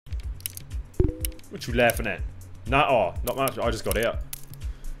What you laughing at? No, oh, not much. I just got out.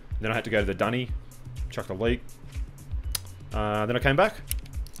 Then I had to go to the dunny. Chucked a leak. Then I came back.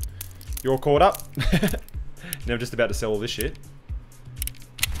 You're all caught up. Now I'm just about to sell all this shit.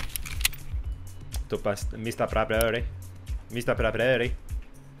 Mr. Property. Mr. Property.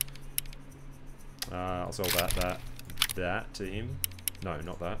 I'll sell that to him. No,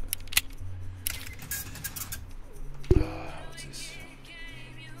 not that. What's this?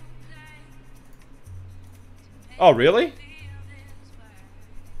 Oh, really?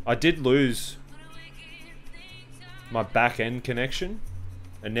 I did lose my back end connection,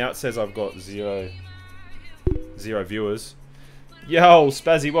 and now it says I've got zero viewers. Yo,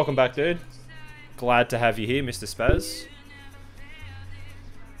 Spazzy, welcome back, dude. Glad to have you here, Mr. Spaz.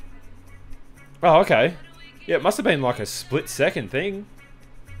 Oh, okay. Yeah, it must have been like a split-second thing.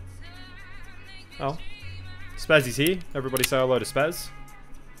 Oh. Spazzy's here. Everybody say hello to Spaz.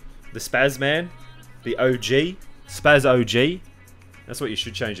 The Spaz man. The OG. Spaz OG. That's what you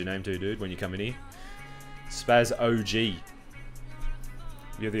should change your name to, dude, when you come in here. Spaz OG.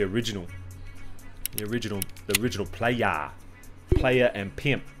 You're the original. The original player. Player and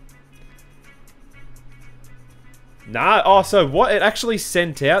pimp. Nah, oh, so what? It actually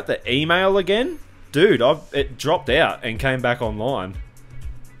sent out the email again? Dude, it dropped out and came back online.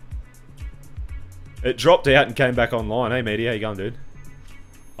 It dropped out and came back online. Hey, Media, how you going, dude?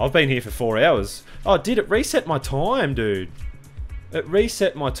 I've been here for 4 hours. Oh, did it reset my time, dude? It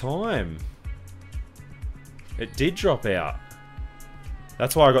reset my time. It did drop out.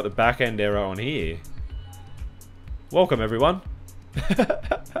 That's why I got the back end error on here. Welcome, everyone.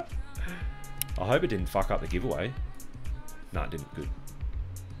 I hope it didn't fuck up the giveaway. No, it didn't. Good.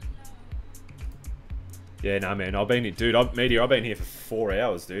 Yeah, nah, man. I've been here, dude. Media, I've been here for 4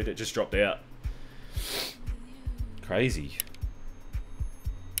 hours, dude. It just dropped out. Crazy.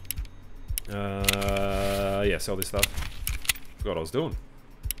 Yeah, sell this stuff. Forgot what I was doing.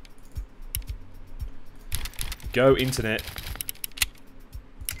 Go internet.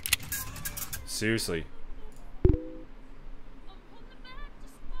 Seriously.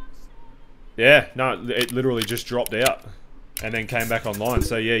 Yeah, no, it literally just dropped out and then came back online.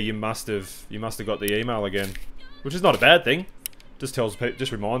 So yeah, you must have got the email again, which is not a bad thing.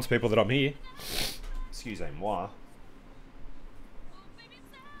 Just reminds people that I'm here. Excusez-moi.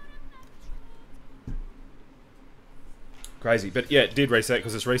 Crazy, but yeah, it did reset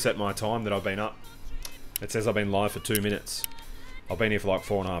because it's reset my time that I've been up. It says I've been live for 2 minutes. I've been here for like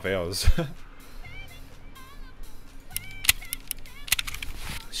 4.5 hours.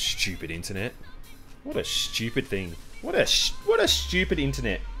 Stupid internet. What a stupid thing. What a stupid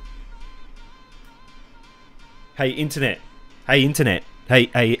internet. Hey internet. Hey internet.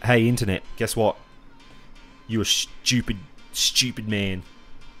 Hey internet. Guess what? You a stupid man.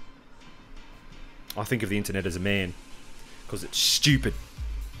 I think of the internet as a man because it's stupid.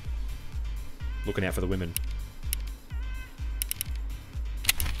 Looking out for the women.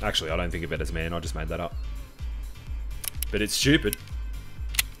 Actually, I don't think of it as a man. I just made that up. But it's stupid.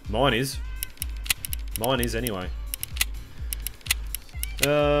 Mine is. Mine is anyway.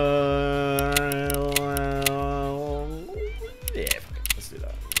 Yeah, fuck it. Let's do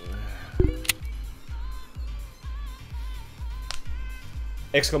that.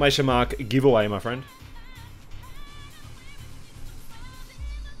 Exclamation mark giveaway, my friend.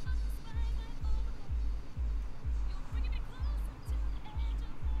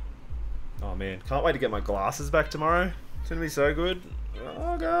 Oh man, can't wait to get my glasses back tomorrow. It's gonna be so good.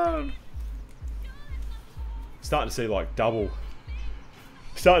 Oh god. Starting to see like double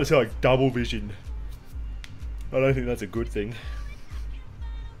vision. I don't think that's a good thing.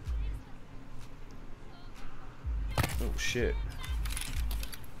 Oh shit.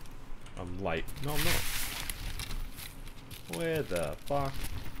 I'm late. No, I'm not. Where the fuck?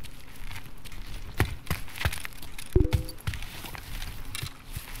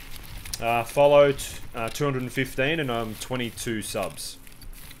 Followed 215 and I'm 22 subs.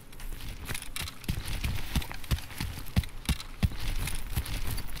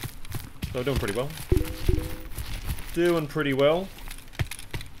 So doing pretty well. Doing pretty well.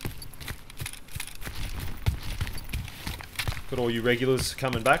 Got all you regulars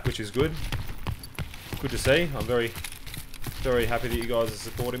coming back, which is good. Good to see. I'm very, very happy that you guys are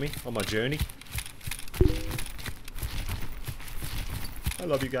supporting me on my journey. I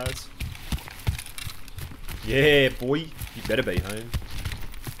love you guys. Yeah, boy. You better be home.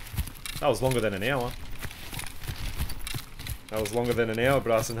 That was longer than an hour. That was longer than an hour,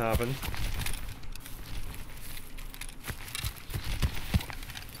 Brassen happened.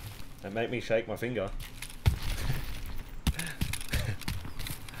 That made me shake my finger.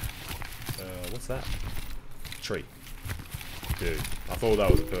 What's What's that? Tree. Dude, I thought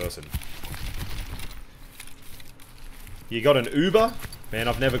that was a person. You got an Uber? Man,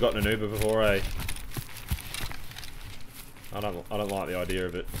 I've never gotten an Uber before, eh? I don't like the idea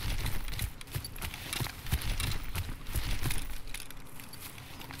of it.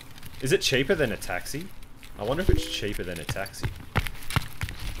 Is it cheaper than a taxi? I wonder if it's cheaper than a taxi.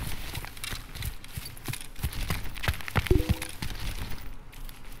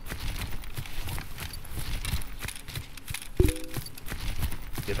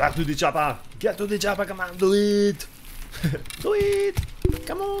 Get back to the chopper! Get to the chopper, come on, do it! Do it!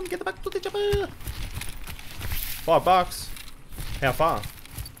 Come on, get back to the chopper! $5. How far?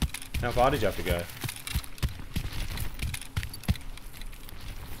 How far did you have to go?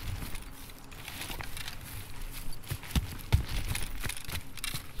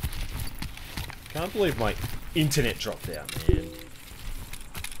 Can't believe my internet dropped out, man.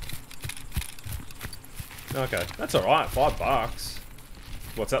 Okay, that's alright, $5.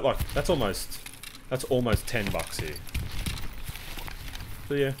 What's that like? That's almost $10 here.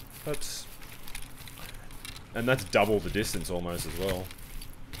 So yeah, and that's double the distance almost as well.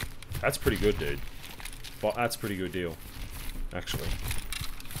 That's pretty good, dude. But that's a pretty good deal, actually.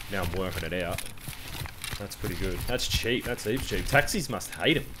 Now I'm working it out. That's pretty good. That's cheap. That's heaps cheap. Taxis must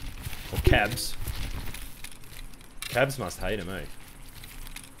hate him. Or cabs. Cabs must hate him, eh?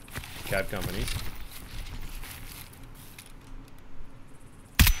 Cab companies.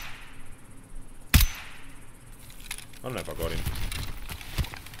 I don't know if I got him.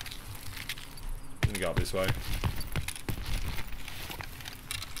 I'm gonna go up this way.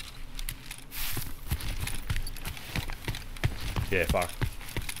 Yeah, fuck.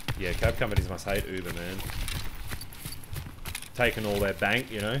 Yeah, cab companies must hate Uber, man. Taking all their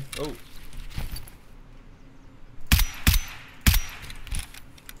bank, you know? Oh.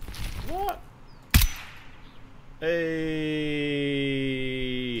 What? Hey.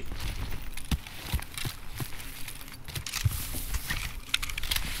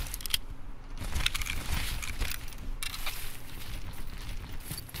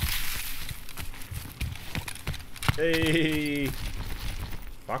 Hey.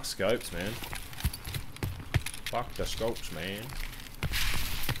 Fuck scopes, man. Fuck the scopes, man.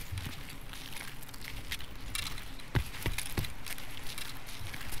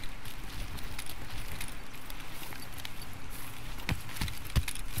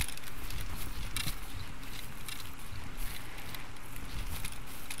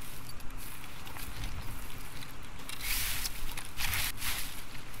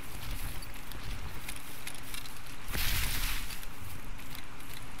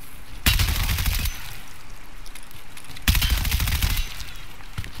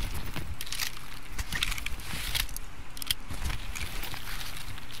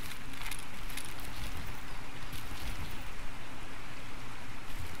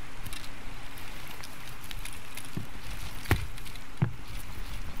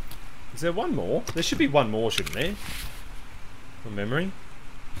 Is there one more? There should be one more, shouldn't there? From memory.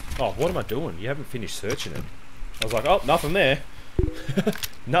 Oh, what am I doing? You haven't finished searching it. I was like, oh, nothing there.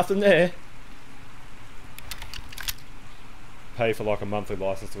 Nothing there. Pay for like a monthly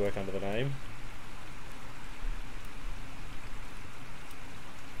license to work under the name.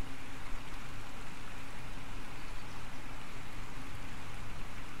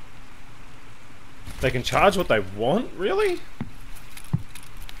 They can charge what they want? Really?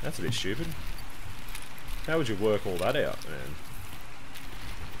 That's a bit stupid. How would you work all that out, man?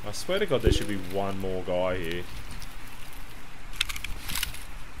 I swear to God there should be one more guy here.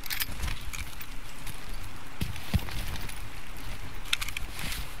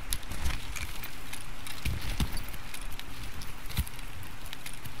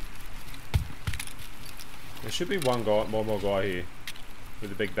 There should be one guy, one more guy here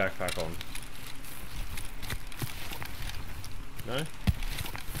with a big backpack on. No?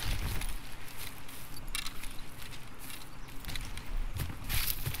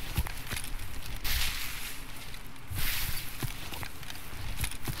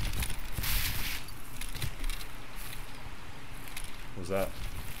 What was that?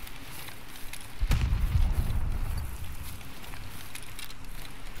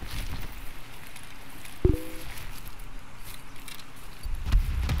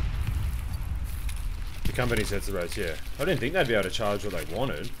 The company sets the rates, yeah. I didn't think they'd be able to charge what they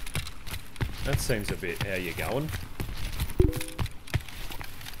wanted. That seems a bit how you going.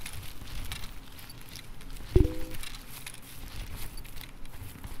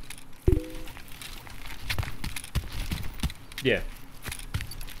 Yeah.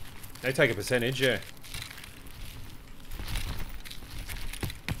 They take a percentage, yeah.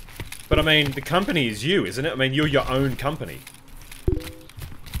 But I mean, the company is you, isn't it? I mean, you're your own company.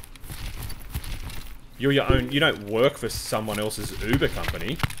 You're your own. You don't work for someone else's Uber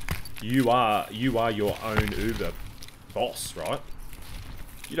company. You are your own Uber boss, right?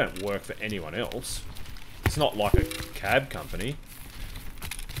 You don't work for anyone else. It's not like a cab company.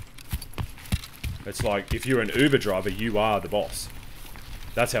 It's like, if you're an Uber driver, you are the boss.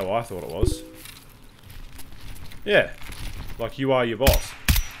 That's how I thought it was. Yeah. Like, you are your boss.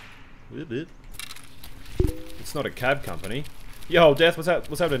 It's not a cab company. Yo, Death,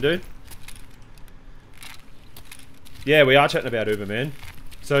 what's happening, dude? Yeah, we are chatting about Uber, man.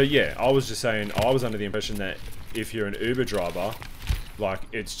 So, yeah, I was just saying, I was under the impression that if you're an Uber driver, like,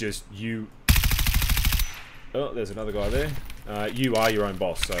 it's just you... Oh, there's another guy there. You are your own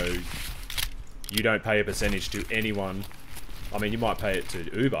boss, so you don't pay a percentage to anyone. I mean, you might pay it to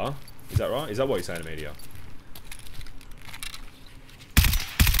Uber. Is that right? Is that what you're saying to media?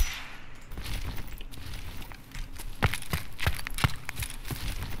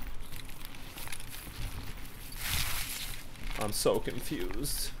 I'm so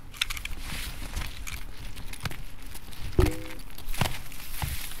confused.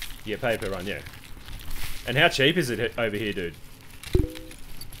 Yeah, pay per run, yeah. And how cheap is it over here, dude?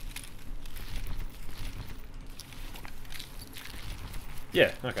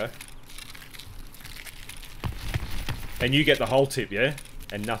 Yeah, okay. And you get the whole tip, yeah?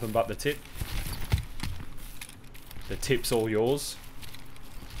 And nothing but the tip? The tip's all yours?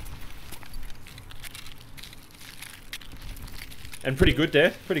 And pretty good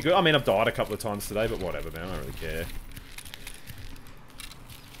there, pretty good. I mean, I've died a couple of times today, but whatever, man, I don't really care.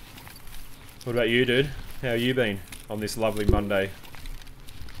 What about you, dude? How you been on this lovely Monday?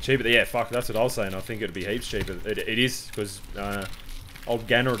 Cheaper? Yeah, fuck, that's what I was saying. I think it'd be heaps cheaper. It is, because old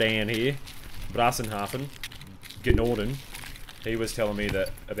Gannerdan here, Brassenhafen, Genorden, he was telling me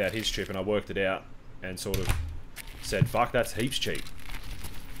that about his trip, and I worked it out and sort of said, fuck, that's heaps cheap.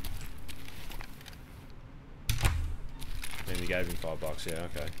 And he gave him $5, yeah,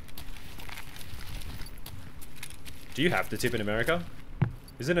 okay. Do you have to tip in America?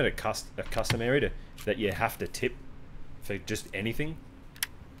 Isn't it a customary that you have to tip for just anything?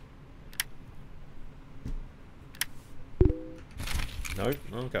 No?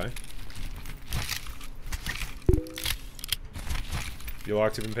 Okay. You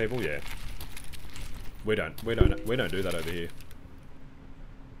like tipping people? Yeah. We don't do that over here.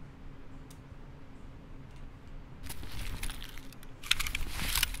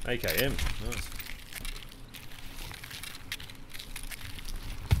 AKM. Nice.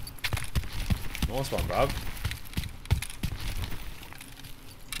 Nice one, bruv.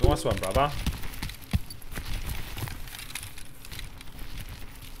 Nice one, brother.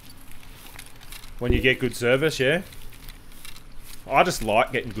 When you get good service, yeah? I just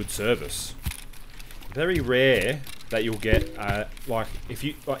like getting good service. Very rare that you'll get, like, if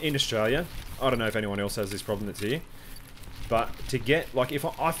you, like in Australia, I don't know if anyone else has this problem that's here, but to get, like, if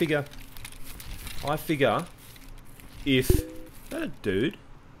I figure if, is that a dude?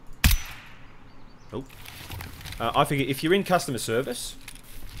 Oh. I figure if you're in customer service,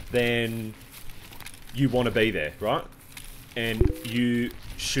 then you want to be there, right? And you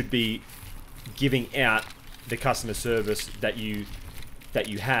should be giving out the customer service that you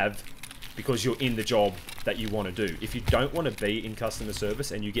have because you're in the job that you want to do. If you don't want to be in customer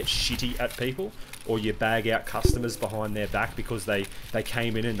service and you get shitty at people, or you bag out customers behind their back because they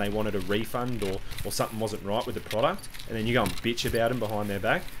came in and they wanted a refund, or something wasn't right with the product, and then you go and bitch about them behind their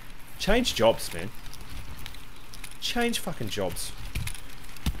back, change jobs, man. Change fucking jobs.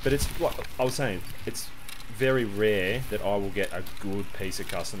 But it's, like I was saying, it's very rare that I will get a good piece of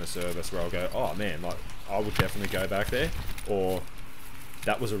customer service where I'll go, oh man, like, I would definitely go back there, or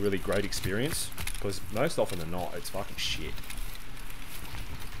that was a really great experience, because most often than not, it's fucking shit.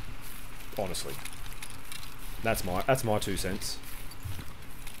 Honestly. That's my 2 cents.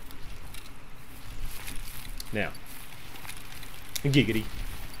 Now. Giggity.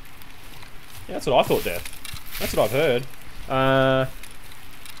 Yeah, that's what I thought, Death. That's what I've heard.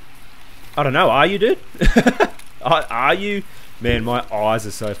 I don't know, are you, dude? Are you? Man, my eyes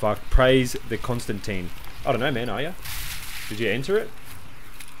are so fucked. Praise the Constantine. I don't know, man, are you? Did you enter it?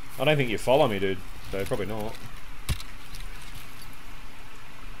 I don't think you follow me, dude. So probably not.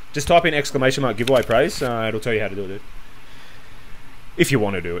 Just type in exclamation mark giveaway praise. It'll tell you how to do it, dude. If you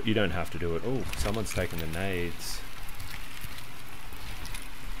want to do it. You don't have to do it. Oh, someone's taking the nades.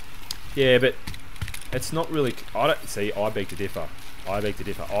 Yeah, but it's not really... I beg to differ. I beg to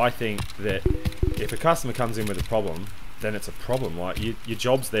differ. I think that if a customer comes in with a problem, then it's a problem. Like, your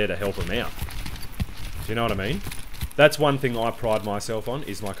job's there to help them out. Do you know what I mean? That's one thing I pride myself on,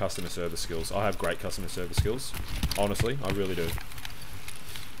 is my customer service skills. I have great customer service skills. Honestly, I really do.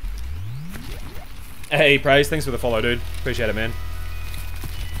 Hey, Praise, thanks for the follow, dude. Appreciate it, man.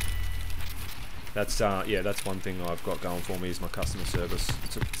 That's, yeah, that's one thing I've got going for me, is my customer service.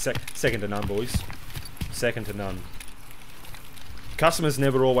 It's second to none, boys. Second to none. Customer's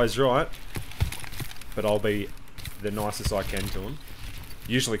never always right, but I'll be the nicest I can to them.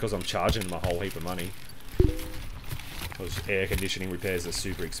 Usually because I'm charging them a whole heap of money. Because air conditioning repairs are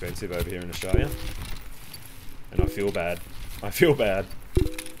super expensive over here in Australia. And I feel bad. I feel bad.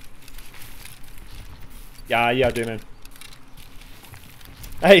 Yeah, I do, man.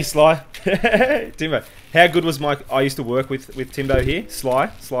 Hey, Sly. Timbo. How good was my... I used to work with Timbo here.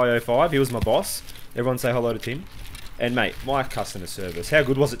 Sly05. He was my boss. Everyone say hello to Tim. And, mate, my customer service. How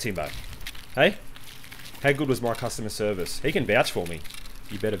good was it, Timbo? Hey? How good was my customer service? He can vouch for me.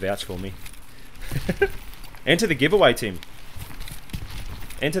 You better vouch for me. Enter the giveaway, Tim.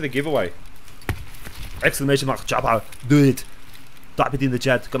 Enter the giveaway. Exclamation mark, Jabba. Do it. Type it in the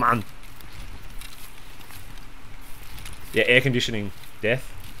chat. Come on. Yeah, air conditioning.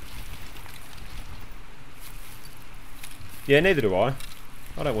 Death. Yeah, neither do I.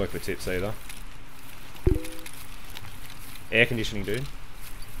 I don't work for tips either. Air conditioning, dude.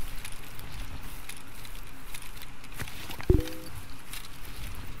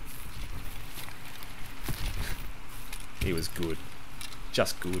 He was good.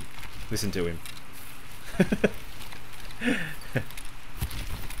 Just good. Listen to him.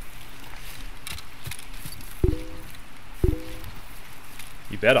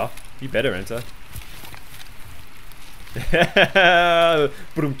 You better. You better enter.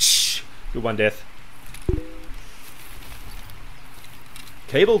 Good one, Death.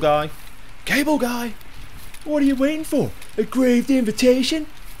 Cable guy. Cable guy! What are you waiting for? A graved invitation?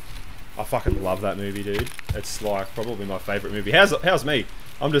 I fucking love that movie, dude. It's like probably my favourite movie. How's me?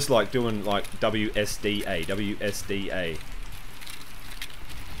 I'm just like doing like WSDA. WSDA.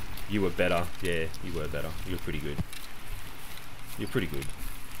 You were better. Yeah, you were better. You were pretty good. You're pretty good.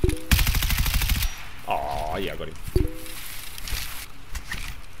 Oh, yeah, I got him.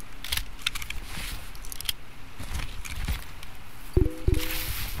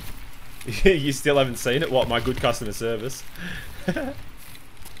 You still haven't seen it? What, my good customer service?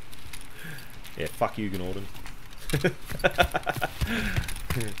 Yeah, fuck you, Gordon.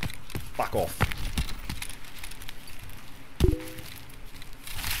 Fuck off.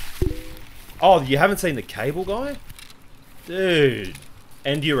 Oh, you haven't seen the cable guy? Dude.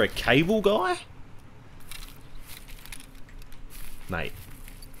 And you're a cable guy? Mate.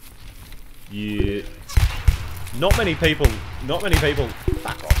 You... Not many people...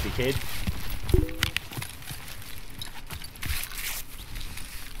 Fuck off, dickhead.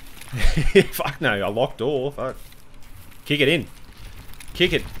 Fuck no, a locked door. Fuck. Kick it in.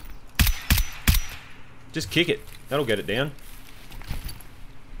 Kick it. Just kick it. That'll get it down.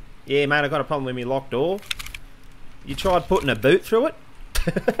 Yeah, mate, I got a problem with me locked door. You tried putting a boot through it?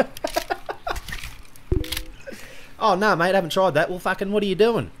 Oh, no, mate, I haven't tried that. Well, fucking, what are you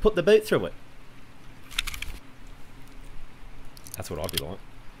doing? Put the boot through it. That's what I'd be like.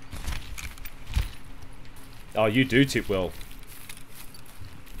 Oh, you do tip well.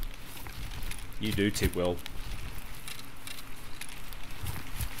 You do tip well.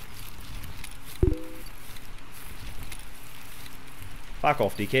 Fuck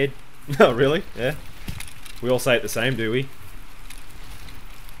off, dickhead. Oh, really? Yeah. We all say it the same, do we?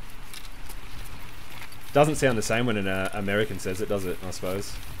 Doesn't sound the same when an American says it, does it? I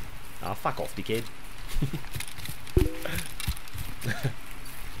suppose. Ah, fuck off, dickhead.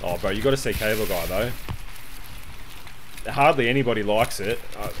 Oh, bro, you got to see Cable Guy though. Hardly anybody likes it.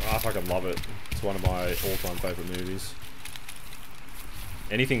 I fucking love it. It's one of my all-time favourite movies.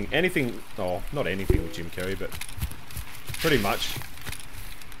 Anything, oh, not anything with Jim Carrey, but pretty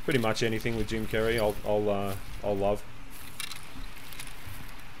much anything with Jim Carrey, I'll love.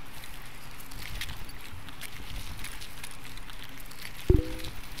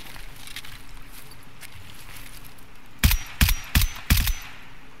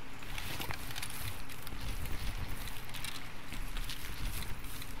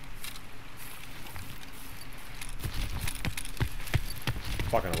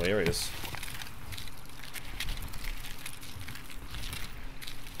 Fucking hilarious.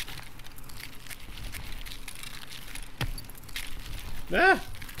 Ah!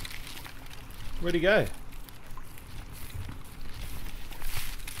 Where'd he go?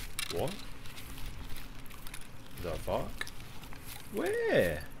 What? The fuck?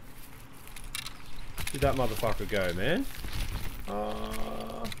 Where? Did that motherfucker go, man?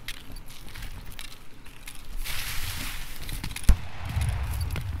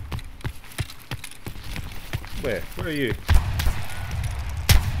 Where? Where are you?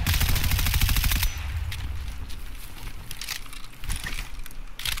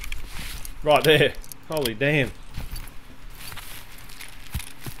 Right there. Holy damn.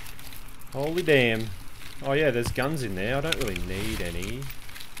 Holy damn. Oh yeah, there's guns in there. I don't really need any.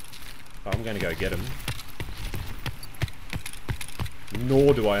 Oh, I'm going to go get them.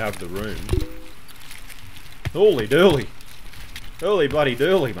 Nor do I have the room. Holy dooly. Holy bloody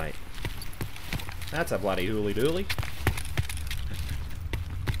dooly, mate. That's a bloody hooly dooly.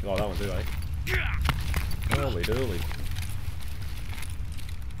 Oh, that one too, eh? Holy dooly.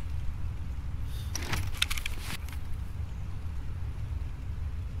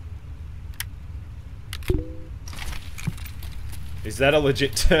 Is that a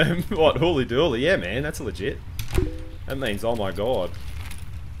legit term? What, hooly dooly? Yeah, man, that's legit. That means, oh my god.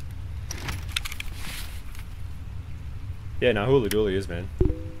 Yeah, no, hooly dooly is, man.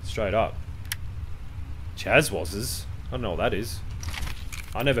 Straight up. Chazwazzers? I don't know what that is.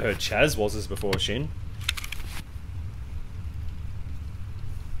 I never heard Chazwazzers before, Shin.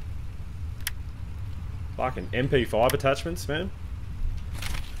 Fucking MP5 attachments, man.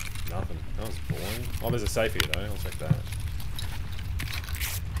 Nothing. That was boring. Oh, there's a safe here, though. I'll check that.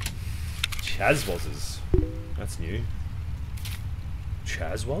 Chazwazzers. That's new.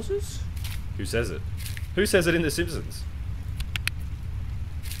 Chazwazzers? Who says it? Who says it in The Simpsons?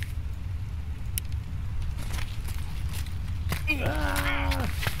 Ah!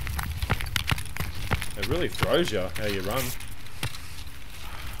 It really throws you how you run.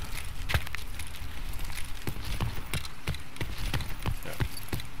 Yeah.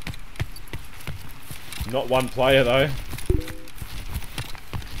 Not one player though.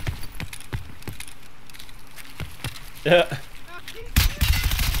 Yeah.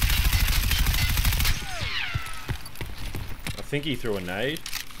 I think he threw a nade.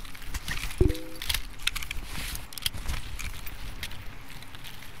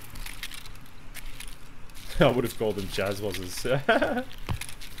 I would have called them Chazwazzers.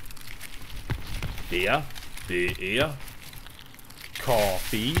 Beer. Beer.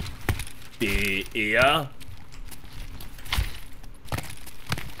 Coffee. Beer.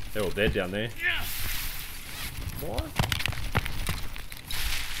 They're all dead down there. What?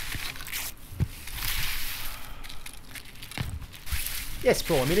 Yes,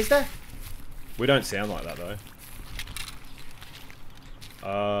 Prime Minister. We don't sound like that though.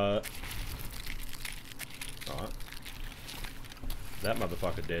 Alright. That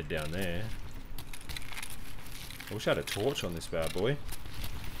motherfucker dead down there. I wish I had a torch on this bad boy.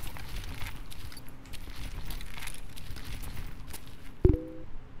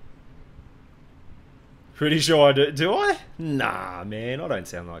 Pretty sure I do. Do I? Nah, man. I don't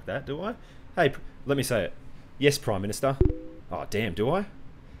sound like that, do I? Hey, let me say it. Yes, Prime Minister. Oh, damn, do I?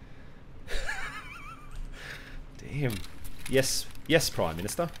 Damn. Yes, yes, Prime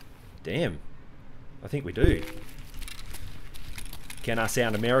Minister. Damn. I think we do. Can I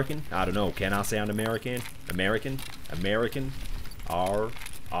sound American? I don't know. Can I sound American? American? American? Are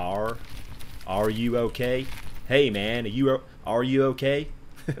you okay? Hey, man, are you okay?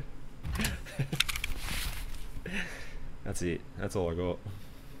 That's it. That's all I got.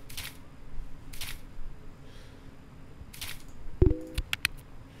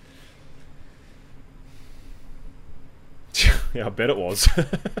 Yeah, I bet it was.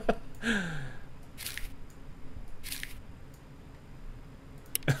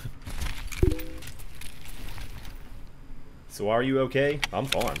 So are you okay? I'm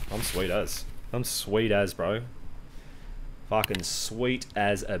fine. I'm sweet as. I'm sweet as, bro. Fucking sweet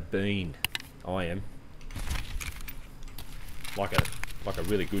as a bean. I am. Like a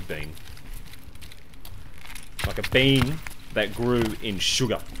really good bean. Like a bean that grew in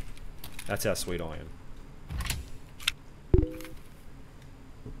sugar. That's how sweet I am.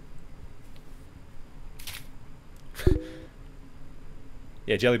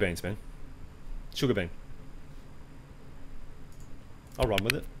 Yeah, jelly beans, man. Sugar bean. I'll run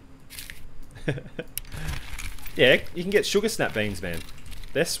with it. Yeah, you can get sugar snap beans, man.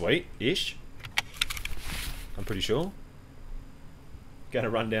 They're sweet-ish. I'm pretty sure. Gonna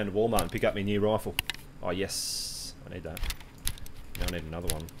run down to Walmart and pick up my new rifle. Oh, yes. I need that. Now I need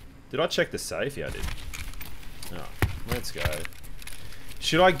another one. Did I check the safe? Yeah, I did. Oh, let's go.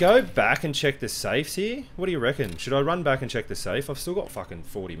 Should I go back and check the safes here? What do you reckon? Should I run back and check the safe? I've still got fucking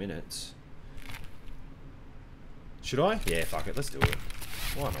 40 minutes. Should I? Yeah, fuck it. Let's do it.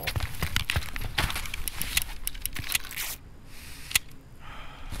 Why not?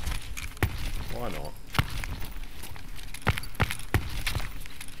 Why not?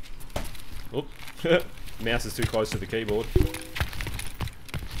 Oop. Mouse is too close to the keyboard.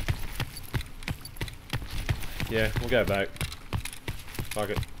 Yeah, we'll go back.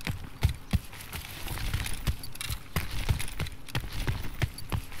 Fuck it.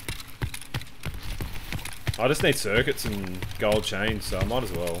 I just need circuits and gold chains, so I might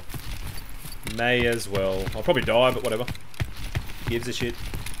as well. May as well. I'll probably die, but whatever. Gives a shit.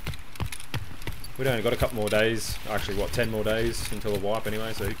 We've only got a couple more days. Actually, what, 10 more days until the wipe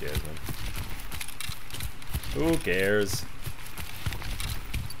anyway, so who cares, man? Who cares?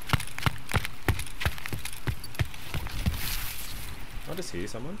 I just hear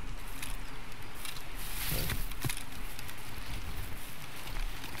someone. No.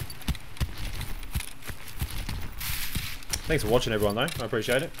 Thanks for watching, everyone, though. I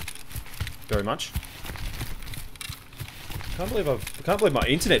appreciate it very much. I can't believe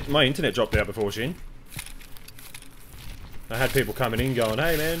my internet dropped out before Shin. I had people coming in going,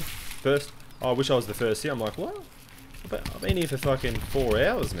 "Hey man, first, oh, I wish I was the first here." I'm like, what? I've been here for fucking 4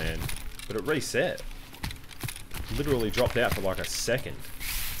 hours, man. But it reset. Literally dropped out for like a second.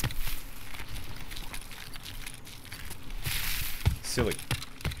 Silly.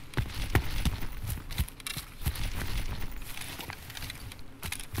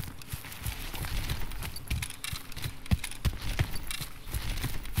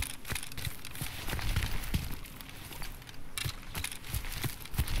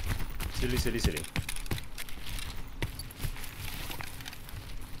 Silly.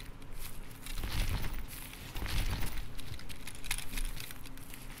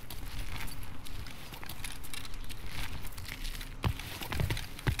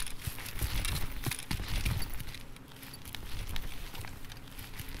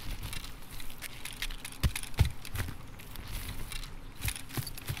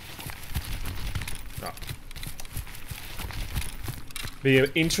 Be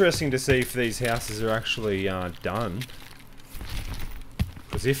interesting to see if these houses are actually done.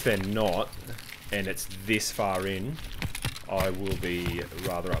 Because if they're not, and it's this far in, I will be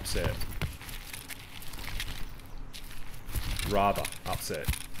rather upset. Rather upset.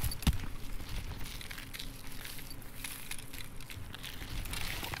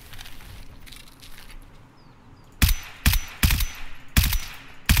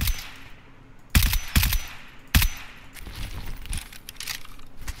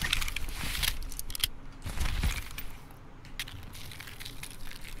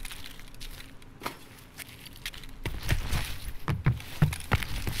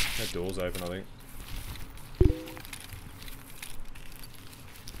 Doors open, I think.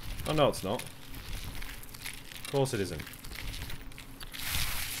 Oh no, it's not. Of course it isn't.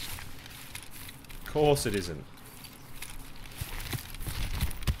 Of course it isn't.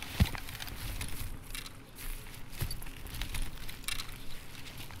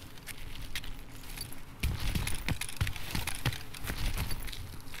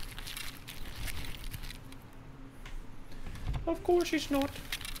 Of course it's not.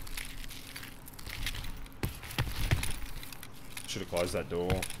 Should have closed that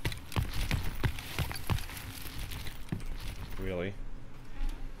door. Really?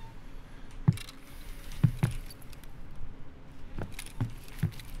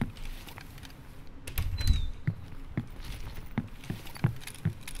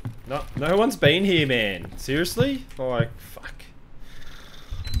 No one's been here, man. Seriously? Like, fuck.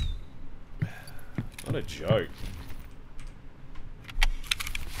 What a joke.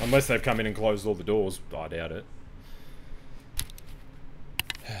 Unless they've come in and closed all the doors. I doubt it.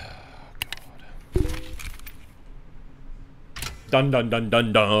 Dun dun dun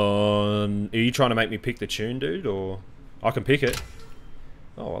dun dun. Are you trying to make me pick the tune, dude? Or I can pick it.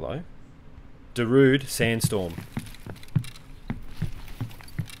 Oh, hello. Darude Sandstorm.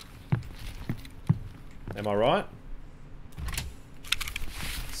 Am I right?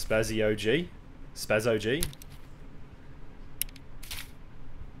 Spazzy OG? Spaz OG?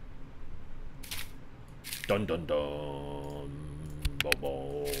 Dun dun dun.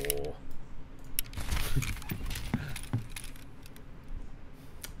 Bobo.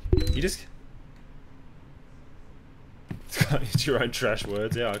 You just... It's your own trash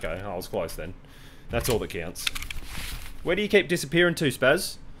words. Yeah, okay. I was close then. That's all that counts. Where do you keep disappearing to,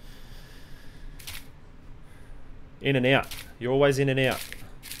 Spaz? In and out. You're always in and out.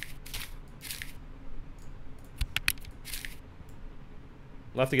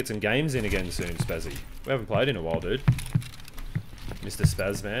 We'll have to get some games in again soon, Spazzy. We haven't played in a while, dude. Mr.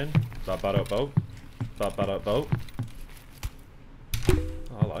 Spazman. Ba-ba-da-bo. Ba-ba-da-bo.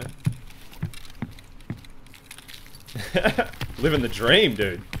 Hello. Living the dream,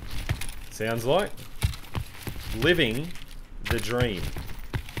 dude. Sounds like. Living the dream.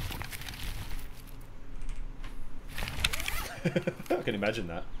 I can imagine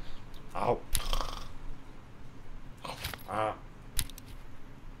that. Oh. Ah.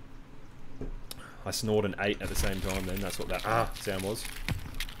 I snored an 8 at the same time then. That's what that sound was.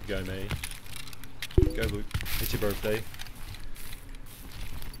 Go me. Go Luke. It's your birthday.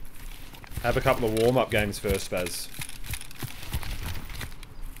 Have a couple of warm-up games first, Spaz.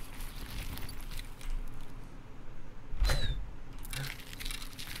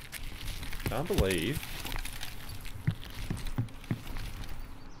 Can't believe.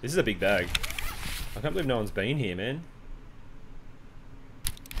 This is a big bag. I can't believe no one's been here, man.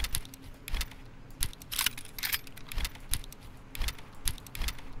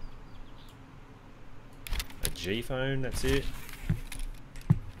 A G-phone, that's it.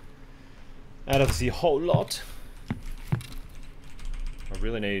 Out of the whole lot. I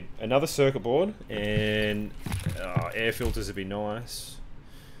really need another circuit board and air filters would be nice.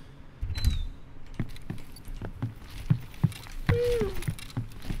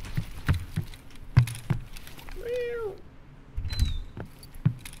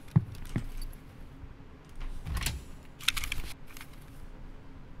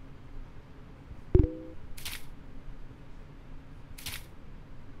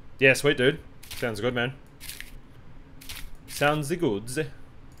 Yeah, sweet dude. Sounds good, man. Sounds the goods.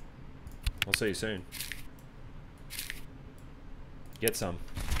 I'll see you soon. Get some.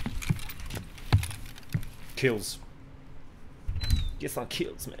 Kills. Get some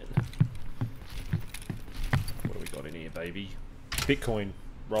kills, man. What do we got in here, baby? Bitcoin.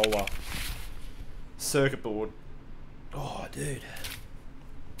 Roller. Circuit board. Oh, dude.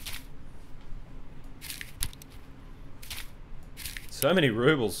 So many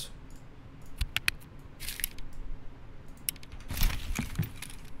rubles.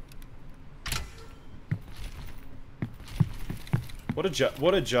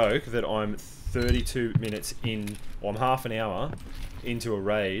 What a joke that I'm 32 minutes in, or I'm half an hour into a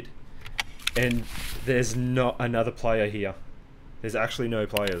raid, and there's not another player here. There's actually no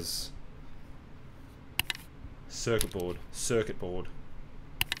players. Circuit board. Circuit board.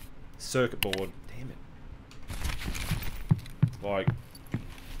 Circuit board. Damn it. Like,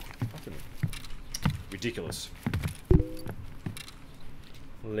 fucking ridiculous.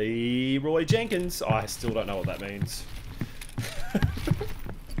 Leroy Jenkins. I still don't know what that means.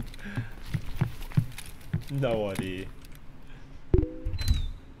 No idea.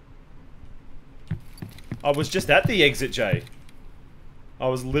 I was just at the exit, Jay. I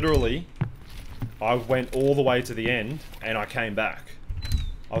was literally... I went all the way to the end, and I came back.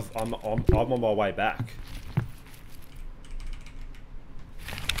 I'm on my way back.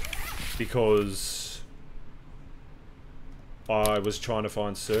 Because... I was trying to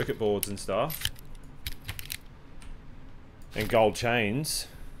find circuit boards and stuff. And gold chains.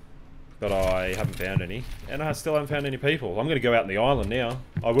 But I haven't found any. And I still haven't found any people. I'm going to go out in the island now.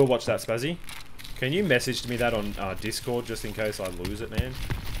 I will watch that, Spazzy. Can you message me that on Discord just in case I lose it, man?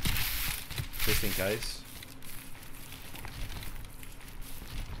 Just in case.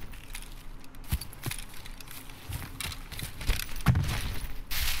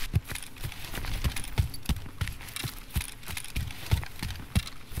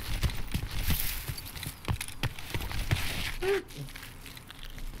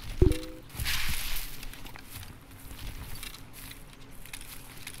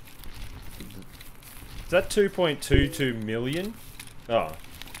 Is that 2.22 million? Oh,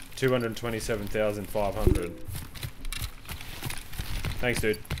 227,500. Thanks,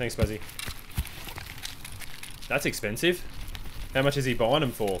 dude. Thanks, Buzzy. That's expensive. How much is he buying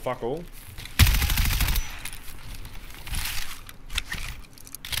them for? Fuck all.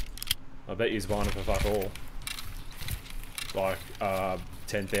 I bet he's buying them for fuck all. Like,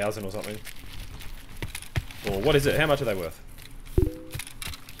 10,000 or something. Or what is it? How much are they worth?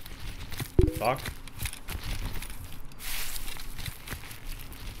 Fuck.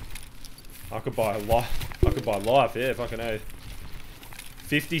 I could buy life, yeah, fucking A.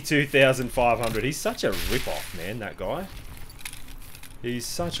 52,500. He's such a rip-off, man, that guy. He's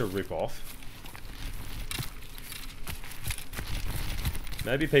such a rip-off.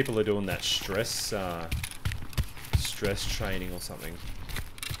 Maybe people are doing that stress training or something.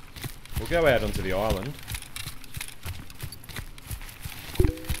 We'll go out onto the island.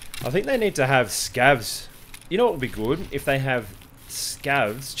 I think they need to have scavs. You know what would be good? If they have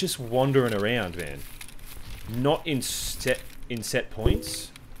scavs just wandering around, man. Not in set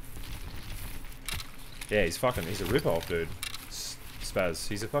points. Yeah, he's a rip-off, dude. Spaz,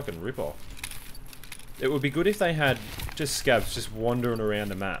 he's a fucking rip-off. It would be good if they had just scavs just wandering around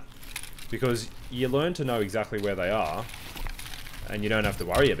the map. Because you learn to know exactly where they are, and you don't have to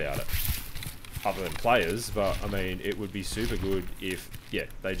worry about it. Other than players, but I mean, it would be super good if, yeah,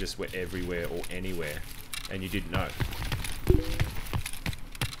 they just were everywhere or anywhere, and you didn't know.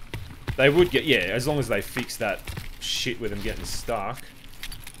 They would get, yeah, as long as they fix that shit with them getting stuck.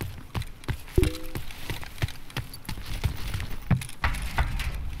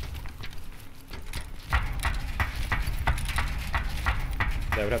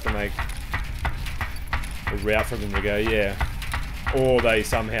 They would have to make a route for them to go, yeah. Or they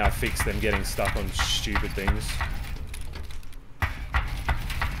somehow fix them getting stuck on stupid things.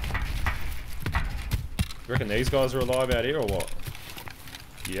 You reckon these guys are alive out here or what?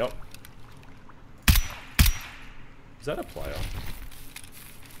 Yep. Is that a player?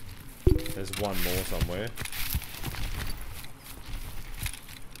 There's one more somewhere.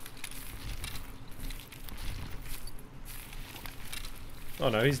 Oh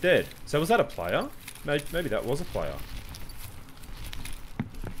no, he's dead. So was that a player? Maybe that was a player.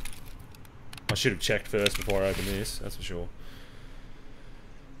 I should have checked first before I opened this, that's for sure.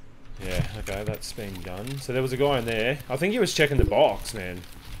 Yeah, okay, that's been done. So there was a guy in there. I think he was checking the box, man.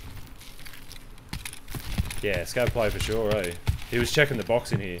 Yeah, scav play for sure, eh? He was checking the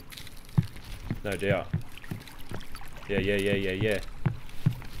box in here. No doubt. Yeah.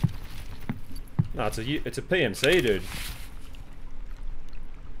 No, it's a PMC, dude.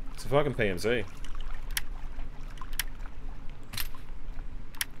 It's a fucking PMC.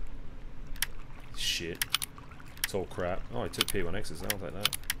 Shit. It's all crap. Oh, he took P1Xs. I'll take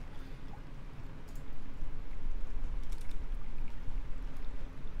that.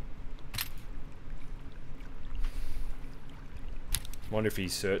 Wonder if he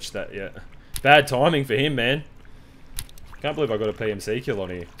searched that yet. Bad timing for him, man. Can't believe I got a PMC kill on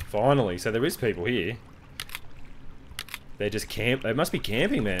here. Finally. So there is people here. They're just they must be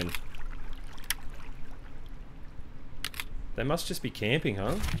camping, man. They must just be camping,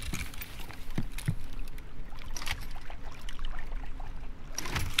 huh?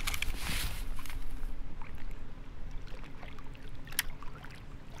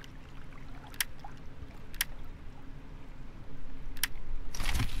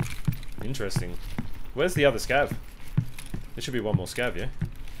 Interesting. Where's the other scav? There should be one more scav, yeah?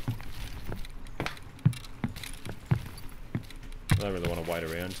 I don't really want to wait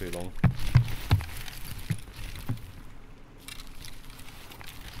around too long.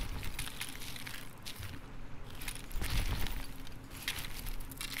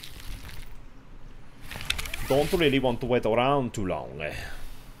 Don't really want to wait around too long.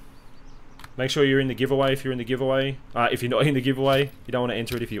 Make sure you're in the giveaway if you're in the giveaway. If you're not in the giveaway, you don't want to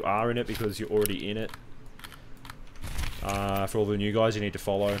enter it if you are in it because you're already in it. For all the new guys, you need to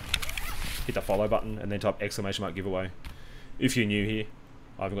follow. Hit the follow button and then type !giveaway. If you're new here,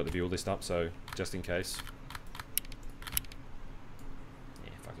 I haven't got the viewer list up, so just in case.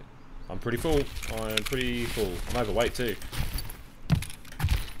 Yeah, fuck it. I'm pretty full. I'm pretty full. I'm overweight too.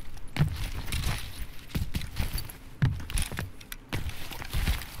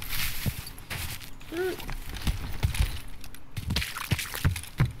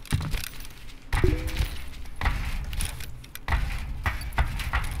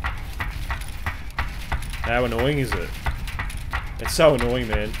 How annoying is it? It's so annoying,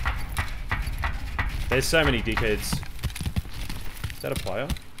 man. There's so many dickheads. Is that a player?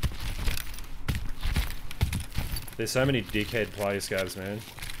 There's so many dickhead player scavs, man.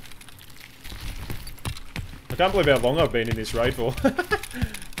 I can't believe how long I've been in this raid for.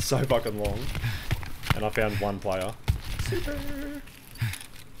 So fucking long. And I found one player. Super.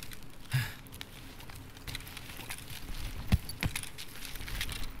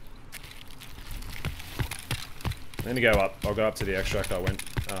 Let me go up. I'll go up to the extract I went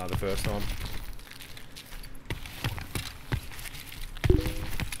the first time.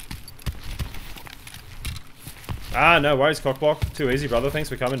 No worries, Cockblock. Too easy, brother. Thanks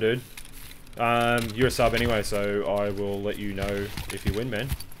for coming, dude. You're a sub anyway, so I will let you know if you win, man.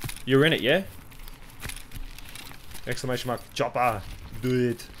 You're in it, yeah? Exclamation mark. Chopper.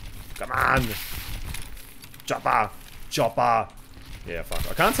 Do it. Come on. Chopper. Chopper. Yeah, fuck.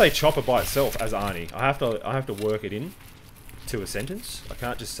 I can't say chopper by itself as Arnie. I have to work it in to a sentence. I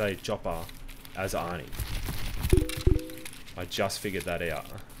can't just say chopper as Arnie. I just figured that out.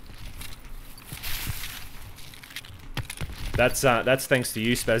 That's thanks to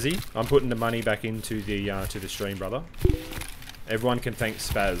you, Spazzy. I'm putting the money back into the to the stream, brother. Everyone can thank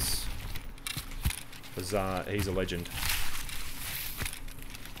Spaz, because he's a legend.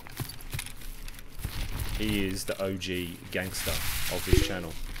 He is the OG gangster of this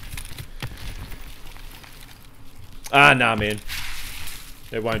channel. Nah, man.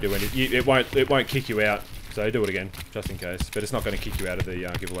 It won't do anything. It won't kick you out. So do it again, just in case. But it's not going to kick you out of the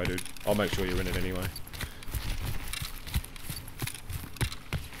giveaway, dude. I'll make sure you're in it anyway.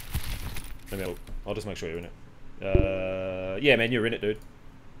 I'll just make sure you're in it. Yeah, man, you're in it, dude.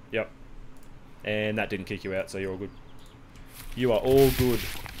 Yep. And that didn't kick you out, so you're all good. You are all good,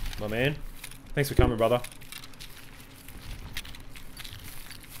 my man. Thanks for coming, brother.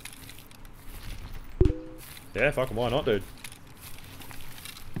 Yeah, fucking why not, dude?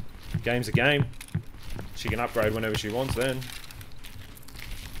 Game's a game. She can upgrade whenever she wants then.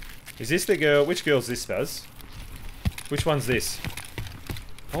 Is this the girl? Which girl's this, Spaz? Which one's this?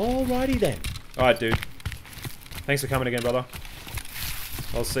 Alrighty then. Alright, dude. Thanks for coming again, brother.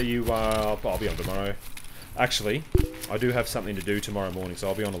 I'll see you, I'll be on tomorrow. Actually, I do have something to do tomorrow morning, so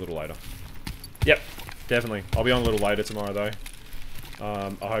I'll be on a little later. Yep, definitely. I'll be on a little later tomorrow, though.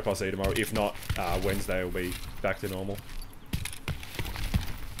 I hope I'll see you tomorrow. If not, Wednesday will be back to normal.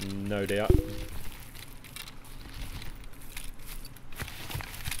 No doubt.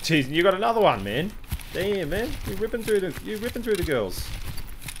 Jeez, you got another one, man. Damn, man. You're ripping through the girls.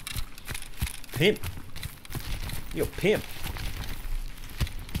 Pimp. You're a pimp.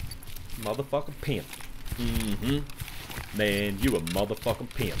 Motherfucking pimp. Mm-hmm. Man, you a motherfucking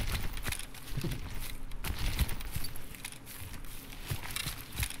pimp.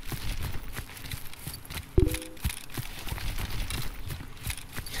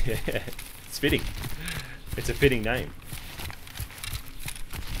 Yeah, it's fitting. It's a fitting name.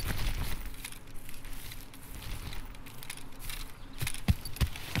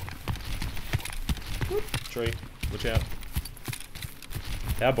 Whoop, tree. Watch out.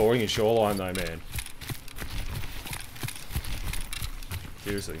 How boring is Shoreline though, man?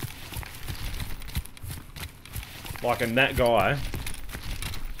 Seriously. Like, and that guy,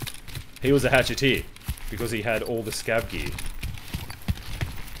 he was a hatcheteer because he had all the scav gear.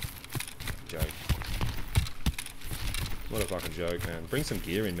 Joke. What a fucking joke, man. Bring some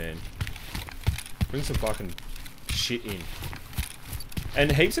gear in, man. Bring some fucking shit in.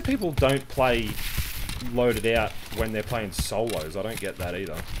 And heaps of people don't play loaded out when they're playing solos. I don't get that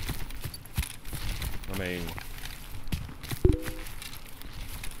either. I mean...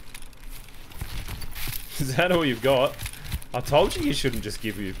 Is that all you've got? I told you shouldn't just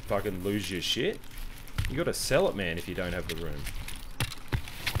fucking lose your shit. You gotta sell it, man, if you don't have the room.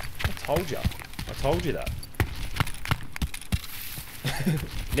 I told you. I told you that.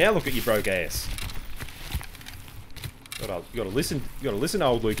 Now look at your broke ass. You gotta listen to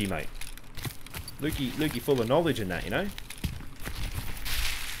old Lukey, mate. Lukey full of knowledge in that, you know?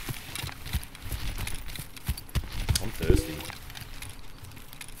 I'm thirsty.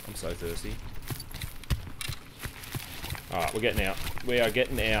 I'm so thirsty. Alright, we're getting out. We are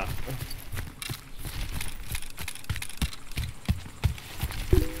getting out.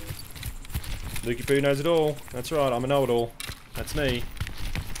 Lukey Poo knows it all. That's right, I'm a know-it-all. That's me.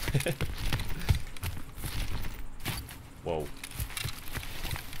 Whoa.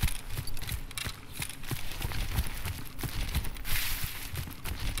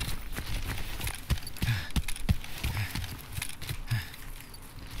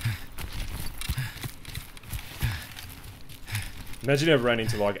 Imagine ever ran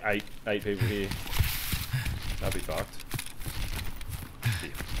into like eight people here. That'd be fucked. Yeah,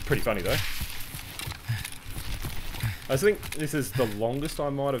 pretty funny though. I think this is the longest I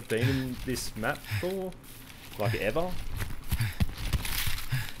might have been in this map for, like ever.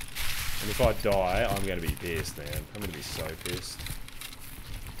 And if I die, I'm gonna be pissed, man. I'm gonna be so pissed.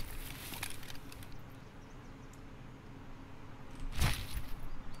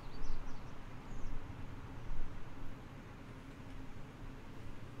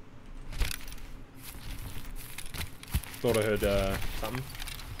 Thought I heard something,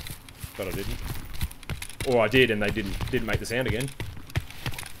 but I didn't. Or I did, and they didn't make the sound again.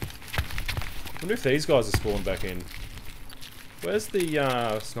 Wonder if these guys are spawned back in. Where's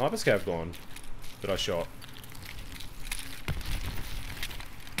the sniper scav gone that I shot?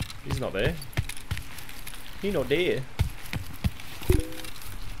 He's not there. He not there.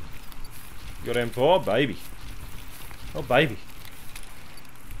 Got M4, baby. Oh, baby.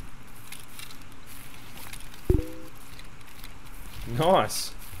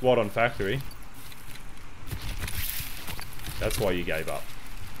 Nice. What on factory? That's why you gave up.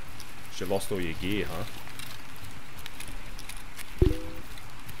 You lost all your gear, huh?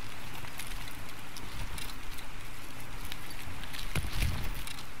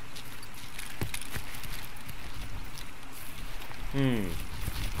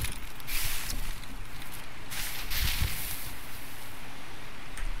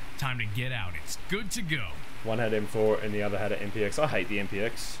 Time to get out. It's good to go. One had M4 and the other had an MPX. I hate the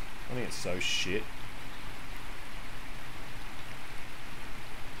MPX. I think it's so shit.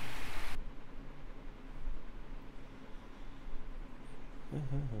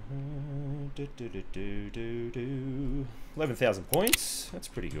 do, do, do, do, do. 11,000 points. That's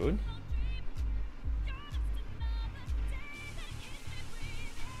pretty good.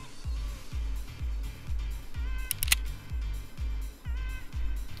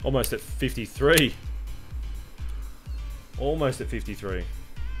 Almost at 53. Almost at 53.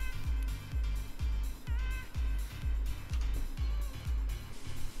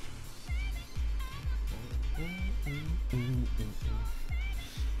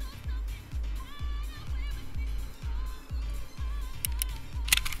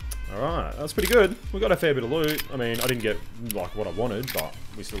 Alright, that's pretty good. We got a fair bit of loot. I mean, I didn't get, like, what I wanted, but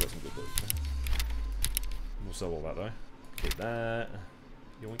we still got some good loot. We'll sell all that, though. Keep that.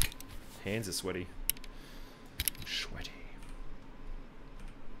 Yoink. Hands are sweaty. Sweaty.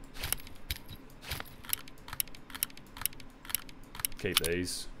 Keep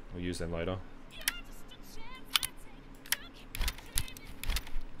these. We'll use them later.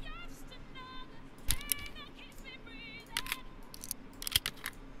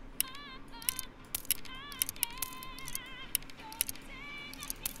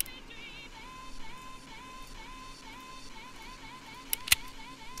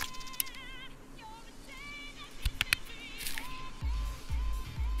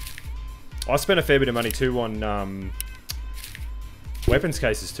 I spent a fair bit of money too on weapons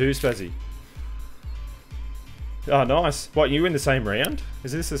cases too, Spazzy. Oh, nice. What, you in the same round?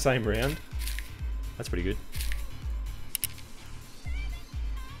 Is this the same round? That's pretty good.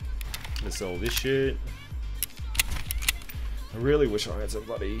 Let's sell this shit. I really wish I had some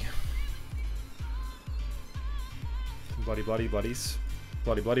bloody bloodies.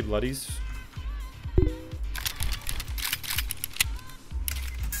 Bloodies.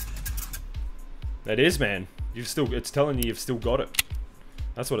 It is, man. It's telling you you've still got it.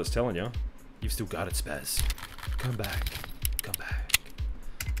 That's what it's telling you. You've still got it, Spaz. Come back. Come back.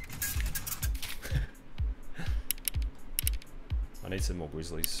 I need some more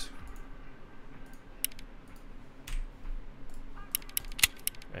grizzlies.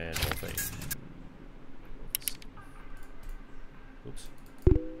 And more things. Oops.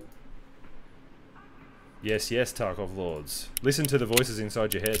 Yes, Tarkov Lords. Listen to the voices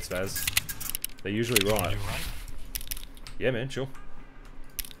inside your head, Spaz. They're usually right. Yeah, man, sure.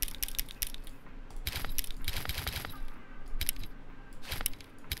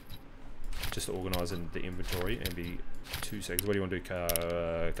 Just organising the inventory and be 2 seconds. What do you want to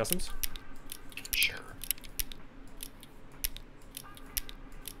do? Customs? Sure.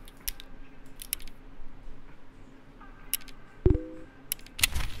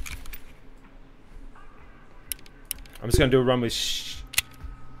 I'm just going to do a run with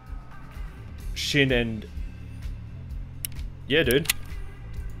Shin and... Yeah, dude.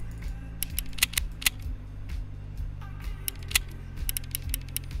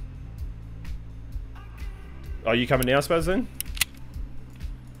 Are you coming now, Spaz, then?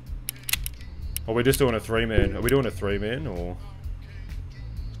 Or we're just doing a 3-man? Are we doing a 3-man, or...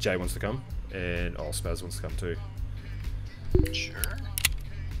 Jay wants to come, and... Oh, Spaz wants to come too. Sure.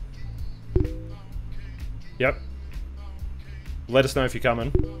 Yep. Let us know if you're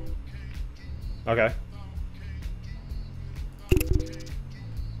coming. Okay.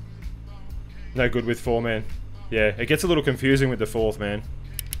 No good with 4-man. Yeah, it gets a little confusing with the 4th man.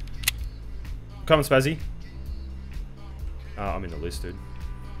 Come on, Spazzy. I'm in the list, dude.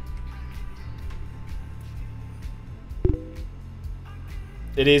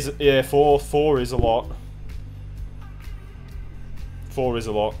 It is, yeah, 4 is a lot. 4 is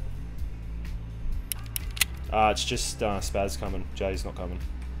a lot. It's just Spaz coming. Jay's not coming.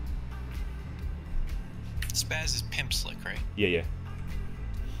 Spaz is Pimp Slick, right? Yeah.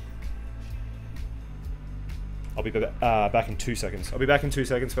 I'll be back in 2 seconds. I'll be back in 2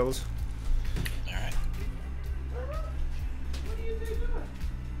 seconds, fellas. Alright.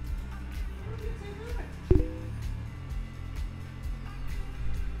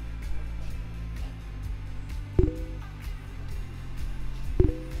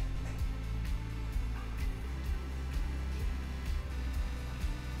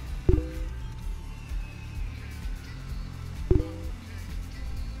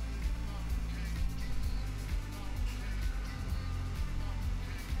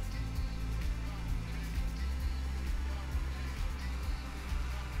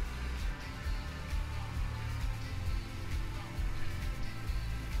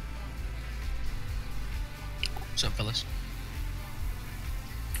 What's up, fellas?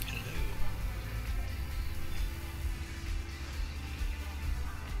 Hello.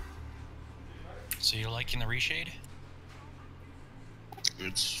 So you're liking the reshade?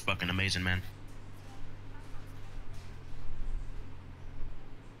 It's fucking amazing, man.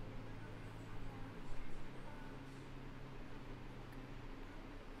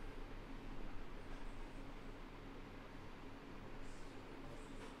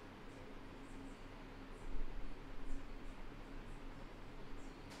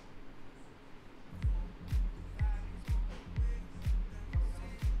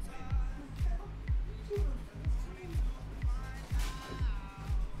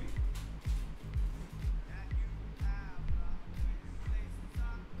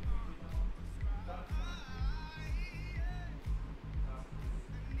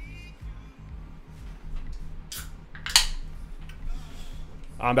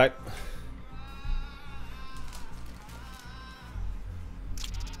 I'm back.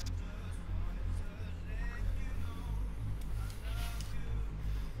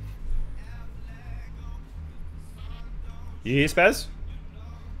 You here, Spaz?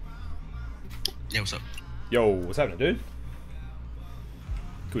 Yeah, what's up? Yo, what's happening, dude?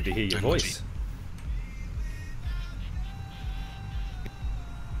 Good to hear your I'm voice.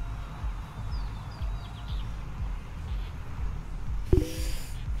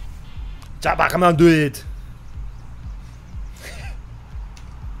 Jabba, come on, do it!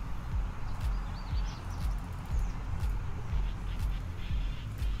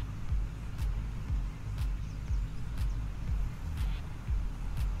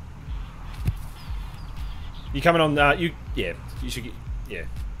 You coming on? Yeah. You should. Yeah,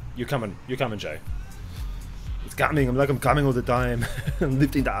 you're coming, Joe. It's coming. I'm coming all the time. I'm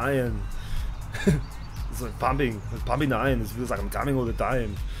lifting the iron. It's like pumping the iron. It feels like I'm coming all the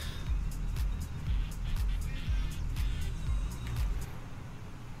time.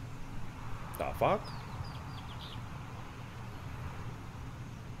 The fuck?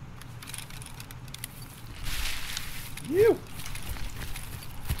 You.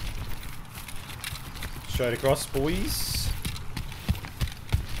 Straight across, boys.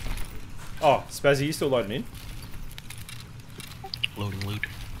 Oh, Spazzy, you still loading in? Loading loot.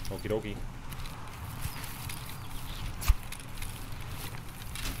 Okie dokie.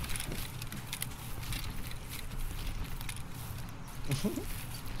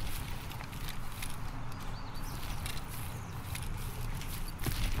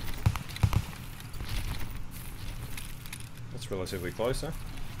 That's relatively close, huh?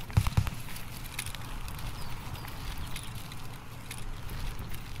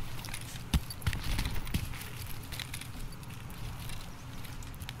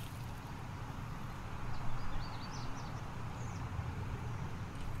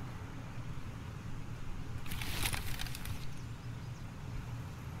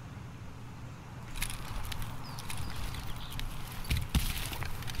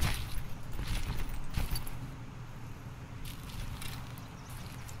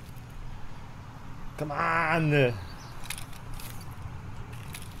 Come on!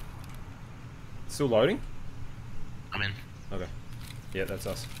 Still loading? I'm in. Okay. Yeah, that's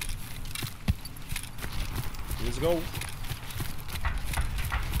us. Let's go.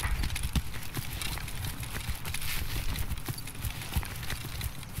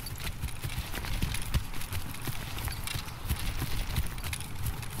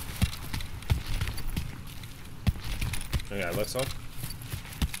 Okay, left side.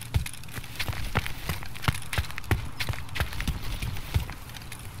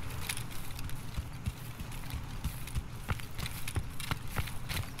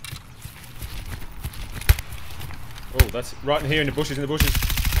 Oh, that's right in here in the bushes, I got him,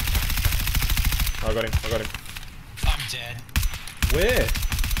 I'm dead. Where?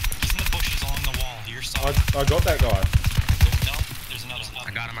 He's in the bushes along the wall. Your side. I got that guy. No, there's another.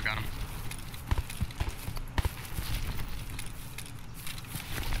 I got him.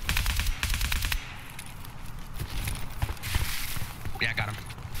 Yeah, I got him.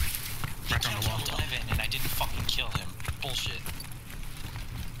 Right on the wall. Ivan, and I didn't fucking kill him. Bullshit.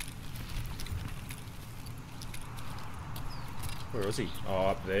 Where is he? Oh,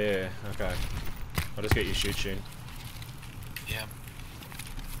 up there. Okay. I'll just get your shoot soon. Yeah.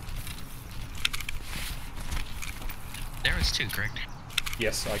 There is two, correct?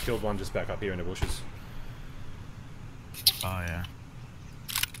 Yes, I killed one just back up here in the bushes. Oh, yeah.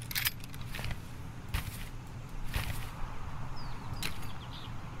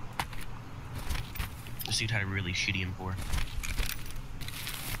 This dude had a really shitty M4.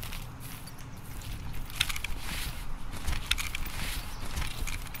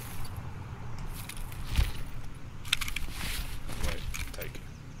 Wait, take.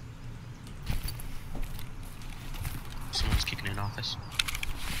 Someone's kicking in office.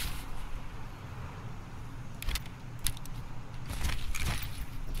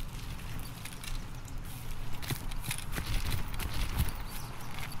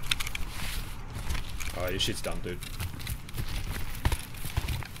 Oh, your shit's done, dude.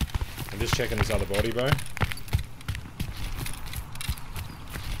 I'm just checking this other body, bro.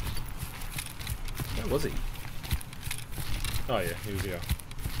 Where was he? Oh yeah, he was here.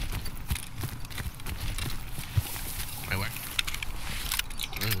 Wait, where?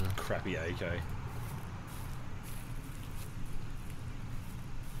 Crappy AK.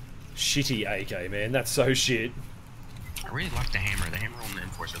 Shitty AK, man. That's so shit. I really like the hammer. The hammer on the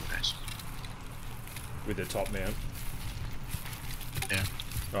M4's really nice. With the top mount. Yeah.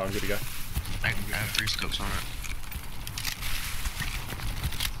 Oh, I'm good to go. I have 3 scopes on it.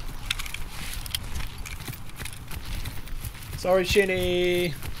 Sorry,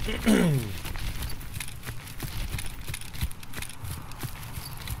 Shinny.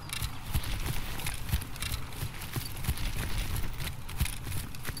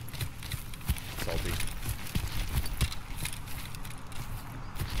 Salty.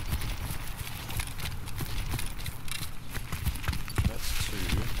 That's 2,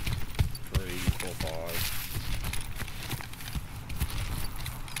 3, 4, 5.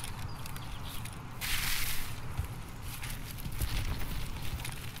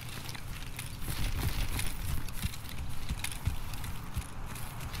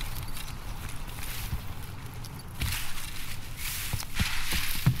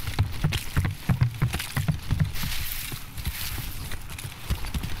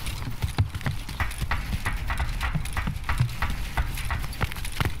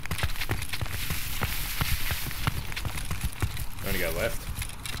 Only go left.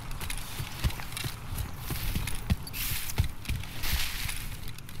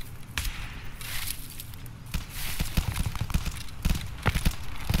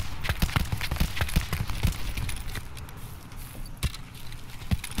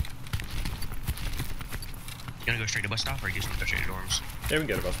 You gonna go straight to bus stop, or you just want to go straight to dorms? Yeah, we can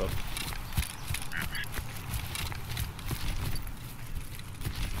get a bus stop.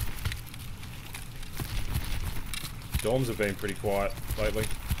 Dorms have been pretty quiet lately.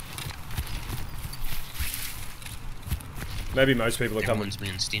 Maybe most people are coming. Everyone's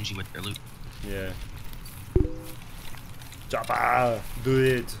being stingy with their loot. Yeah. Chopper! Do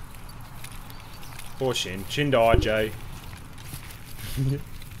it! Poor Shin. Shin died, Jay.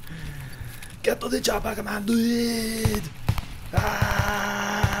 Get to the chopper, come on, do it!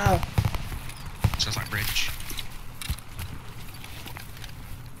 Ah! Sounds like bridge.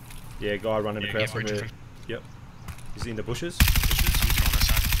 Yeah, guy running Yeah, across bridge from in there. front. Yep. Is he in the bushes? Someone's on this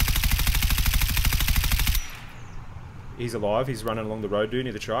side. He's alive. He's running along the road, dude,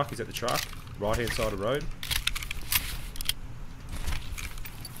 near the truck. He's at the truck. Right hand side of the road.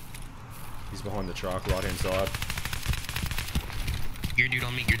 He's behind the truck, right hand side. Your dude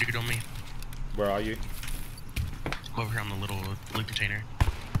on me, your dude on me. Where are you? Go over here on the little loot container.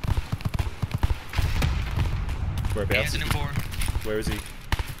 Yeah, Whereabouts? it's an M4. Where is he?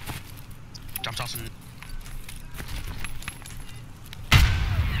 I'm tossing.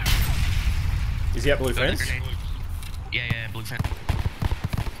 Is he at blue fence? Grenade. Yeah, blue fence.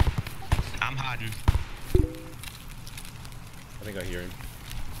 I'm hiding. I think I hear him.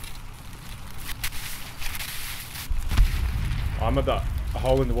 I'm about a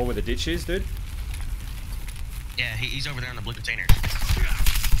hole in the wall where the ditch is, dude. Yeah, he's over there in the blue container.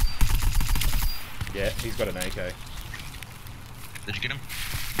 Yeah, he's got an AK. Did you get him?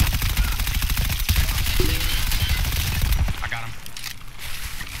 I got him.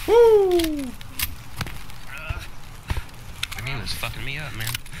 Woo! He was fucking me up, man.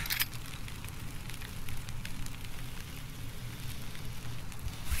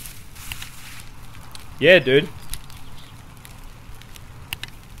 Yeah, dude.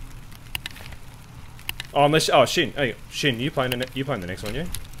 Oh, unless Shin. Hey, Shin, you playing the next one, yeah?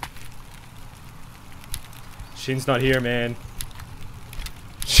 Shin's not here, man.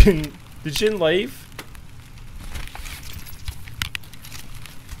 Shin, did Shin leave?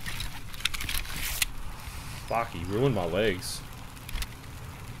 Fuck, he ruined my legs.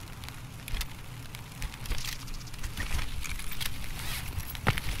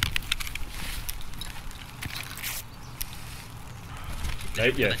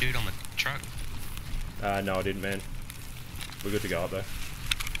 Did you Yeah. put the dude on the truck? No, I didn't, man. We're good to go up though.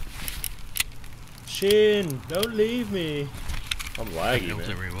 Shin, don't leave me. I'm laggy, I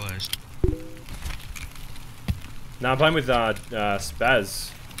man. where he was. No, I'm playing with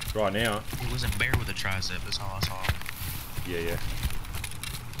Spaz right now. He was a bear with a tricep, that's all I saw. Yeah.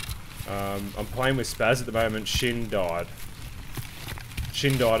 I'm playing with Spaz at the moment. Shin died.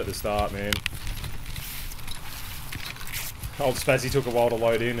 Shin died at the start, man. Old Spazzy took a while to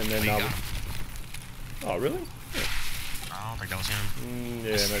load in, and then. There you go. Oh, really? I don't think that was him.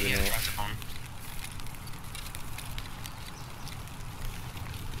 Yeah, maybe He had a not. tricep on.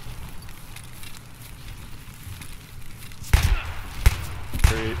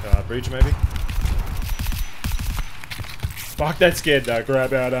 Breach, maybe? Fuck, that scared the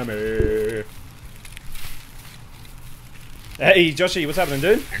crap out of me. Hey, Joshy, what's happening,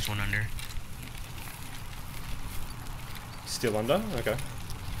 dude? There's one under. Still under? Okay.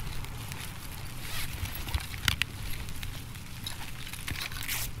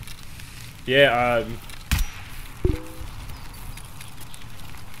 Yeah,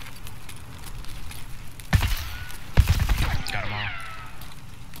 Got him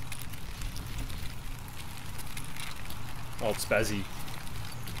all. Old Spazzy.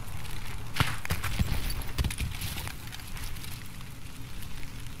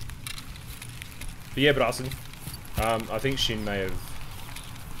 But yeah, Brassen. I think Shin may have...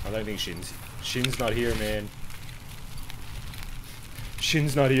 I don't think Shin's... Shin's not here, man.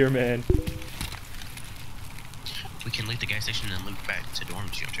 Shin's not here, man. We can leave the gas station and loop back to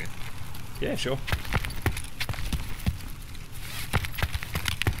dorms, you know, Yeah, sure.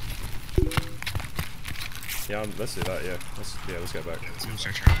 Yeah, let's do that, yeah. Let's go back. I'm gonna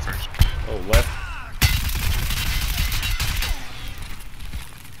search around first. Oh, left.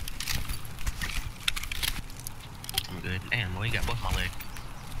 I'm good. Damn, well, you got both my legs.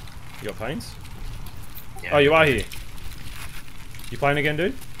 You got pains? Yeah. Oh, you are here. You playing again,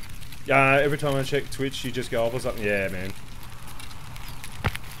 dude? Every time I check Twitch, you just go off or something? Yeah, man.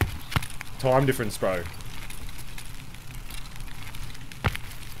 Time difference, bro.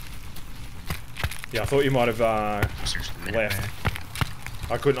 Yeah, I thought you might have left.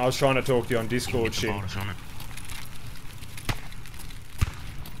 I couldn't. I was trying to talk to you on Discord, shit.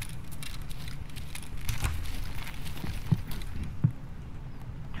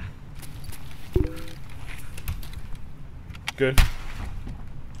 Good.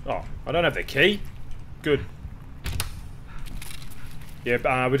 Oh, I don't have the key. Good.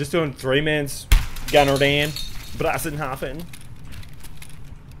 Yeah, we're just doing 3-mans. Gunner Dan, Brassenhafen.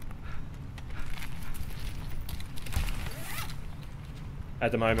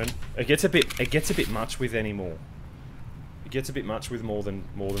 At the moment, it gets a bit much with any more. It gets a bit much with more than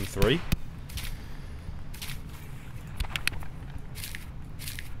 3.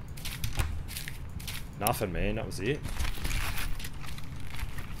 Nothing, man. That was it.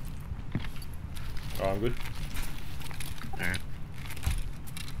 Oh, I'm good. Alright.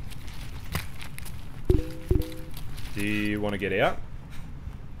 Do you want to get out?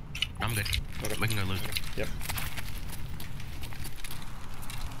 I'm good. Okay. We can go loot. Yep.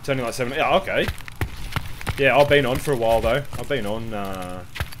 It's only like 7. Yeah, okay. Yeah, I've been on for a while though. I've been on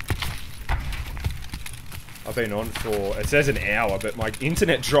for, it says an hour, but my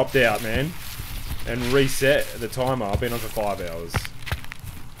internet dropped out, man, and reset the timer. I've been on for 5 hours.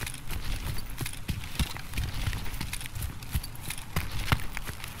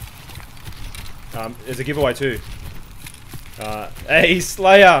 There's a giveaway too. Hey,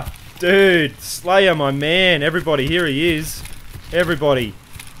 Slayer! Dude, Slayer, my man. Everybody, here he is. Everybody.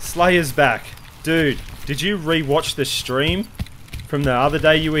 Slayer's back. Dude, did you re-watch the stream from the other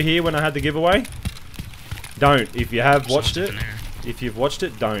day you were here when I had the giveaway? Don't. If you have watched it, if you've watched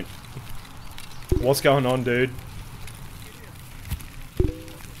it, don't. What's going on, dude?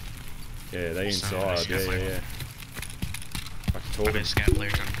 Yeah, they inside. Yeah. I can talk.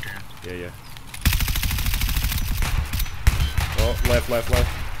 Yeah. Oh, left.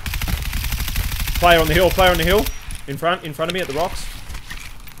 Player on the hill. In front of me at the rocks.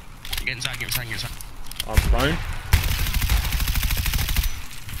 Get inside. I'm prone.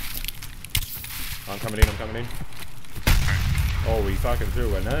 I'm coming in. Oh, we fucking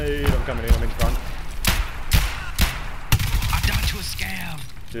threw a nade. I'm coming in front. I died to a scab.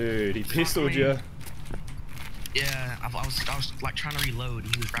 Dude, he pistoled you. Yeah, I was like trying to reload.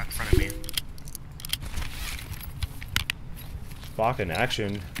 He was right in front of me. Fucking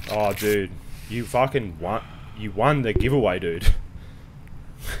action. Oh, dude. You fucking won. You won the giveaway, dude.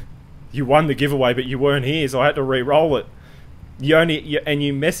 You won the giveaway, but you weren't here, so I had to re-roll it. You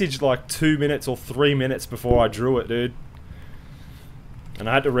messaged like 2 minutes or 3 minutes before I drew it, dude. And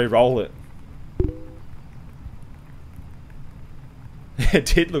I had to re-roll it. It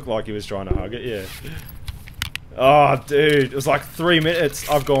did look like he was trying to hug it, yeah. Oh, dude. It was like 3 minutes.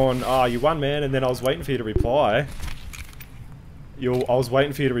 I've gone, oh, you won, man. And then I was waiting for you to reply. I was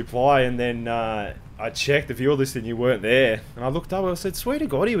waiting for you to reply, and then I checked the viewer list and you weren't there. And I looked up and I said, swear to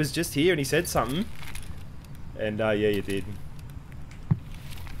God, he was just here and he said something. And yeah, you did.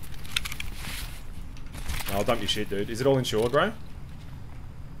 I'll dump your shit, dude. Is it all insured, bro?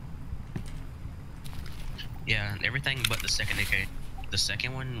 Yeah, everything but the second AK. The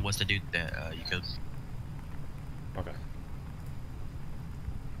second one was the dude that you killed. Okay.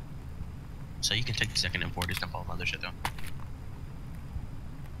 So you can take the second import, just dump all the other shit though.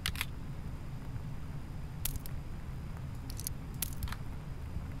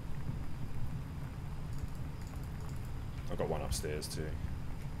 I've got one upstairs too.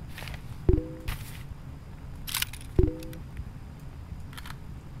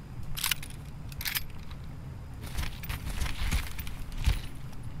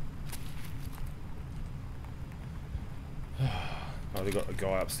 Oh, they've got a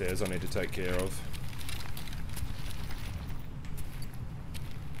guy upstairs I need to take care of.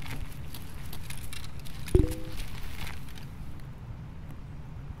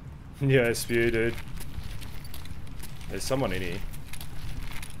 Yeah, spew, dude. There's someone in here.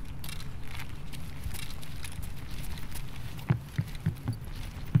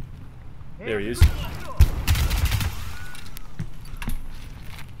 There he is.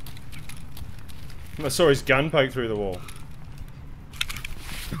 I saw his gun poke through the wall.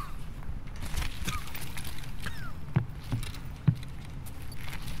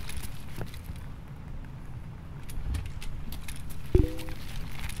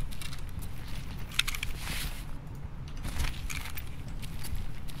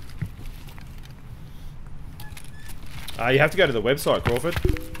 You have to go to the website, Crawford.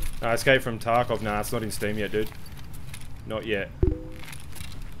 Escape from Tarkov. Nah, it's not in Steam yet, dude. Not yet.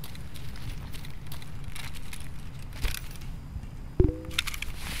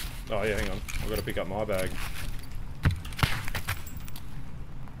 Oh yeah, hang on. I've got to pick up my bag.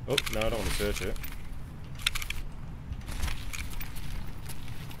 Oh, no, I don't want to search it.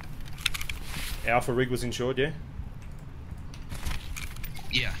 Alpha rig was insured, yeah?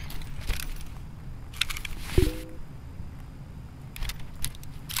 Yeah.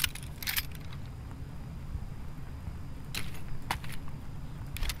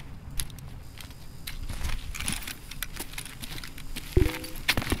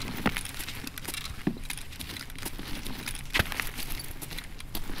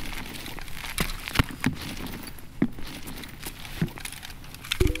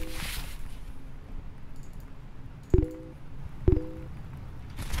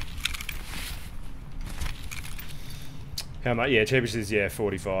 How much? Yeah, cheapest is, yeah,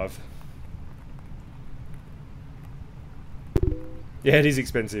 45. Yeah, it is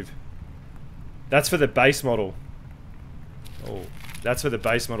expensive. That's for the base model. Oh, that's for the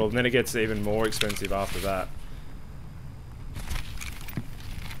base model, and then it gets even more expensive after that.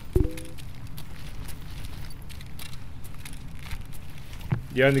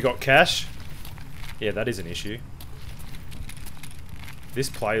 You only got cash? Yeah, that is an issue. This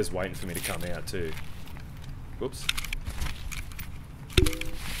player's waiting for me to come out too. Whoops.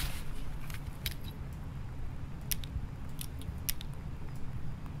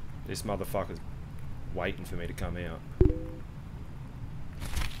 This motherfucker's waiting for me to come out.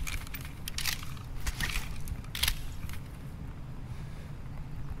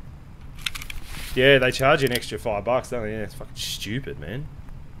 Yeah, they charge you an extra $5, don't they? Yeah, it's fucking stupid, man.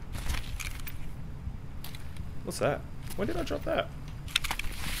 What's that? When did I drop that?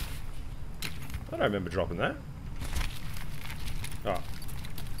 I don't remember dropping that. Oh.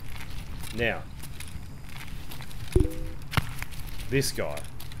 Now. This guy.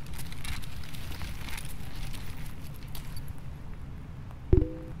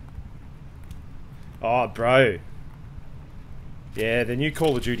 Oh, bro. Yeah, the new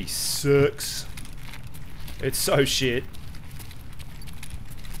Call of Duty sucks. It's so shit.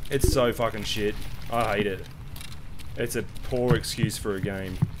 It's so fucking shit. I hate it. It's a poor excuse for a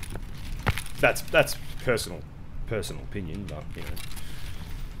game. That's personal opinion, but you know.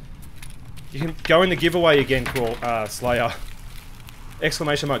 You can go in the giveaway again, Slayer.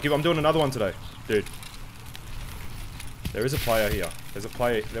 Exclamation mark. I'm doing another one today, dude. There is a player here.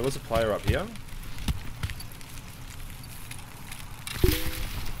 There was a player up here.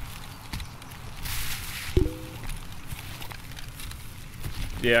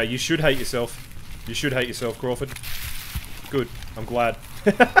 Yeah, you should hate yourself. You should hate yourself, Crawford. Good. I'm glad.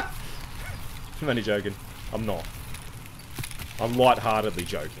 I'm only joking. I'm not. I'm lightheartedly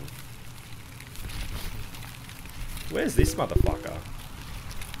joking. Where's this motherfucker?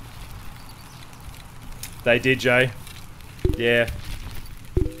 They did, Jay. Yeah.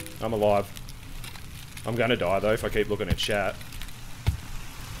 I'm alive. I'm gonna die, though, if I keep looking at chat.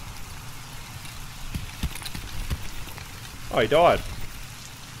 Oh, he died.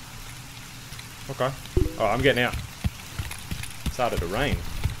 Okay. Oh, I'm getting out. It started to rain.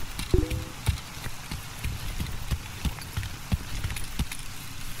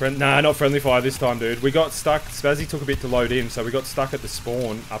 Nah, not friendly fire this time, dude. We got stuck. Spazzy took a bit to load in, so we got stuck at the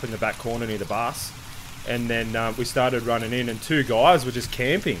spawn up in the back corner near the bus. And then we started running in, and two guys were just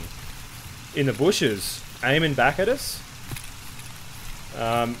camping in the bushes, aiming back at us.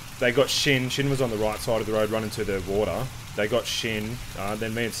 They got Shin. Shin was on the right side of the road running to the water. They got Shin.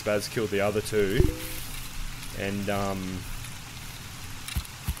 Then me and Spaz killed the other two. And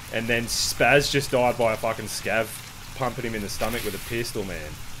then Spaz just died by a fucking scav pumping him in the stomach with a pistol, man.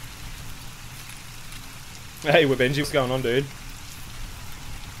 Hey, Webenji, what's going on, dude?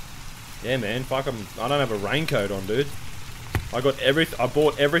 Yeah, man, fuck, I don't have a raincoat on, dude. I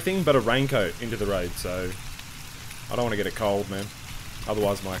bought everything but a raincoat into the raid, so I don't want to get it cold, man.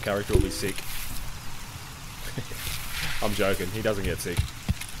 Otherwise my character will be sick. I'm joking, he doesn't get sick.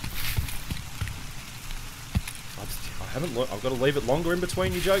 I've got to leave it longer in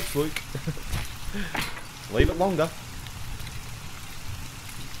between your jokes, Luke. Leave it longer.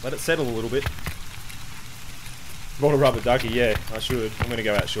 Let it settle a little bit. Bought a rubber ducky, yeah, I should. I'm gonna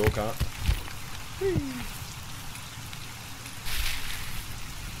go out shortcut.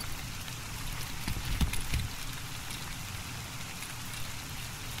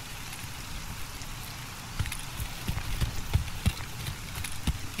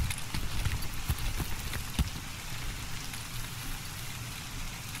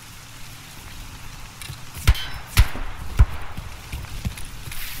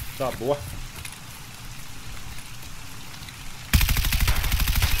 What's up, boy?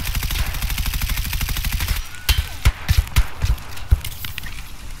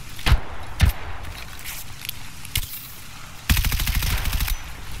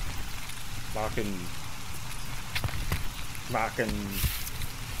 Fucking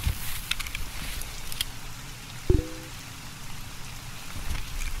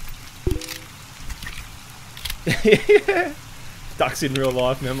ducks in real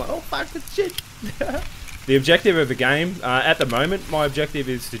life, man. I'm like, oh fuck this shit. The objective of the game, at the moment, my objective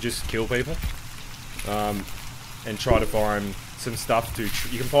is to just kill people, and try to find some stuff to.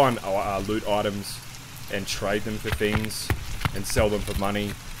 You can find loot items and trade them for things and sell them for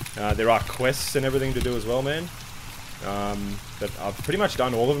money. There are quests and everything to do as well, man. But I've pretty much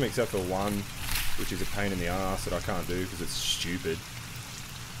done all of them except for one, which is a pain in the ass that I can't do because it's stupid.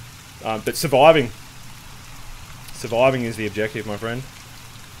 But surviving is the objective, my friend.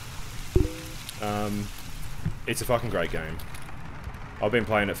 It's a fucking great game. I've been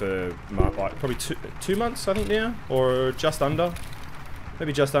playing it for like probably two months, I think now, or just under,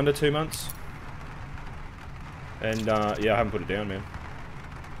 maybe just under 2 months. And yeah, I haven't put it down, man.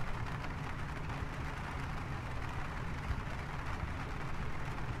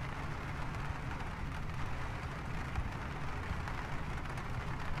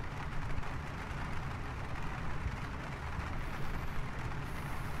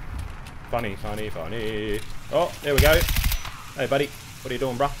 Funny, funny, funny. Oh, there we go. Hey, buddy. What are you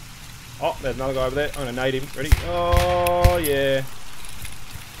doing, bruh? Oh, there's another guy over there. I'm gonna nade him. Ready? Oh, yeah.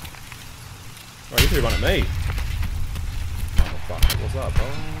 Oh, you threw one at me. Oh, fuck. What's up?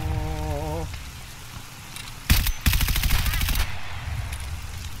 Oh.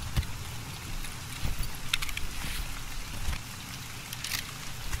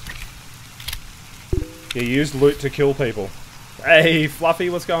 You used loot to kill people. Hey, Fluffy,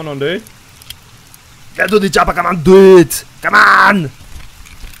 what's going on, dude? Get to the chopper, come on, do it! Come on!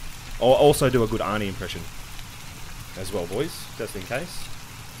 I'll also do a good Arnie impression as well, boys, just in case.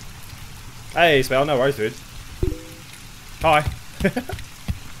 Hey, Spell, no worries, dude. Hi.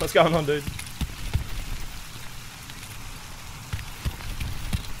 What's going on, dude?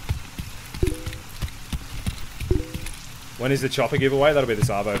 When is the chopper giveaway? That'll be this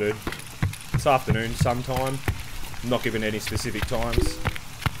arvo, dude. This afternoon sometime. I'm not giving any specific times.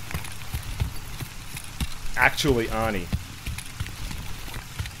 Actually, Arnie.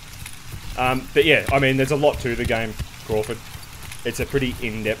 But yeah, I mean, there's a lot to the game, Crawford. It's a pretty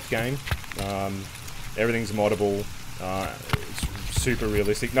in-depth game. Everything's moddable. It's super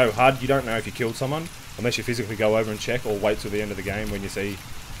realistic. No HUD, you don't know if you killed someone unless you physically go over and check, or wait till the end of the game when you see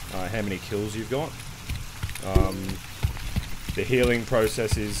how many kills you've got. The healing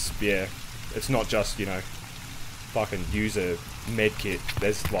process is, yeah, it's not just, you know, fucking use a med kit.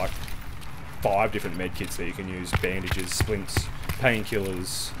 There's like 5 different med kits that you can use. Bandages, splints,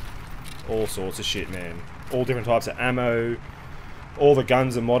 painkillers, all sorts of shit, man. All different types of ammo. All the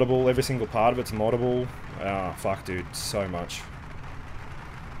guns are moddable. Every single part of it's moddable. Ah, fuck, dude. So much.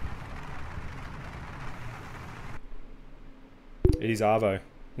 It is Arvo.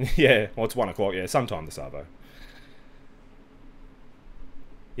 Yeah, well, it's 1 o'clock. Yeah, sometime this Arvo.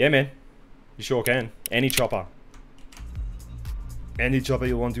 Yeah, man. You sure can. Any chopper. Any chopper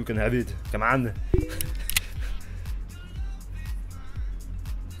you want, you can have it. Come on.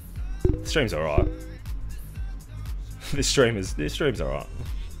 The stream's alright. This stream's alright.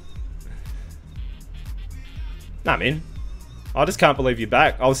 Nah, man. I just can't believe you're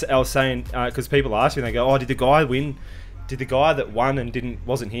back. I was saying, because people ask me, they go, oh, did the guy win? Did the guy that won and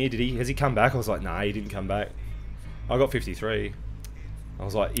wasn't here, has he come back? I was like, nah, he didn't come back. I got 53. I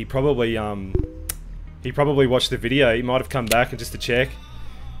was like, he probably watched the video. He might have come back and just to check.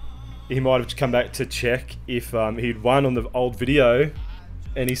 He might have come back to check if he'd won on the old video,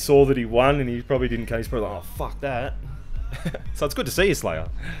 and he saw that he won, and he probably didn't come. He's probably like, oh, fuck that. So it's good to see you, Slayer.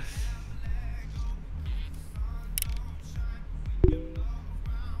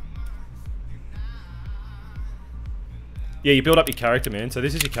 Yeah, you build up your character, man. So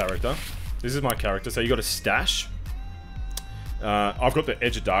this is your character. This is my character. So you got a stash. I've got the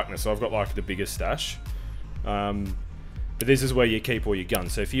Edge of Darkness, so I've got like the biggest stash. But this is where you keep all your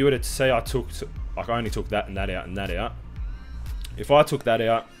guns. So if you were to say I only took that and that out and that out. If I took that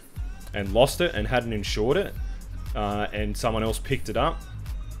out and lost it and hadn't insured it, and someone else picked it up,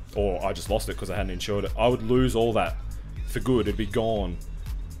 or I just lost it because I hadn't insured it, I would lose all that for good. It'd be gone.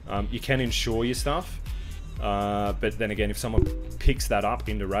 You can insure your stuff, but then again, if someone picks that up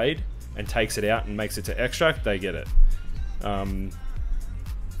into raid and takes it out and makes it to extract, they get it.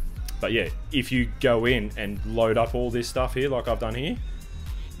 But yeah, if you go in and load up all this stuff here, like I've done here,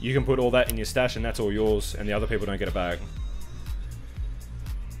 you can put all that in your stash and that's all yours, and the other people don't get a bag.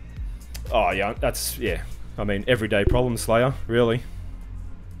 Oh yeah, that's, yeah. I mean, everyday problem, Slayer, really.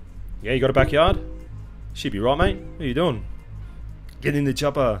 Yeah, you got a backyard? Should be right, mate. What are you doing? Get in the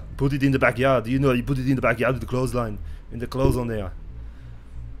chopper, put it in the backyard. You know, you put it in the backyard with the clothesline, in the clothes on there.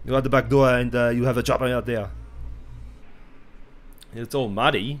 You got the back door and you have a chopper out there. It's all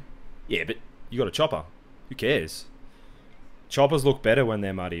muddy. Yeah, but you got a chopper. Who cares? Choppers look better when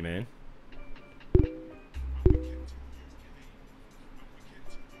they're muddy, man.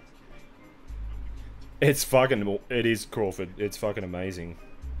 It's fucking... It is, Crawford. It's fucking amazing.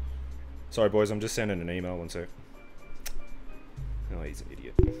 Sorry, boys. I'm just sending an email. One sec. Oh, he's an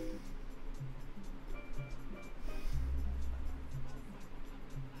idiot.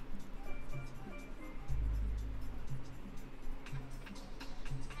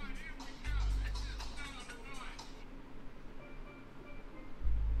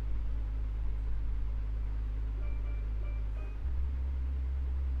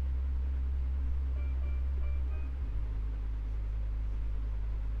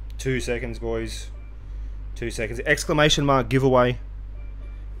 2 seconds, boys. 2 seconds. Exclamation mark giveaway.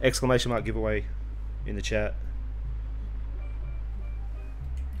 Exclamation mark giveaway in the chat.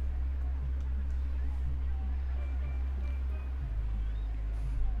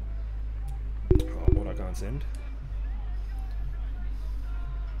 Oh, what I can't send.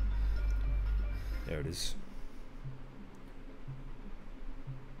 There it is.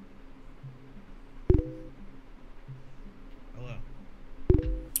 Hello.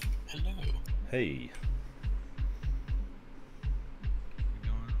 Hello. Hey.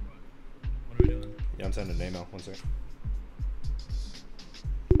 What are we doing? Yeah, I'm sending an email. One sec.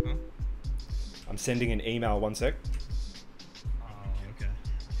 Huh? I'm sending an email. One sec. Oh, okay.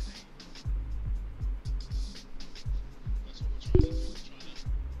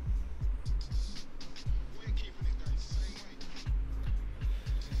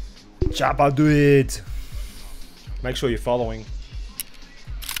 Chopper, do it. Make sure you're following.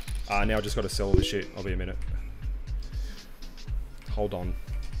 Now I just got to sell all this shit. I'll be a minute. Hold on.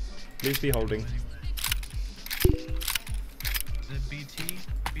 Please be holding. The BT?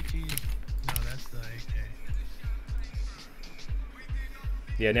 BT? No, that's the AK.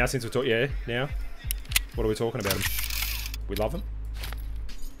 Yeah, now since we're talking... Yeah, now. What are we talking about him? We love him?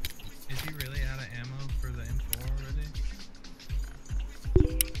 Is he really out of ammo for the M4 already?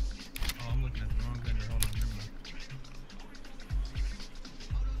 Oh, I'm looking at the wrong vendor. Hold on, never mind.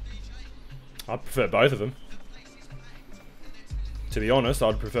 I prefer both of them. To be honest,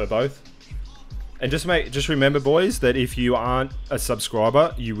 I'd prefer both. And just remember, boys, that if you aren't a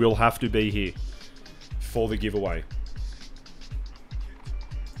subscriber, you will have to be here for the giveaway.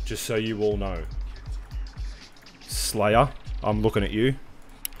 Just so you all know. Slayer, I'm looking at you.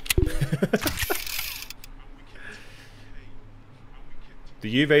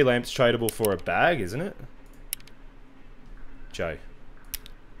 The UV lamp's tradable for a bag, isn't it? Jay.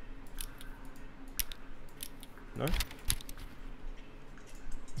 No?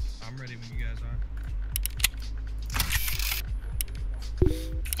 I'm ready when you guys are.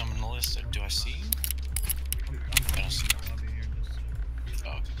 I'm in the list. Do I see you? I'm I don't see you. I'll be here just...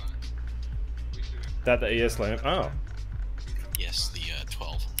 Oh, That the ES lamp? Oh. yes, the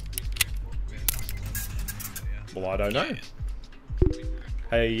 12. Well, I don't know.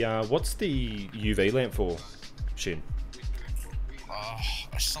 Hey, what's the UV lamp for, Shin?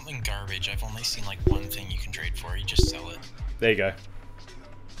 Something garbage. I've only seen like one thing you can trade for. You just sell it. There you go.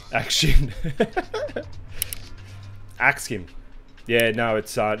 Action. Axe him. Yeah, no,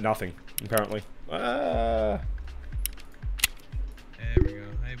 it's nothing, apparently. There we go.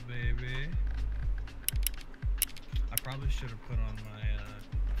 Hey, baby. I probably should have put on my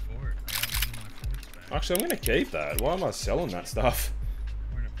fort. I got one of my forts back. Actually, I'm going to keep that. Why am I selling that stuff?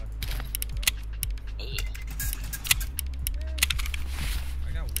 Where did I find it?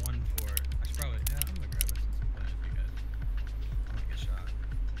 I got one fort. I should probably... Yeah, I'm going to grab it since I'm playing with you guys. I'm going to get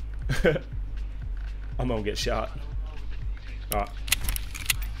shot. I'm going to get shot. Alright.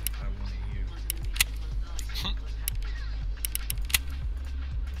 By one of you.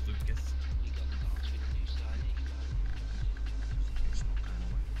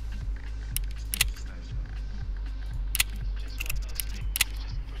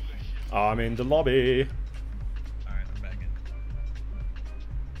 I'm in the lobby. Alright, I'm back in.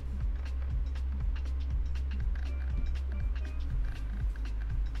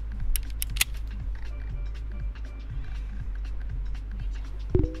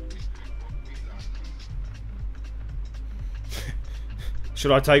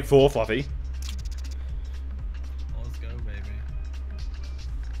 Should I take 4, Fluffy? Let's go, baby.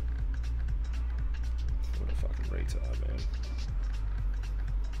 What a fucking retard, man.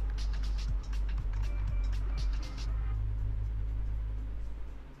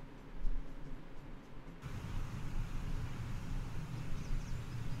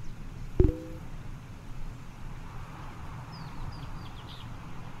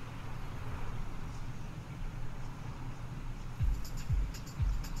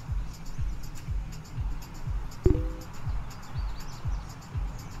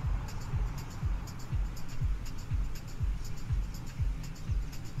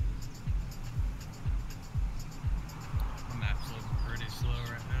 My map's looking pretty slow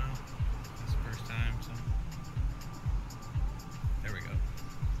right now. It's the first time, so. There we go.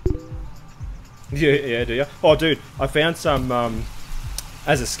 Yeah, do you? Oh, dude, I found some,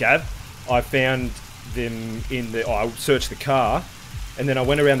 as a scav, I found them in the, I searched the car, and then I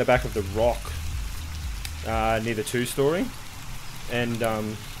went around the back of the rock, near the 2-story, and,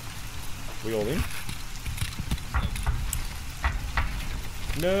 we all in?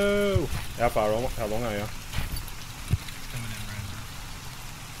 No! How far on? How long are you? Coming in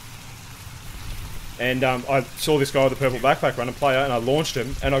right now. And I saw this guy with the purple backpack run a player, and I launched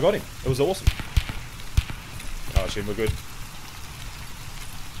him, and I got him. It was awesome. Oh, shit, we're good.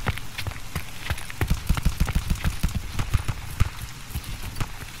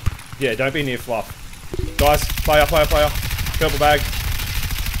 Yeah, don't be near Fluff. Guys, player. Purple bag.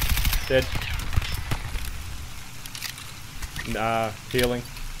 Dead. Nah, healing.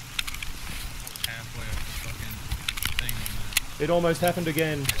 Halfway up the fucking thing on that. It almost happened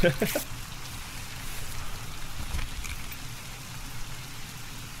again.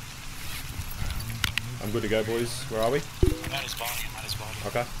 I'm good to go, boys. Where are we? I'm at his body.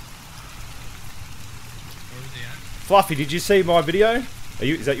 Okay. Where was he at? Fluffy, did you see my video? Are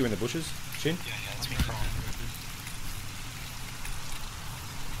you? Is that you in the bushes, Chin? Yeah, that's me I'm crawling.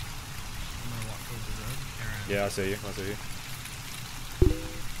 gonna walk towards the road. Carry on. Yeah, I see you.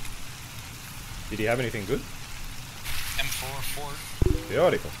 Did he have anything good? M4 Ford.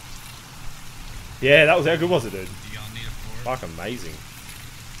 Beautiful. Yeah, that was how good was it, dude? Do y'all need a Ford? Fuck amazing.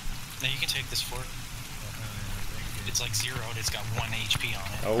 Now you can take this Ford. Thank you. It's like zeroed. It's got 1 HP on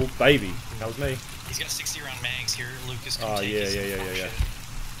it. Oh baby, that was me. He's got 60 round mags here. Lucas can Oh, take yeah, his yeah, M4 yeah, yeah. shit.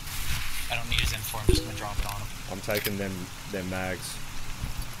 I don't need his M4. I'm just gonna drop it on him. I'm taking them mags.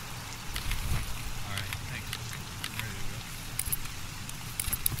 Alright, thanks. I'm ready to go.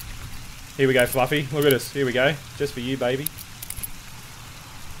 Here we go, Fluffy. Look at us. Here we go. Just for you, baby.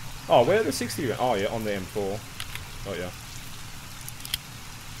 Oh, where are the 60? Oh yeah, on the M4. Oh yeah.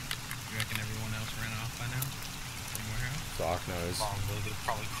 You reckon everyone else ran off by now? From warehouse? Fuck knows. Probably. They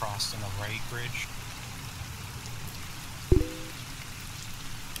probably crossed in the right bridge. I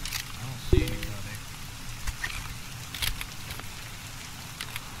don't see anybody.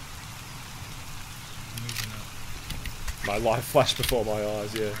 I'm moving up. My life flashed before my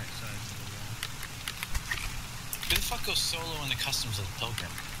eyes. Yeah. Right side of the wall. Who the fuck goes solo in the customs of the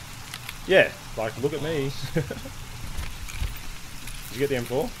Pilgrim? Yeah. Like, look at me. Did you get the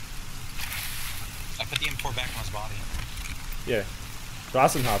M4? I put the M4 back on his body. Yeah.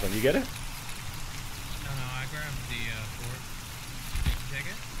 Rasenhafen, you get it? No, I grabbed the fort. Did you take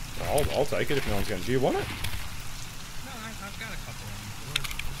it? I'll take it if no one's going to. Do you want it? No, I've got a couple of them.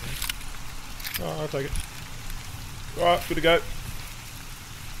 Okay. Oh, I'll take it. Alright, good to go.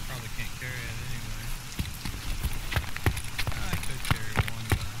 Probably can't carry it anyway. I could carry one,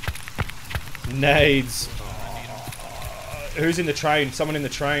 but Nades. I need 'em. Who's in the train? Someone in the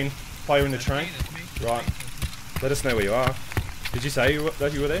train. Player in the That's train. me, that's me. Right. That's me. Let us know where you are. Did you say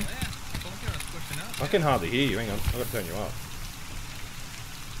that you were there? Yeah, I told you I was pushing up. I can hardly hear you. Hang on. I've got to turn you up.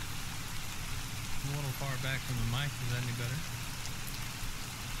 I'm a little far back from the mic. Is that any better?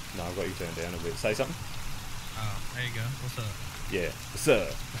 No, I've got you turned down a bit. Say something? Oh, there you go. What's up? Yeah. Sir.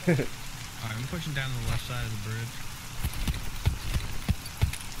 Alright, I'm pushing down the left side of the bridge.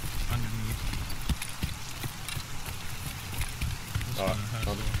 Underneath. Just Alright,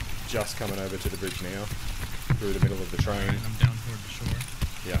 gonna hustle. Just coming over to the bridge now. Through the middle of the train. Alright, I'm down toward the shore.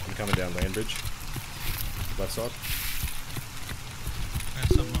 Yeah, I'm coming down land bridge. Left side. Got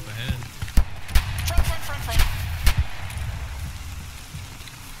something up ahead. Front.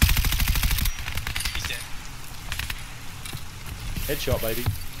 He's dead. Headshot, baby.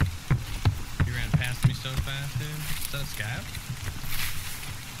 went past me so fast, dude. Is that a scav?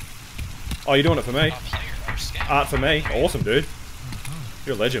 Oh, you're doing it for me. Player or scout. Art for me. Awesome, dude. Uh-huh.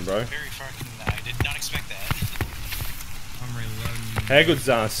 You're a legend, bro. Very fucking. I did not expect that. I'm reloading. How good's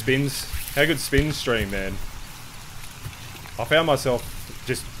spins? How good spins stream, man? I found myself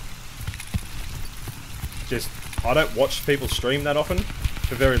just. I don't watch people stream that often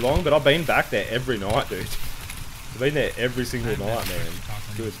for very long, but I've been back there every night, dude. I've been there every single night, man.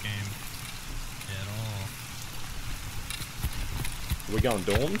 Good. This game at all. Are we going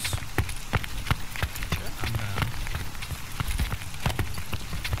dorms? I'm down.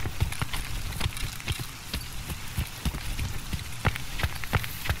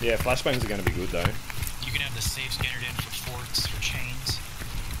 Yeah, flashbangs are going to be good though. You can have the safes entered in for forts or chains.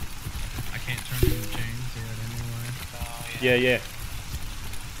 I can't turn into chains yet anyway. Oh Yeah, yeah.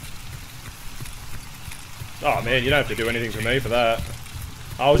 Oh man, you don't have to do anything for me for that.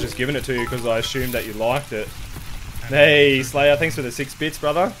 I was just giving it to you because I assumed that you liked it. Hey, Slayer, thanks for the 6 bits,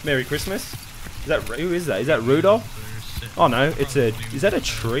 brother. Merry Christmas. Is that who is that? Is that Rudolph? Oh no, it's a. Is that a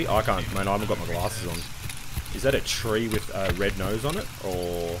tree? I can't. Man, I haven't got my glasses on. Is that a tree with a red nose on it,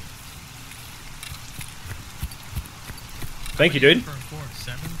 or? Thank you, dude. For a fort,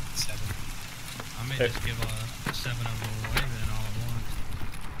 7? 7. I may just give 7 of them away then all at once.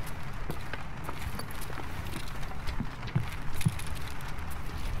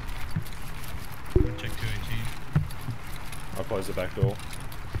 Check 218. I'll close the back door.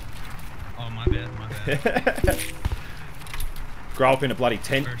 Oh, my bad, my bad. Grow up in a bloody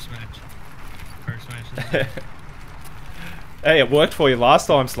tent. First match. First match. Hey, it worked for you last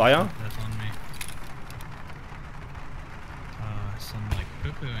time, Slayer. That's on me. Some like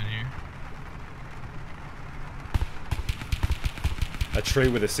poo-poo in here. A tree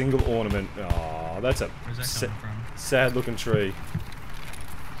with a single ornament. Oh, that's a Where's that coming from? sad looking tree.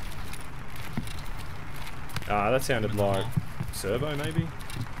 Ah, that sounded In the like wall? servo, maybe? You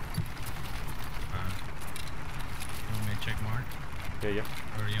want me to check mark? Yeah, yeah.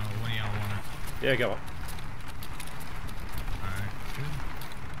 Or you know, when y'all want it? Yeah, go on. Alright, good.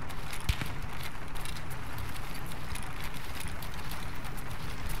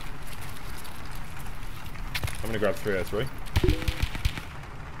 I'm gonna grab 303.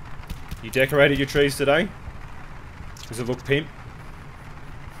 You decorated your trees today? Does it look pimp?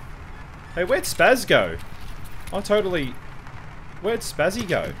 Hey, where'd Spaz go? I totally... Where'd Spazzy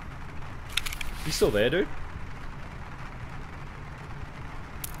go? You still there, dude?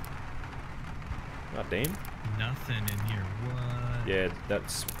 God damn. Nothing in here. What? Yeah,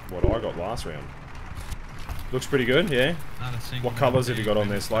 that's what I got last round. Looks pretty good, yeah? Not a single What colours have you got on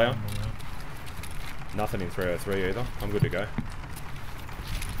maybe there, Slayer? down below. Nothing in 303 either. I'm good to go.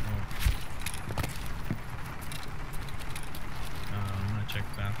 I'm gonna check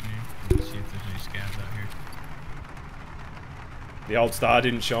the balcony and see if there's any scabs out here. The old star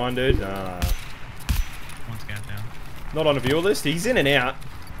didn't shine, dude. Nah. One scab down. Not on a viewer list. He's in and out.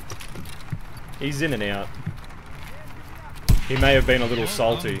 He's in and out. He may have been a little Oh,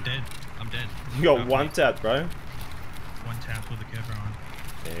 salty. I'm dead. I'm dead. You got Balcony. one tap, bro. One tap with the cover on.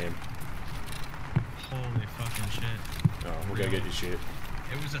 Damn. Holy fucking shit. Oh, we'll go get your shit.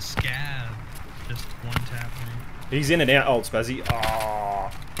 It was a scab. Just one tap me. He's in and out, old Spazzy.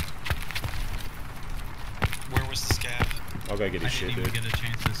 Oh, Where was the scav? I'll go get I his didn't shit, even dude. get a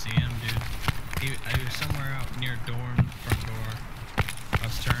chance to see him, dude. He was somewhere out near dorm, front door. I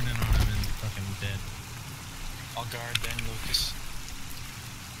was turning on him and fucking dead. I'll guard then, Lucas.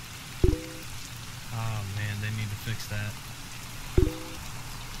 Oh man, they need to fix that.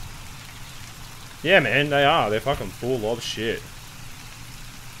 Yeah, man, they are. They're fucking full of shit.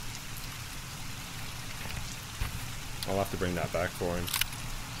 I'll have to bring that back for him.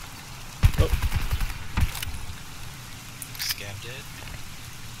 Oh, Scav dead.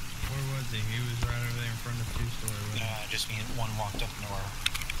 Where was he? He was right over there in front of 2-story. wasn't he? Just me and one walked up into our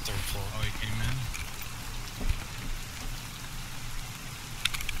 3rd floor. Oh, he came in?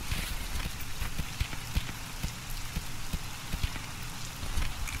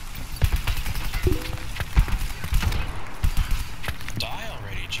 Die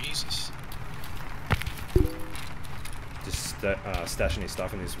already, Jesus. just stashing his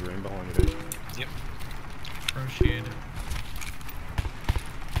stuff in this room behind you, dude. Yep. Appreciate it.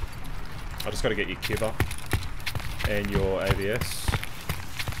 I just got to get your Kiva and your AVS.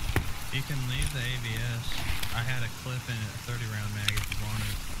 You can leave the ABS. I had a clip in it, a 30-round mag if you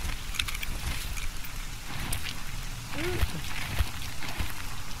wanted.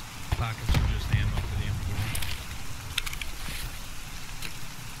 Pockets are just ammo for the M4.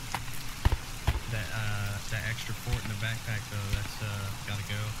 That extra port in the backpack though, that's gotta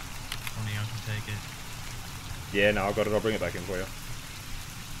go. Only I can take it. Yeah, no, I got it. I'll bring it back in for you.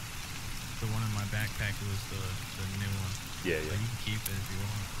 The one in my backpack was the new one. Yeah, But yeah. you can keep it if you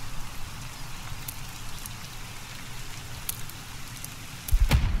want.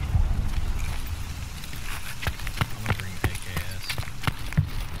 I'm gonna bring AKS.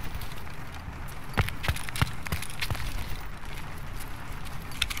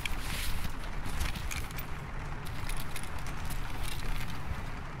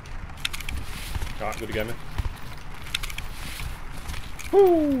 Alright, good to go, man.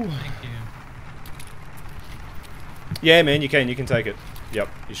 Woo! Thank you. Yeah, man, you can take it. Yep,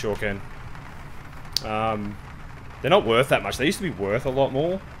 you sure can. They're not worth that much. They used to be worth a lot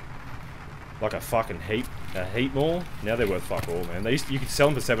more. Like a fucking heap more. Now they're worth fuck all, man. You could sell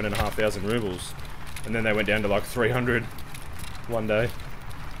them for 7,500 rubles. And then they went down to like 300 one day.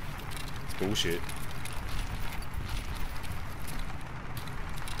 It's bullshit.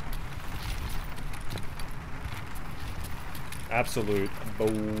 Absolute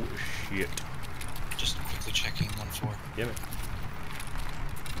bullshit. Just quickly checking 1-4. Yeah, man.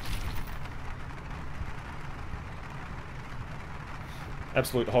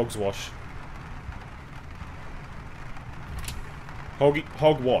 Absolute hogwash.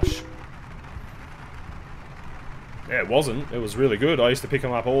 Hogwash. Yeah, it wasn't. It was really good. I used to pick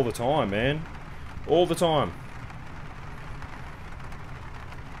them up all the time, man. All the time.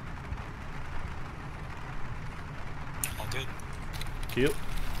 All good. Cute.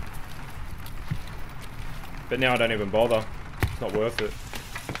 But now I don't even bother. It's not worth it.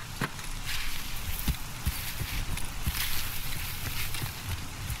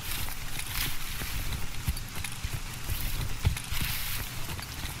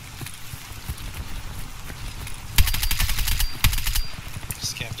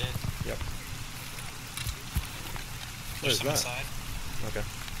 Scab dead. Yep. There's Where's some that? inside. Okay.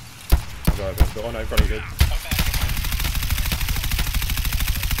 I'll go open the door. Oh no, in front of you, dude. Oh, back.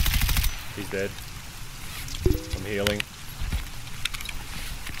 He's dead. I'm healing.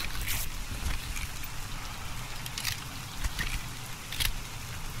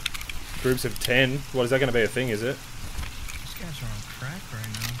 Groups of 10. What, is that going to be a thing, is it? These guys are on crack right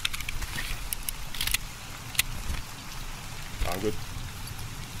now. I'm good.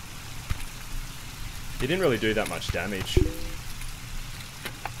 He didn't really do that much damage.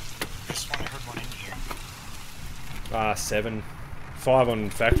 This one, I heard one in here. 7. 5 on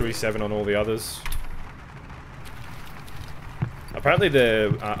factory, 7 on all the others. Apparently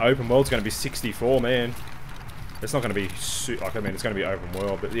the open world's going to be 64, man. It's not going to be, like, I mean, it's going to be open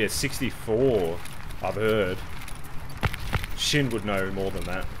world, but yeah, 64, I've heard. Shin would know more than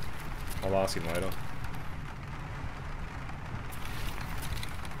that. I'll ask him later.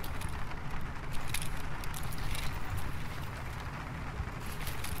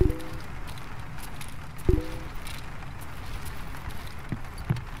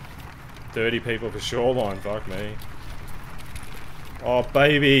 $30 people for Shoreline, fuck me. Oh,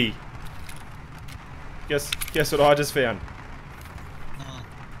 baby! Guess what I just found?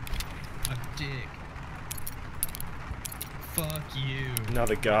 A dick. Fuck you.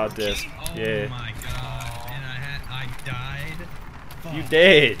 Another guard desk. Oh Yeah. my god. And I died. Fuck. You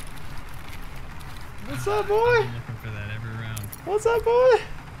dead! What's up, boy? I'm looking for that every round. What's up, boy?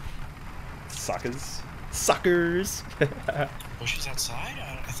 Suckers. Suckers! Bushes outside?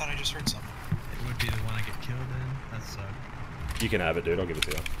 I thought I just heard something. It would be the one I get killed in. That sucked. You can have it, dude. I'll give it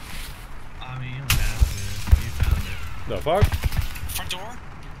to you. I mean, you don't have to. You found it. The fuck? Front door?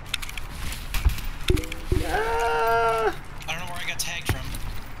 Ah! I don't know where I got tagged from.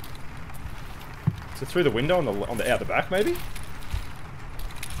 So through the window on the out the back, maybe?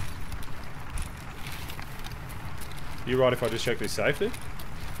 You right if I just check this safety?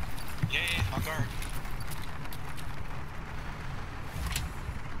 Yeah, I'll guard.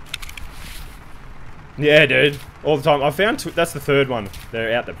 Yeah, dude. All the time. I found that's the third one.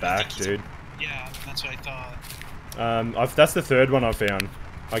 They're out the back, dude. Yeah, that's what I thought. That's the third one I found.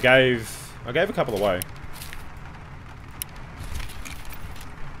 I gave a couple away.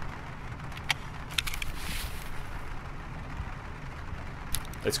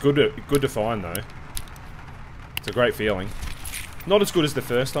 It's good to find though. It's a great feeling. Not as good as the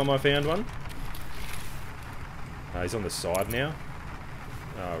first time I found one. He's on the side now.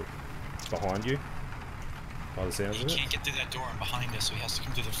 Behind you. By the sounds He of it. can't get through that door and behind us, so he has to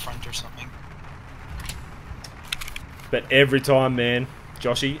come through the front or something. But every time, man.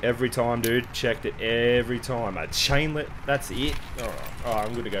 Joshy, every time, dude. Checked it every time. A chainlet, that's it. Alright,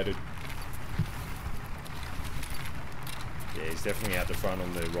 I'm good to go, dude. Yeah, he's definitely out the front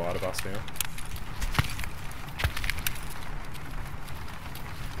on the right of us now.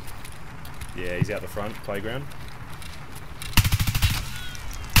 Yeah, he's out the front, playground.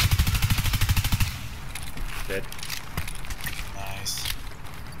 Dead. Nice.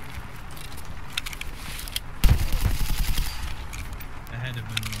 That had to have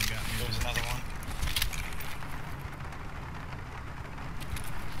been the one who got me. There's another one.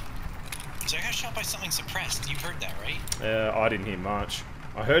 So I got shot by something suppressed. You've heard that, right? I didn't hear much.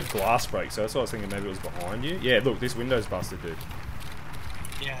 I heard glass break, so that's what I was thinking maybe it was behind you. Yeah, look, this window's busted, dude.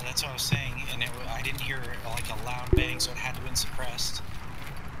 Yeah, that's what I was saying. And I didn't hear like a loud bang, so it had to have been suppressed.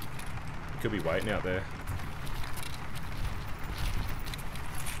 Could be waiting out there.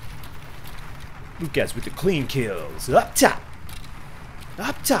 Lucas with the clean kills. Up top!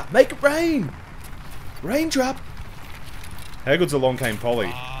 Up top! Make it rain! Raindrop! How good's Along Came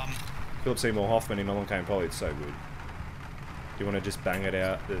Polly? Philip Seymour Hoffman in Along Came Polly. It's so good. Do you want to just bang it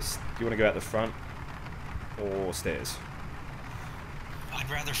out? Do you want to go out the front or stairs? I'd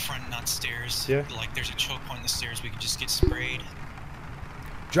rather front, not stairs. Yeah. Like, there's a choke point in the stairs. We could just get sprayed.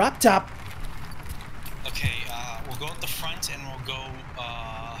 Drop top! Okay, we'll go out the front and we'll go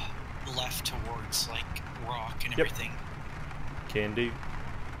left towards like rock and everything. Can do.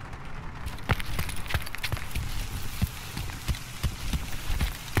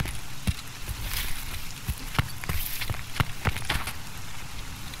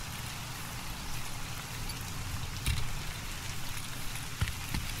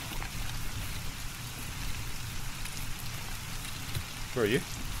 Where are you?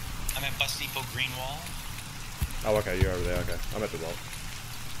 I'm at Bus Depot Green Wall. Oh, okay, you're over there. Okay, I'm at the wall.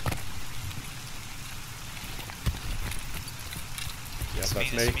 Yep,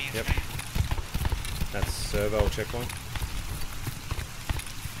 that's me. Yep. That's servo checkpoint.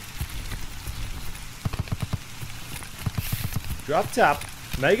 Drop top.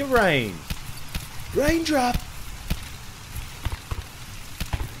 Make it rain. Raindrop.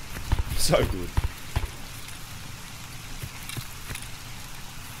 So good.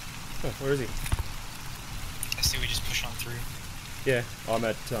 Oh, where is he? I say we just push on through. Yeah, I'm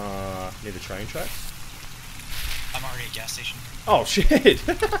at near the train tracks. I'm already at gas station. Oh shit!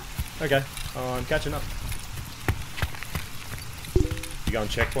 Okay, I'm catching up. You going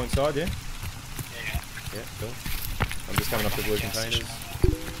checkpoint side, yeah? Yeah. Yeah, cool. I'm just coming up the blue Gas containers.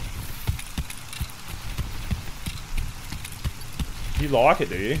 station. You like it,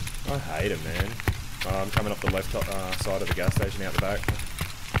 do you? I hate it, man. I'm coming up the left side of the gas station out the back.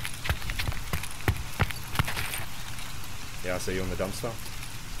 Yeah, I see you on the dumpster.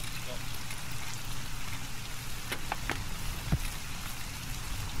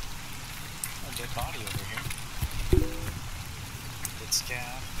 A dead body over here. Dead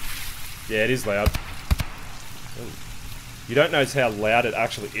scab. Yeah, it is loud. Ooh. You don't notice how loud it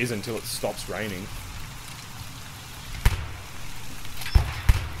actually is until it stops raining.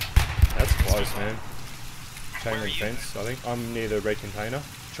 That's close, man. Chain link fence, I think. I'm near the red container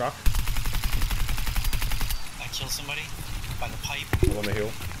truck. I killed somebody by the pipe. I'm on the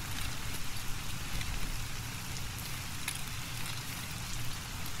hill.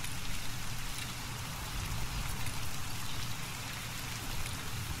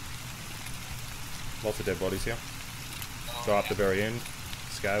 Lots of dead bodies here. Go up the very end.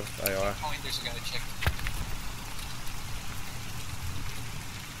 Scav, AI. There's a guy to check.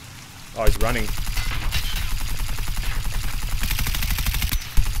 Oh, he's running.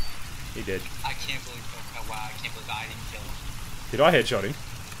 He did. I can't believe. Oh, wow, I can't believe I didn't kill him. Did I headshot him?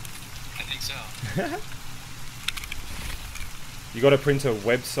 I think so. You got to print a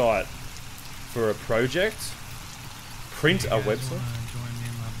website for a project. Print a website. Join me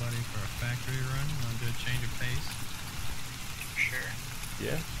and my buddy for a factory run. Want to do a change of pace? For sure.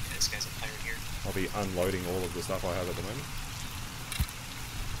 Yeah. This guy's a pirate here. I'll be unloading all of the stuff I have at the moment.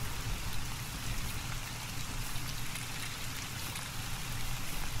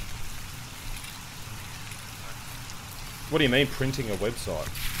 What do you mean printing a website?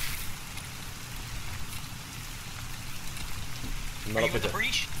 I'm Are not you up at the with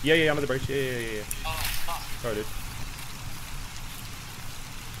breach? Yeah, I'm at the breach. Yeah. Oh, fuck. Sorry, dude.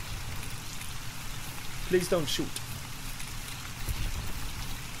 Please don't shoot.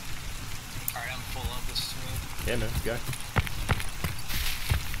 Alright, I'm full of this smooth. Yeah, man, go.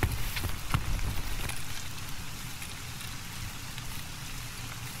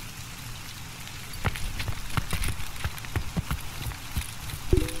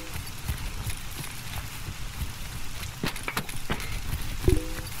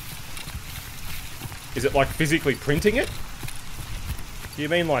 Is it like physically printing it? Do you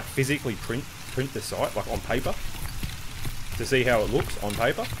mean like physically print the site, like on paper? To see how it looks on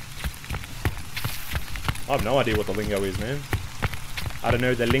paper? I have no idea what the lingo is, man. I don't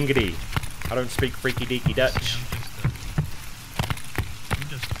know the lingity. I don't speak freaky deaky See, Dutch. I'm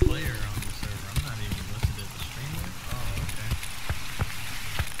just a player on the server. I'm not even listed as a streamer. Oh, okay.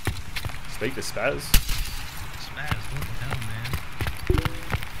 Speak to Spaz. Spaz, what the hell, man?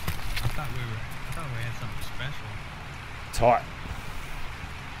 I thought we had something special. Tight.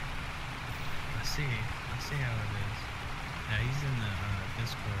 I see how it is. Yeah, he's in the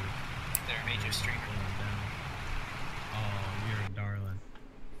Discord. They're a major streamer. Oh, you're a darling.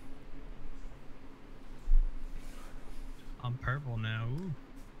 I'm purple now. Ooh.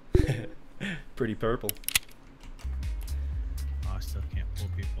 Pretty purple. Oh, I still can't pull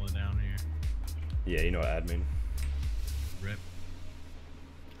people down here. Yeah, you know what, admin. Rip.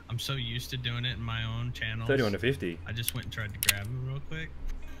 I'm so used to doing it in my own channel. 31 to 50. I just went and tried to grab him real quick.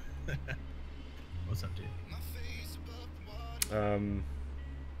 What's up, dude?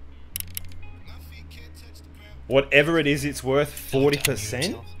 Whatever it is, it's worth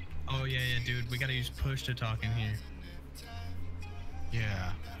 40%. Oh yeah, dude. We gotta use push to talk in here.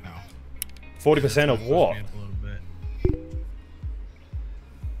 Yeah, no. 40% of what? Push me up a little bit.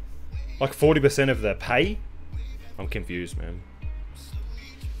 Like 40% of the pay? I'm confused, man.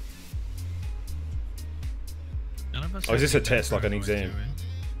 None of us Oh, is have this a any test, like an background noise, exam? do we?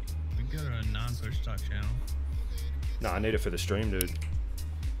 We can go to a non-push talk channel. No, I need it for the stream, dude.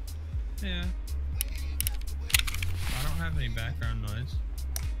 Yeah. I don't have any background noise.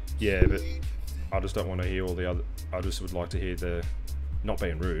 Yeah, but I just don't want to hear all the other... I just would like to hear the... Not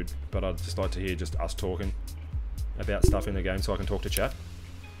being rude, but I'd just like to hear just us talking about stuff in the game so I can talk to chat.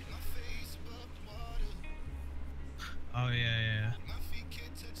 Oh yeah.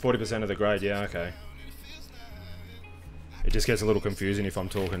 40% of the grade, yeah, okay. It just gets a little confusing if I'm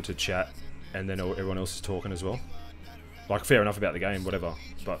talking to chat and then everyone else is talking as well. Like, fair enough about the game, whatever,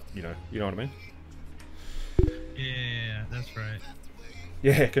 but, you know what I mean? Yeah, that's right.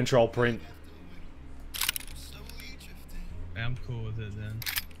 Yeah, control print. I'm cool with it then.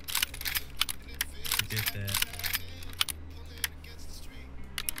 Forget that.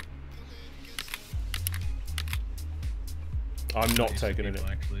 I'm not These taking it. people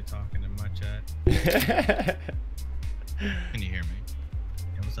actually talking in my chat. Can you hear me?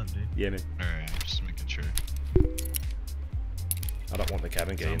 Yeah, what's up, dude? Yeah, man. Alright, just making sure. I don't want the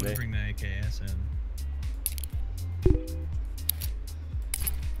cabin key So I'm in gonna there. bring the AKS in.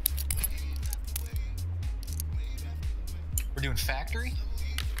 We're doing factory?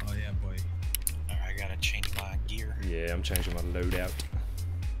 Oh yeah, boy. Alright, I gotta change my gear. Yeah, I'm changing my loadout.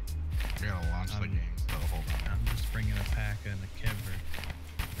 We gotta launch the game, so hold on. I'm just bringing a pack and a Kevlar.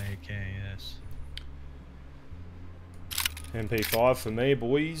 The AKS. MP5 for me,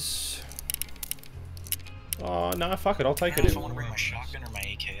 boys. Oh, no, fuck it. I'll take I it don't know if I in. want to bring my shotgun or my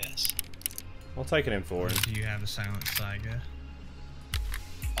AKS. I'll take an M4 in. Do you have a silent Saiga?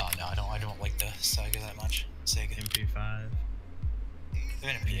 Oh no, I don't like the Saiga that much. Sega. MP5? I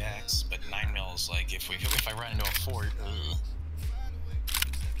have an MPX, but 9mm is like if I run into a fort. Ugh.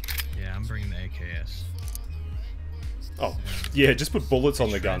 Yeah, I'm bringing the AKS. Oh, yeah, just put bullets on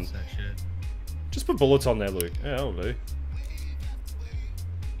the gun. That shit. Just put bullets on there, Luke. Yeah, that'll do.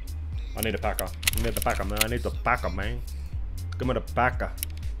 I need a packer. I need the packer, man. I need the packer, man. Give me the packer.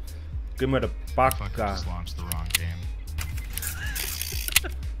 Give me the Fuck, I packer. just launched the wrong game.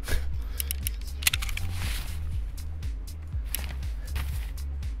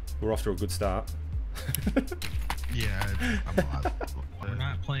 We're off to a good start. Yeah, I'm not. We're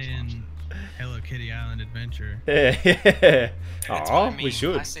not playing Hello Kitty Island Adventure. Yeah. That's what Aw, I mean. we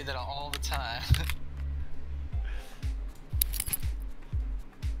should. I say that all the time.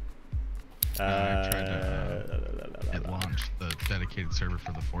 I tried to it launched the dedicated server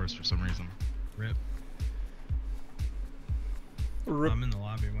for the forest for some reason. Rip. Rip. I'm in the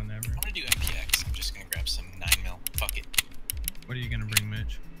lobby whenever. I want to do MPX. I'm just gonna grab some 9mm. Fuck it. What are you gonna bring,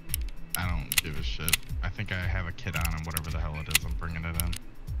 Mitch? I don't give a shit. I think I have a kit on and whatever the hell it is, I'm bringing it in.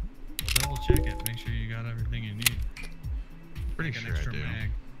 Double check it. Make sure you got everything you need. Pretty Take an sure I extra do. mag.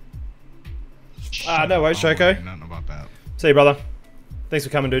 No worries, I don't Shoko. worry, nothing about that. See you, brother. Thanks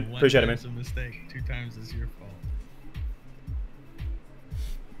for coming, dude. One Appreciate it, man. time's a mistake. 2 times is your fault.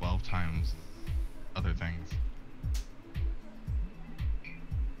 12 times other things.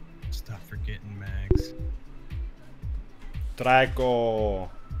 Stop forgetting mags.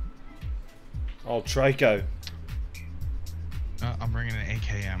 Draco. Oh, Draco. I'm bringing an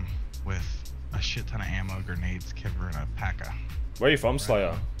AKM with a shit ton of ammo, grenades, Kivler, and a P.A.K.A. Where are you from,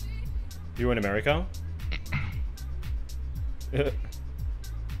 Slayer? You in America? You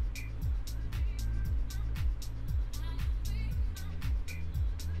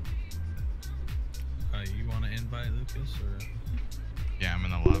want to invite Lucas or? Yeah, I'm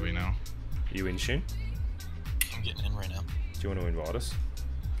in the lobby now. You in, Shin? I'm getting in right now. Do you want to invite us?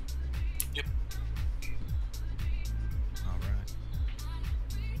 Yep. Alright.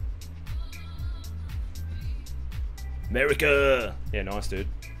 America! Yeah, nice, dude.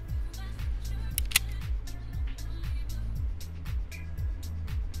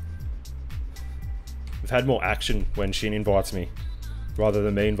 We've had more action when Shin invites me, rather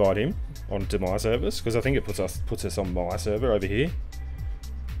than me invite him onto my service, because I think it puts us on my server over here.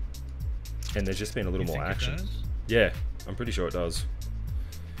 And there's just been a little You more think it action. does? Yeah, I'm pretty sure it does.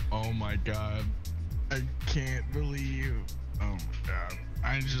 Oh my god. I can't believe. Oh my god.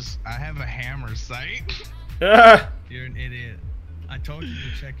 I have a hammer sight. Ah! You're an idiot. I told you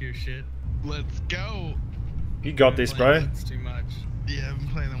to check your shit. Let's go. You got this, bro. It's too much. Yeah, I've been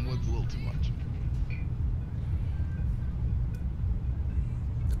playing on woods a little too much.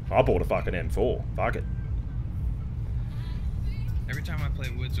 I bought a fucking M4. Fuck it. Every time I play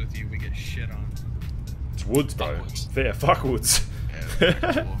woods with you, we get shit on. It's woods, bro. Fuck woods. Fair, fuck woods. Yeah, that's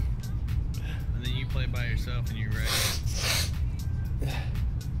pretty cool. And then you play by yourself and you wreck.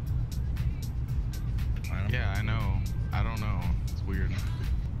 Yeah, I know. I don't know. It's weird.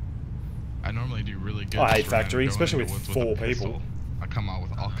 I normally do really good. I hate just running factory, and going especially into with woods a 4 pistol. people. I come out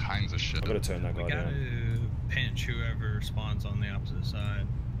with all kinds of shit. I've got to turn that We guy gotta down. pinch whoever spawns on the opposite side.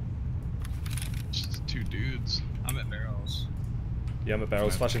 It's just 2 dudes. I'm at barrels. Yeah, I'm at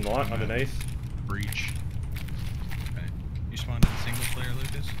barrels. Flashing light underneath. Breach. Okay. You spawned in single player,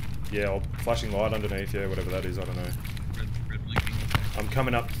 Lucas? Yeah, flashing light underneath. Yeah, whatever that is. I don't know. Red blinking. Okay. I'm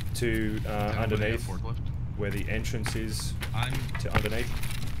coming up to underneath Forklift. where the entrance is I'm. to underneath.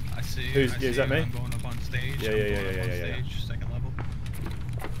 I see. Who's- I yeah, is see that you. me? I'm going up on stage. Yeah, I'm yeah, going yeah, up yeah, on yeah, yeah. stage, second level.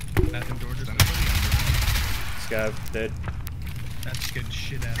 Bathroom door just. Scav dead. That scared the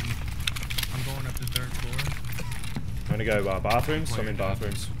shit out of me. I'm going up the 3rd floor. I'm gonna go bathrooms. So I'm in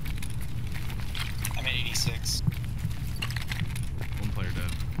bathrooms. I'm at 86. One player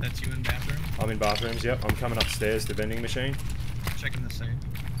dead. That's you in bathroom. I'm in bathrooms. Yep. I'm coming upstairs to vending machine. Checking the safe.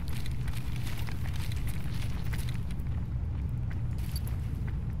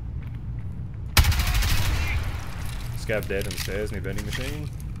 Scav dead on the stairs near vending machine.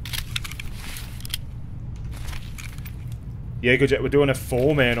 Yeah, good job. We're doing a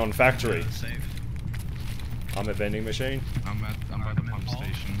 4-man on factory. Safe. I'm at vending machine. I'm by the I'm pump at hall.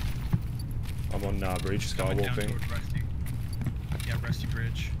 station. I'm on bridge Going down skywalking. toward Rusty. Yeah, Rusty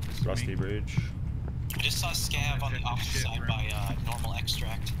Bridge. This is Rusty me. Bridge. I just saw Scav on the Check this opposite shit, side bro. by normal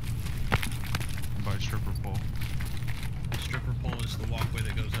extract. I'm by stripper pole. Stripper pole is the walkway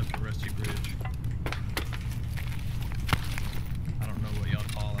that goes up to Rusty Bridge. I don't know what y'all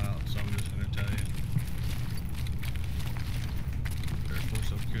call out, so I'm just gonna tell you. Very cool,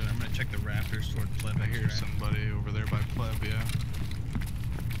 so good. I'm gonna check the rafters toward Pleb I hear extract. somebody over there by pleb, yeah.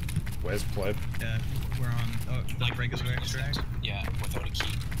 Where's pleb? Yeah, we're on the regular extract. Yeah, without a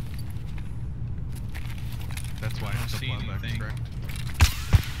key. That's why I don't it's a see pleb anything. extract.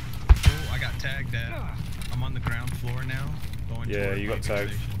 Oh, I got tagged at. I'm on the ground floor now. Going Yeah, toward you got pumping tagged.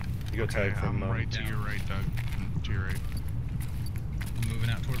 station. You got tagged Okay, from. I'm right to down. your right, Doug. To your right. I'm moving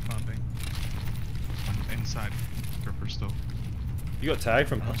out toward pumping. I'm inside stripper still. You got tagged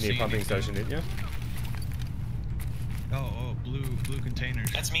from I don't near see pumping anything. station, didn't you? Oh, blue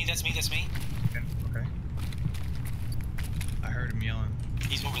containers. That's me, that's me, that's me. Okay. I heard him yelling.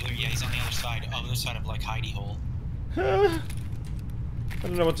 He's over there, yeah, he's on the other side of like hidey hole. I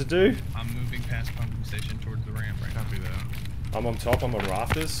don't know what to do. I'm moving past pumping station towards the ramp right now. Copy that. I'm on top. I'm on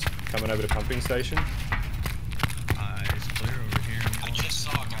rafters. Coming over to pumping station. It's clear over here. I'm I going just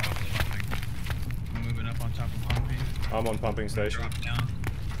saw a guy over there. pumping. I'm moving up on top of pumping. I'm on pumping station. Drop down.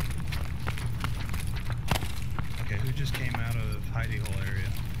 Okay, who just came out of hidey hole area?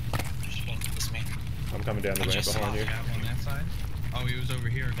 It's me. I'm coming down the I ramp just behind saw you. Yeah, on that side. Oh, he was over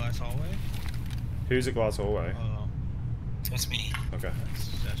here, glass hallway. Who's at glass hallway? Oh, That's me. Okay.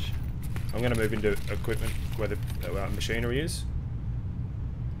 that's I'm gonna move into equipment where the machinery is.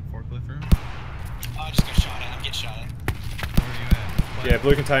 forklift room. Oh, I just got shot at. I'm getting shot at. Where are you at? Yeah,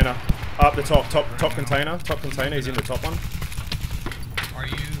 blue container. Up the top container. Top container. He's in the top one. Are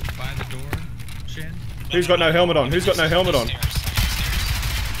you by the door, Shin? Who's got no helmet on? Who's got no helmet on? Stairs,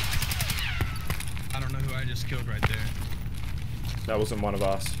 I don't know who I just killed right there. That wasn't one of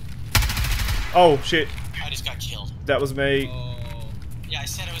us. Oh shit! I just got killed. That was me. Oh, Yeah, I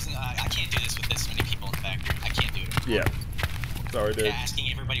said it wasn't. I can't do this with this many people in the factory. I can't do it. Yeah. Sorry, dude. Yeah,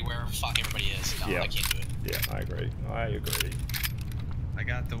 asking everybody where the fuck everybody is. No, Yeah. I can't do it. Yeah, I agree. I agree. I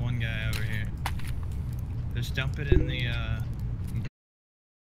got the one guy over here. Just dump it in the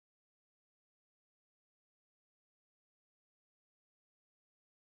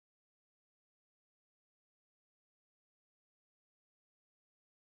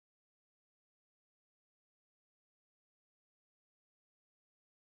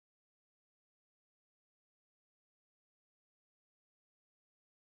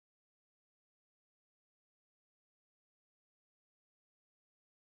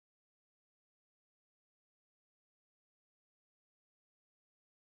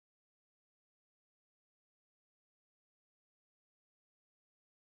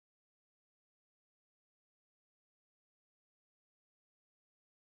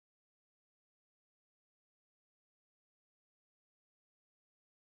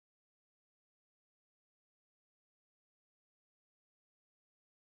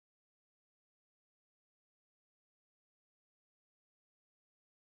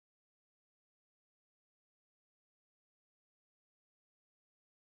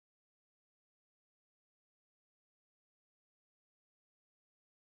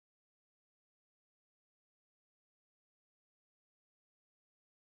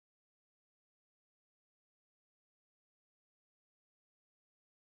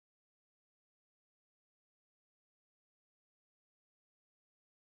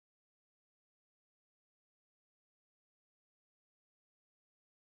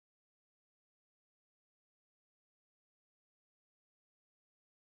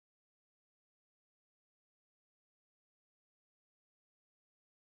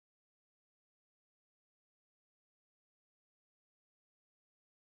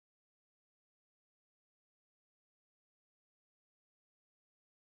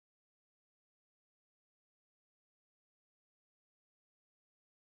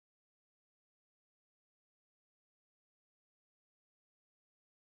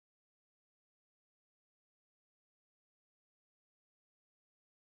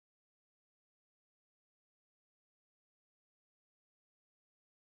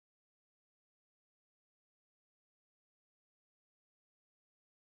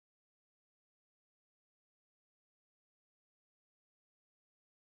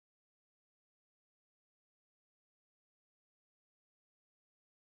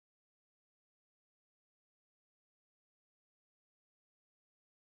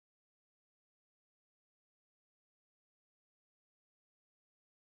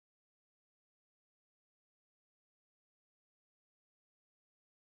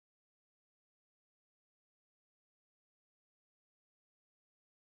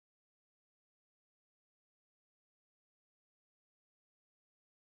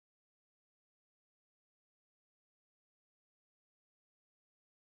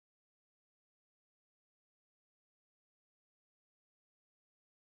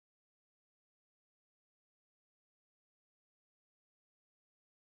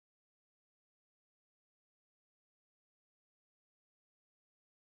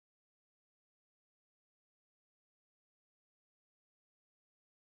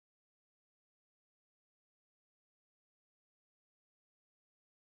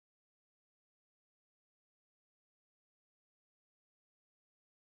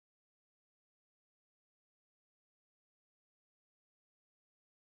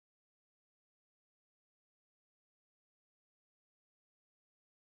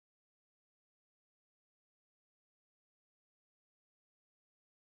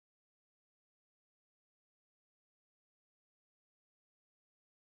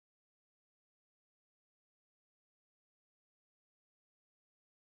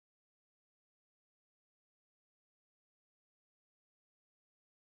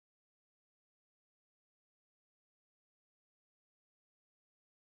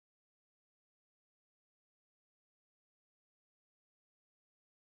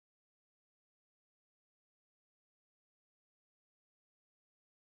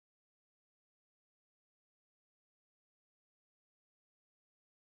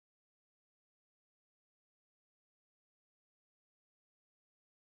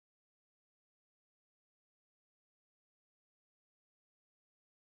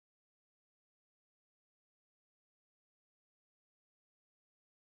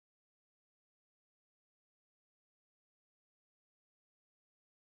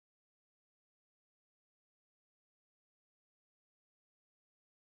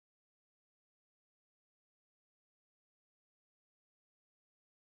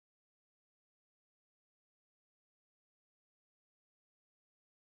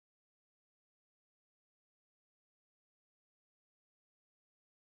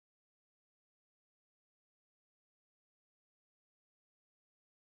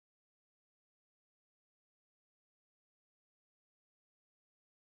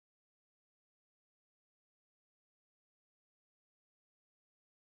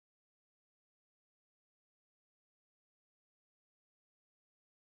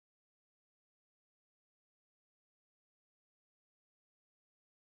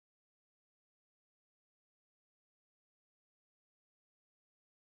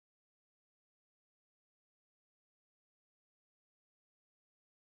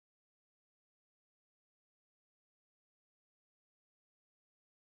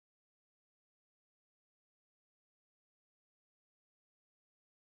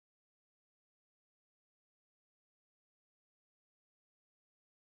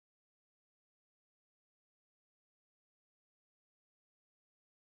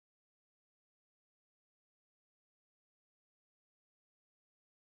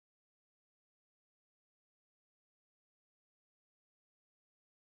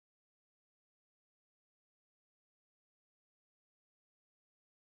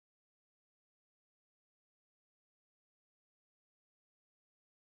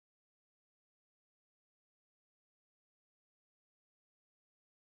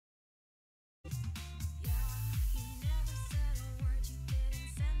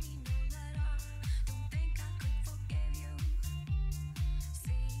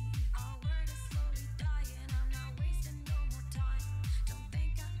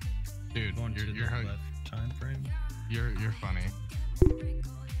Dude, Going to the you're left time frame. you're funny.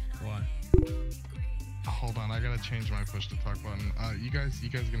 Why? Hold on, I gotta change my push to talk button. You guys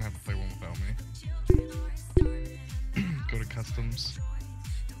gonna have to play one without me. Go to customs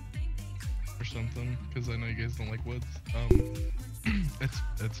or something, because I know you guys don't like woods.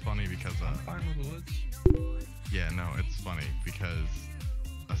 It's funny because I'm fine with the woods. yeah, no, it's funny because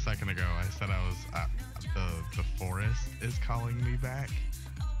a second ago I said I was the forest is calling me back.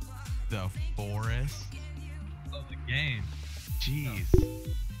 The forest. Oh, the game. Jeez.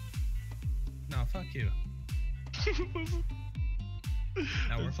 No, fuck you.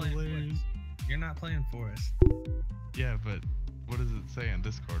 Now we're That's playing hilarious. Forest. You're not playing Forest. Yeah, but what does it say on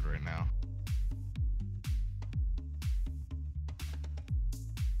Discord right now?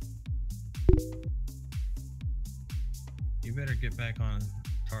 You better get back on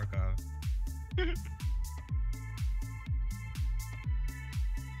Tarkov.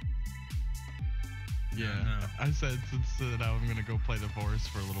 Yeah, no. I said since now I'm gonna go play the forest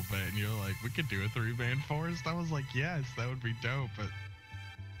for a little bit, and you're like, we could do a 3-man forest. I was like, yes, that would be dope, but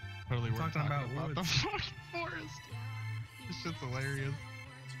totally we're Talking talking about about the woods. fucking forest. This shit's hilarious.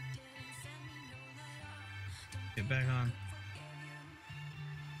 Get back on.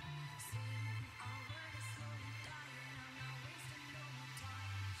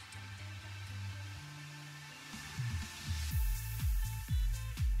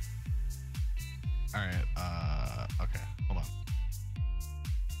 All right, okay, hold on.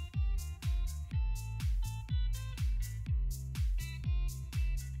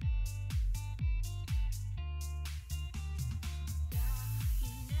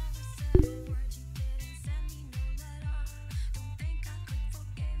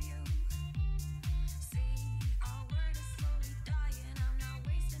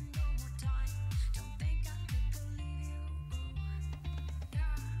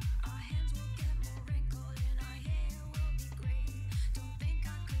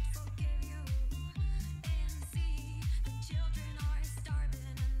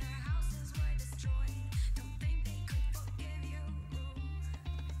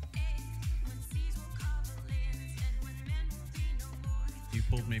 You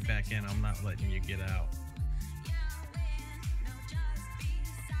pulled me back in. I'm not letting you get out.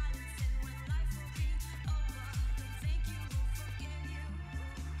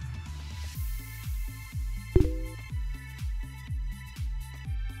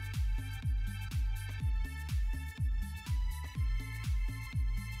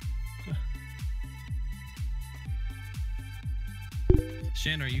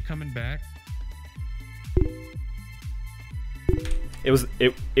 Shan, are you coming back? It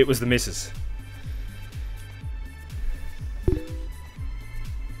was the missus.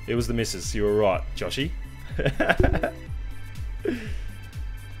 It was the missus. You were right, Joshy.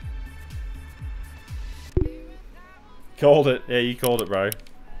 Called it. Yeah, you called it, bro.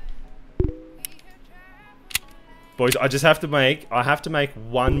 Boys, I have to make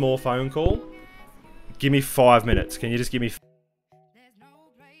one more phone call. Give me 5 minutes. Can you just give me There's no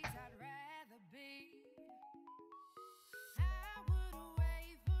place I'd rather be. I would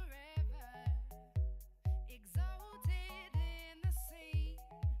away forever, exalted in the sea.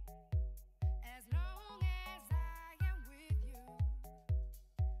 As long as I am with you,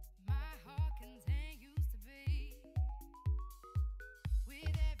 my heart continues to beat.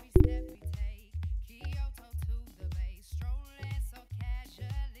 With every step we take, Kyoto to the bay, strolling so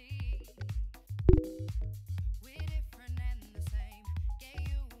casually. We're different and the same. Gave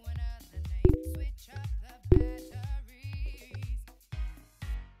you another name. Switch up the batteries.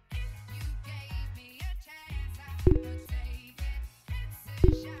 You gave me a chance, I would take it. It's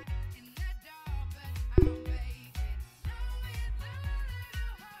a shot in the dark, but I'll make it. Know with a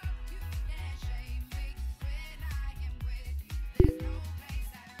little hope you can't shame me. When I am with you, there's no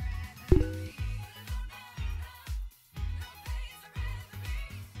place I'd rather be. No place I'd rather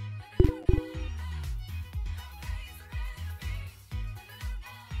be.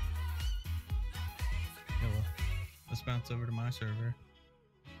 Yeah, well, let's bounce over to my server.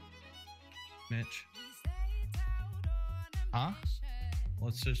 Mitch, Huh?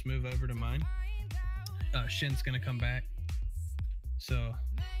 let's just move over to mine. Shin's gonna come back. So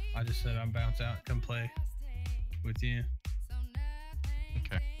I just said I'll bounce out, come play with you.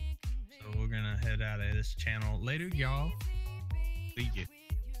 Okay. So we're gonna head out of this channel. Later, y'all. See ya.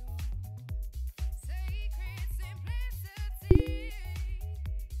 Sacred simplicity.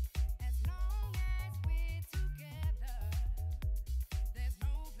 As long as we're together, there's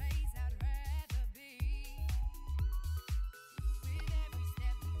no place I'd rather be. With every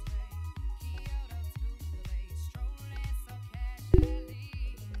step we take, Kyoto to the bay, strolling so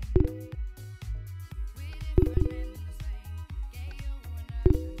casually.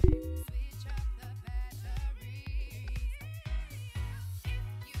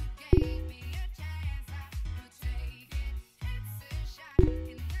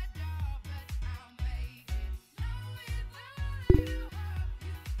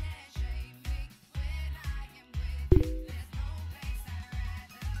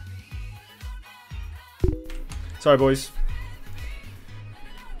 Sorry, boys.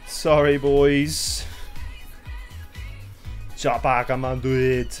 Sorry, boys. Chapaka man, do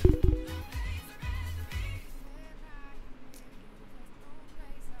it.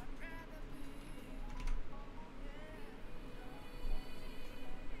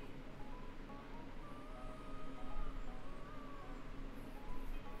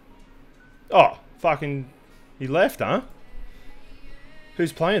 Oh, fucking... He left, huh?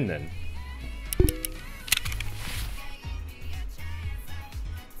 Who's playing then?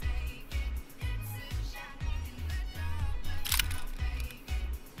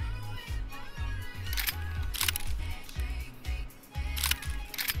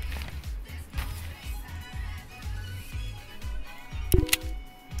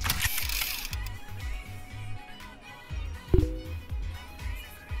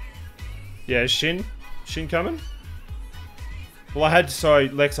 Yeah, is Shin coming? Well, I had, sorry,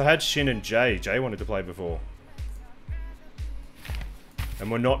 Lex, I had Shin and Jay. Jay wanted to play before.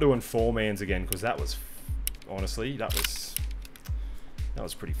 And we're not doing 4-mans again, because that was, honestly, that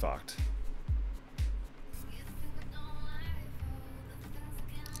was pretty fucked.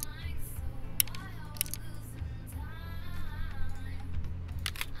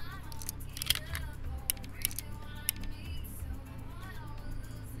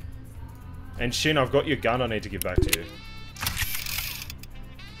 And Shin, I've got your gun I need to give back to you.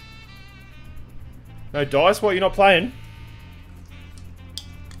 No, Dice, what? You're not playing?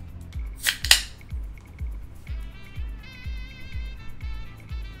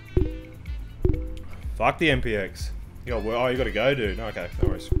 Fuck the MPX. You got, oh, you gotta go, dude. Okay, no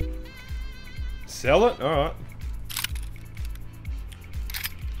worries. Sell it? Alright.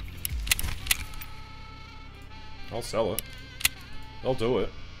 I'll sell it. I'll do it.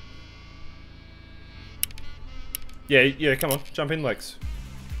 Yeah, come on. Jump in, Lex.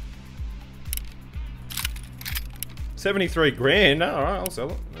 73 grand. Alright, I'll sell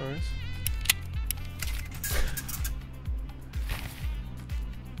it. No worries.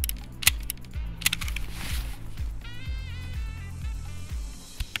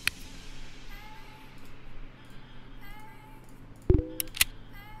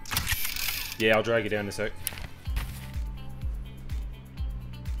 Yeah, I'll drag you down in a sec.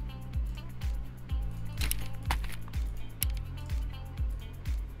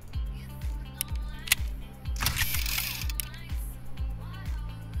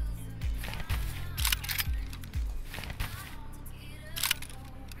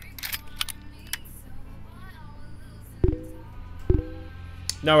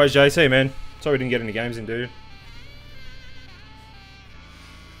 No worries, JC, man. Sorry we didn't get any games in, dude.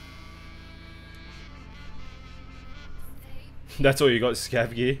 That's all you got,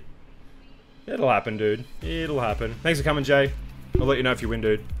 scav gear. It'll happen, dude. It'll happen. Thanks for coming, Jay. I'll let you know if you win,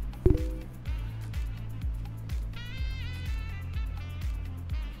 dude.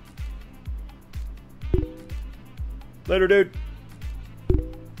 Later, dude.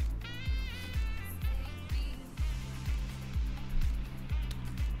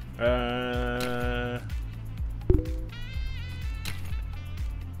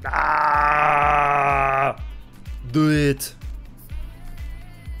 Do it.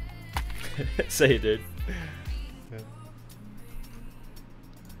 Say it, dude. Yeah.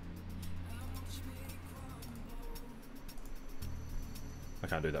 I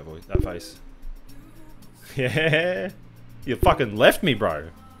can't do that voice, that face. Yeah. You fucking left me, bro.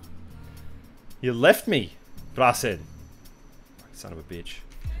 You left me. But I said, son of a bitch.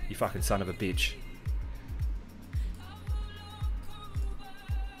 You fucking son of a bitch.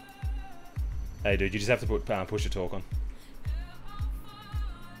 Hey, dude, you just have to put push to talk on.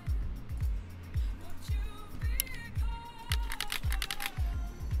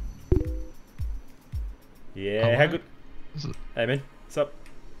 Yeah, Hello? how good? Is it- Hey, man, what's up?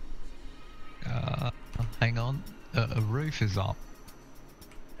 Hang on. A roof is up.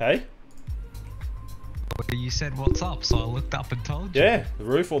 Hey? You said what's up, so I looked up and told you. Yeah, the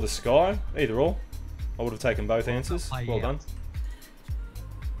roof or the sky, either or. I would have taken both answers. play Well out. done.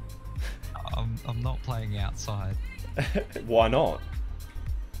 I'm not playing outside. Why not?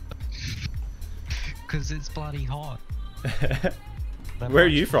 Because it's bloody hot. Where are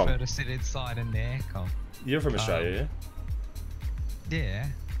you from? I prefer to sit inside in the aircon. You're from Australia, yeah? Yeah.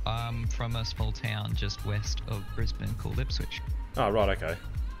 I'm from a small town just west of Brisbane called Ipswich. Oh, right, okay.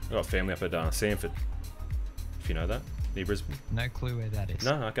 I've got family up at Sanford. If you know that. Near Brisbane. No clue where that is.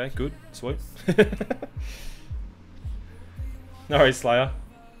 No, okay, good. Sweet. No worries, Slayer.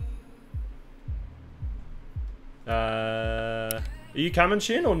 Are you coming,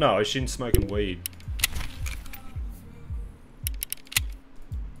 Shin, or no? Is Shin smoking weed?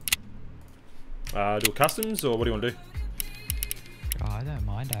 Do a customs, or what do you want to do? Oh, I don't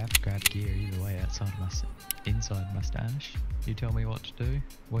mind. I have to grab gear either way outside my inside my stash. You tell me what to do,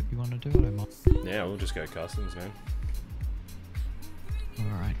 what you want to do. I don't mind. Yeah, we'll just go customs, man.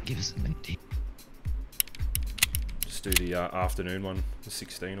 All right, give us something. Just do the afternoon one, the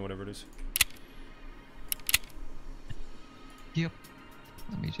 16 or whatever it is. Yep.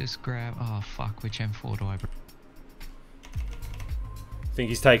 Let me just grab. Oh fuck, which M4 do I bring? Think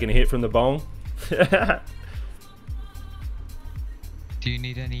he's taking a hit from the bong? Do you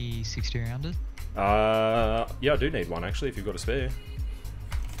need any 60 rounders? Yeah, I do need one actually, if you've got a spare.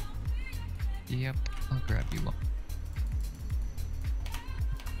 Yep, I'll grab you one.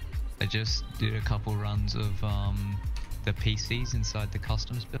 I just did a couple runs of the PCs inside the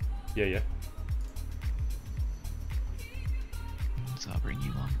customs build, Yeah, yeah. so I'll bring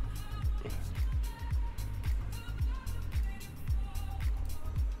you one.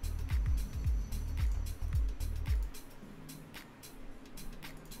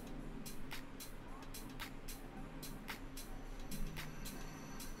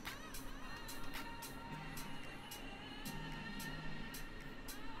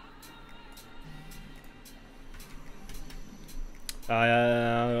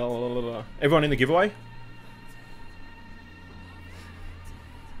 Everyone in the giveaway?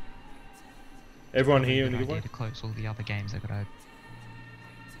 Everyone here in the Good giveaway? idea to close all the other games I got open.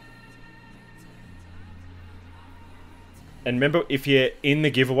 And remember, if you're in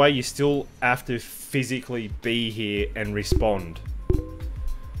the giveaway, you still have to physically be here and respond.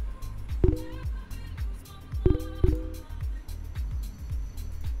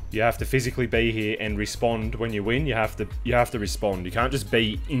 You have to physically be here and respond when you win. You have to respond. You can't just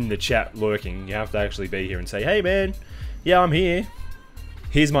be in the chat lurking. You have to actually be here and say, "Hey man, yeah, I'm here.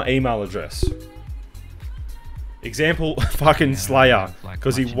 Here's my email address." Example, fucking Slayer,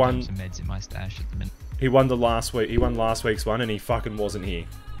 because he won. Some meds in my stash at the minute. He won the last week. He won last week's one, and he fucking wasn't here.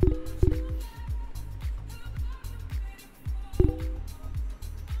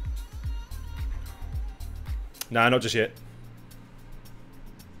 Nah, not just yet.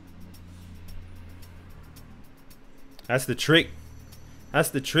 That's the trick. That's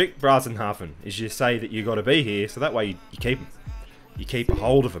the trick, Brazenhafen, is you say that you got to be here, so that way you keep them. You keep a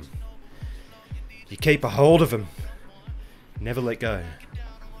hold of them. You keep a hold of them. Never let go.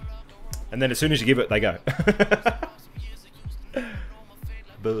 And then as soon as you give it, they go.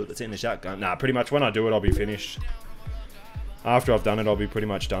 Bullets in the shotgun. Nah, pretty much when I do it, I'll be finished. After I've done it, I'll be pretty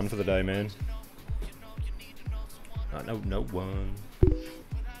much done for the day, man. No one.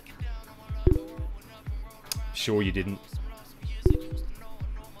 Sure you didn't.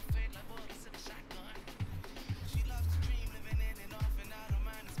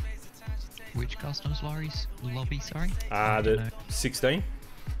 Which customs lobby, sorry? The 16?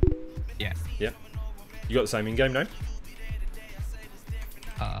 Yeah. Yep. You got the same in-game name?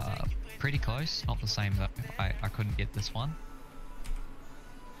 Pretty close. Not the same though. I couldn't get this one.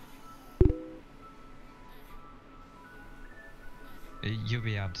 You'll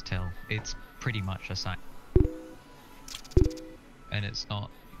be able to tell. It's pretty much the same. And it's not.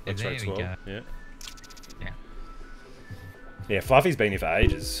 There we go. Yeah. Yeah. Yeah, Fluffy's been here for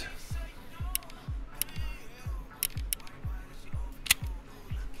ages.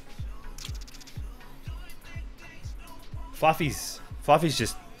 Fluffy's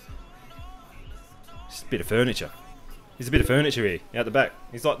just a bit of furniture. He's a bit of furniture here, out the back.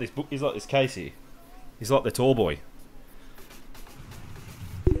 He's like this book. He's like this case here. He's like the tall boy.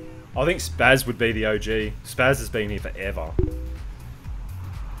 I think Spaz would be the OG. Spaz has been here forever.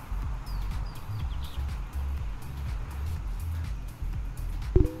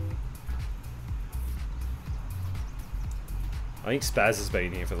 I think Spaz has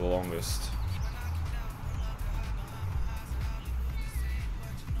been here for the longest.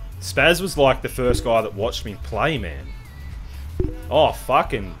 Spaz was like the first guy that watched me play, man. Oh,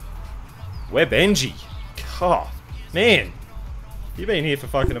 fucking... We're Benji. Oh, man. You've been here for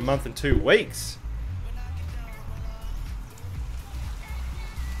fucking a month and 2 weeks.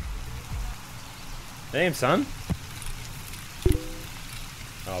 Damn, son.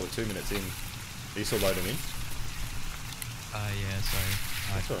 Oh, we're 2 minutes in. Are you still loading in? Yeah, sorry.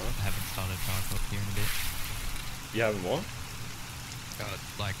 That's I alright. haven't started Tarkov here in a bit. You haven't what?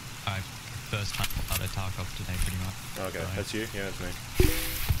 Like, I first time started Tarkov today, pretty much. Okay, So, that's you? Yeah, that's me.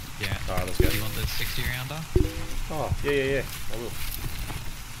 Yeah. Alright, let's go. Do you want the 60 rounder? Oh, yeah. I will.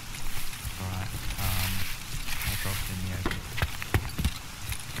 Alright. I'll drop it in the open.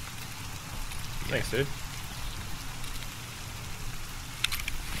 Thanks, dude.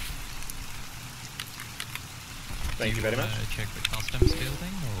 Thank you very much. Check the customs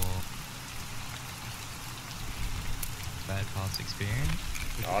building, or had past experience.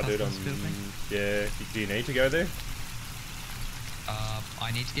 With the Oh, dude, customs building. yeah. Do you need to go there?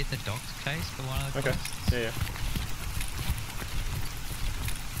 I need to get the docs case for one of the Okay. quests. Yeah.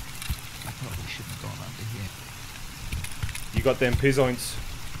 I probably shouldn't have gone under here. You got them pizzoints.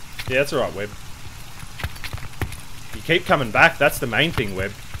 Yeah, that's alright, Webb. You keep coming back, that's the main thing,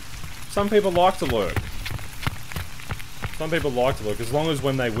 Webb. Some people like to lurk. Some people like to lurk, as long as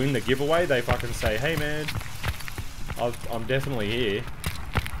when they win the giveaway, they fucking say, hey man, I'm definitely here.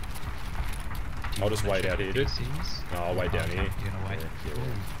 I'll just wait out here, dude. PCs? No, I'll wait down Okay, here. You're gonna wait. Yeah,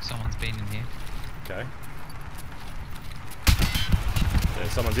 Ooh, someone's been in here. Okay. Yeah,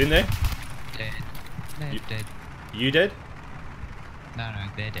 someone's in there. Dead. They're You- dead. You dead? No,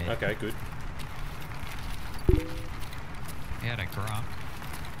 they're dead. Okay, good. He had a grok.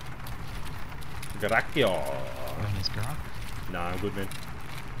 Gracia. On his grok. Nah, I'm good, man.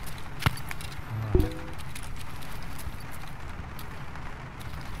 Alright.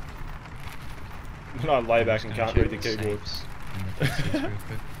 When I lay I'm back just and gonna can't read check the keyboard. safes and the PCs real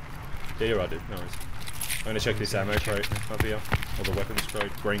quick. Yeah, you're right, dude. No worries. I'm gonna check this ammo crate up here. Or the weapons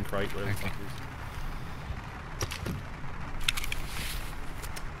crate. Green crate, whatever the Okay. fuck it is.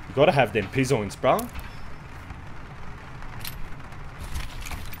 You gotta have them pizzoins, bruh.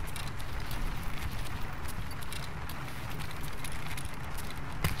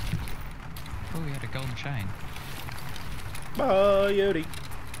 Oh, he had a golden chain. Bye, Yodi.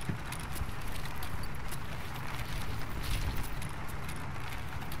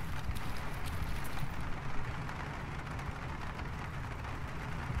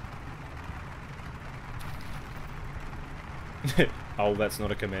 Oh, that's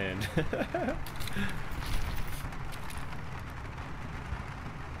not a command.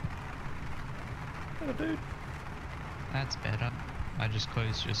 Oh, dude. That's better. I just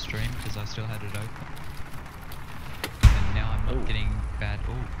closed your stream because I still had it open. And now I'm not Ooh. getting bad.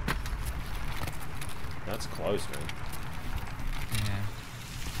 Oh, That's close, man. yeah.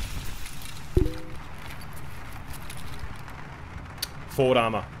 Forward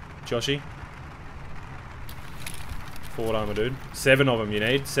armor. Joshy. Forward armor, dude. 7 of them you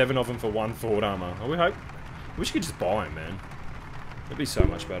need. 7 of them for 1 forward armor. Oh, we hope. I wish you could just buy them, man. That'd be so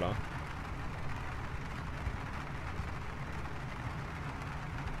much better.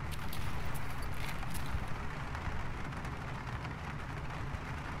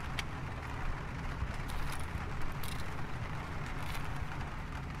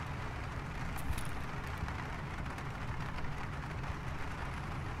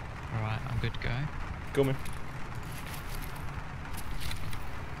 Alright, I'm good to go. Cool, man.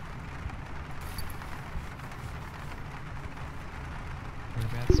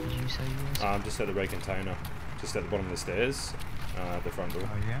 Whereabouts did you say you was? Just at the red container. Just at the bottom of the stairs. At the front door.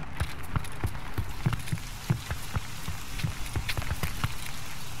 Oh, yeah.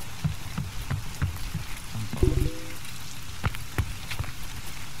 I'm following.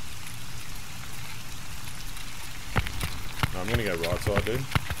 No, I'm gonna go right side, dude.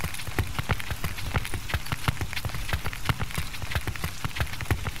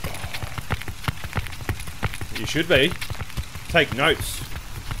 You should be. Take notes,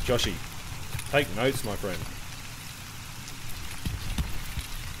 Joshy. Take notes, my friend.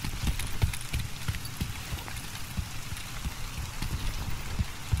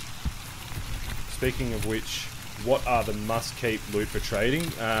 Speaking of which, what are the must-keep loot for trading?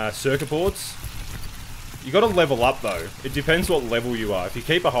 Circuit boards. You got to level up though. It depends what level you are. If you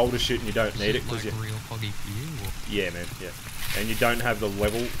keep a hold of shit and you don't need it, because like real foggy for you, or? yeah, man, yeah. And you don't have the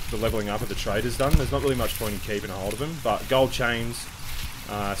leveling up of the traders done, there's not really much point in keeping a hold of them. But gold chains,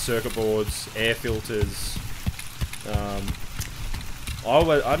 circuit boards, air filters.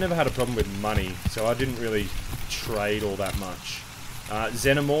 I never had a problem with money, so I didn't really trade all that much.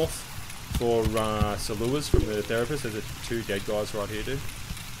 Xenomorph for Saluas from the therapist. There's 2 dead guys right here, dude.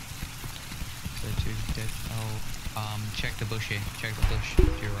 So 2 dead. Oh, check the bush here. Check the bush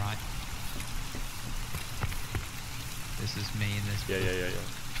if you're right. This is me in this Yeah, bush. yeah.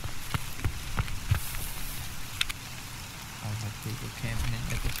 I've had people camping in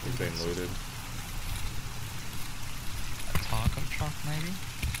there before. We've been looted. A taco truck, maybe?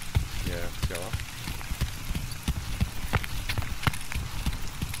 Yeah, let's go up.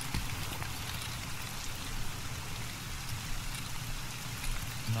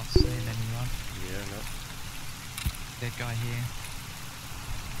 I'm not seeing anyone. Yeah, no. Dead guy here.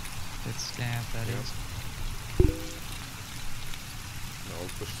 Dead stab, that Yep. is. No, we'll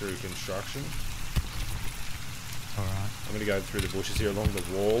push through construction. Alright. I'm gonna go through the bushes here along the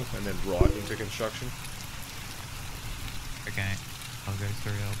wall and then right into construction. Okay. I'll go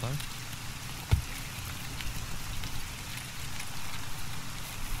through elbow.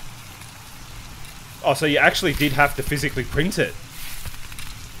 Oh, so you actually did have to physically print it.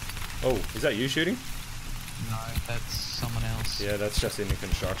 Oh, is that you shooting? No, that's someone else. Yeah, that's just in the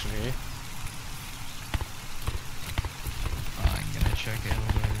construction here. I'm gonna check out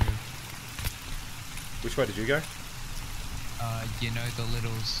where, Which way did you go? you know the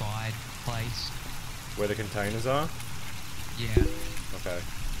little side place? Where the containers are? Yeah. Okay.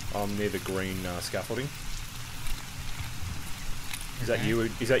 I'm near the green scaffolding. Is that Okay. you?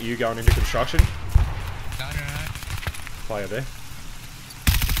 Is that you going into construction? No, no, no. Player there.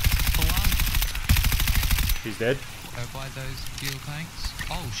 Pull on. He's dead. Go by those fuel tanks.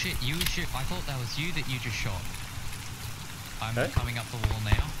 Oh shit, you shoot. I thought that was you that you just shot. I'm Okay. coming up the wall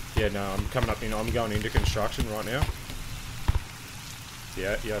now. Yeah, no, I'm coming up in. I'm going into construction right now.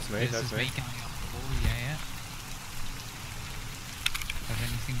 Yeah, that's me. This That's is me. me coming up the wall, yeah. Have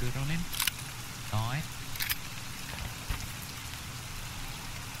anything good on him? Aye.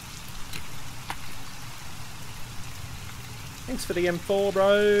 Thanks for the M4,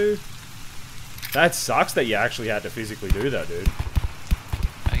 bro. That sucks that you actually had to physically do that, dude.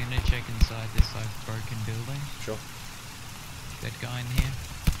 I'm gonna check inside this broken building. Sure. Dead guy in here.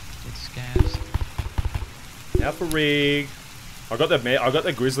 With scabs. Alpha rig. I got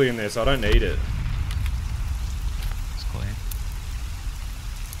the grizzly in there, so I don't need it. It's clear.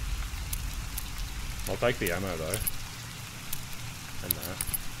 I'll take the ammo though. And that.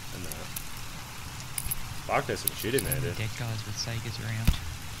 And that. Fuck, there's some shit in there, dude. Dead guys with Sagas around.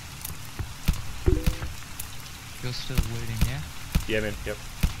 You're still looting, yeah? Yeah, man. Yep.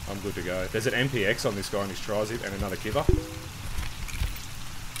 I'm good to go. There's an MPX on this guy on his tri-zip and another kiver. I'll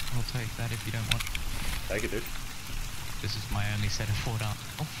take that if you don't want. Take it, dude. This is my only set of Ford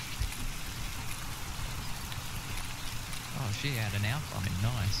armor. Oh, she had an alpha on him.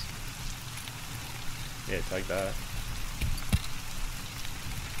 Nice. Yeah, take that.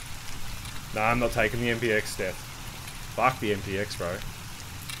 Nah, I'm not taking the MPX, Steph. Fuck the MPX, bro.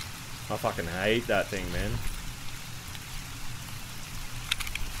 I fucking hate that thing, man.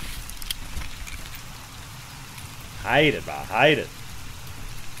 Hate it, bro. Hate it.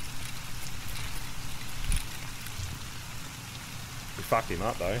 We fucked him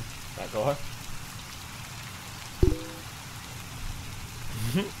up, though. That guy.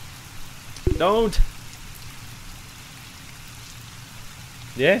 Don't.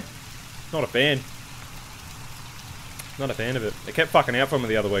 Yeah. Not a fan. Not a fan of it. It kept fucking out for me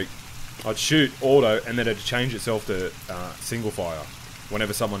the other week. I'd shoot auto and then it'd change itself to single fire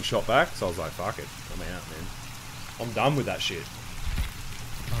whenever someone shot back. So I was like, fuck it. I'm out, man. I'm done with that shit.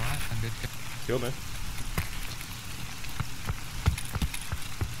 Alright, I'm good. Cool, man.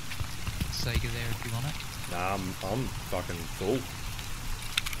 Sega there if you want it. Nah, I'm fucking full.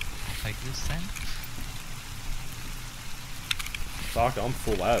 I'll take this then. Fuck, I'm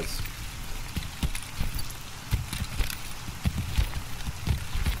full as.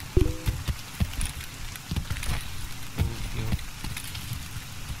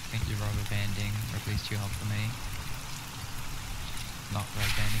 I think you're rubber banding, or at least you help for me. Not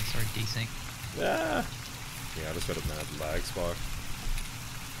rubber banding, sorry, desync. Yeah. Yeah, I just got a mad lag spike.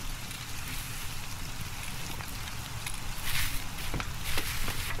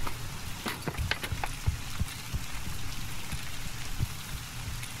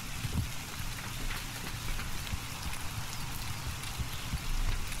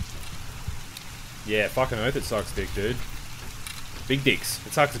 Yeah, fucking oath it sucks dick, dude. Big dicks.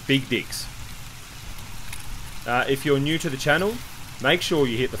 It sucks big dicks. If you're new to the channel, make sure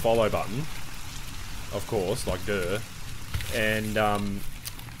you hit the follow button. Of course, like duh. And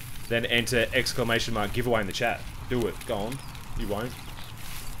then enter ! giveaway in the chat. Do it. Go on. You won't.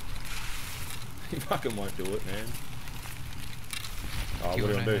 You fucking won't do it, man. Oh, Do you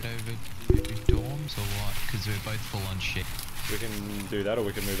what do want I to do? head over to dorms or what? Because we're both full on shit. We can do that or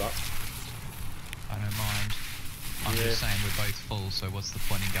we can move up. I don't mind. I'm Yeah. just saying we're both full, so what's the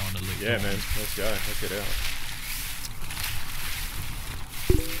point in going to loot Yeah, dorms? man. Let's go. Let's get out.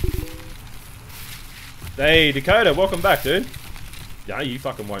 Hey, Dakota, welcome back, dude. Yeah, you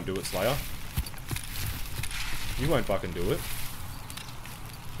fucking won't do it, Slayer. You won't fucking do it.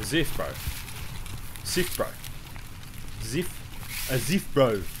 Ziff, bro. Sif, bro. Ziff. A ziff,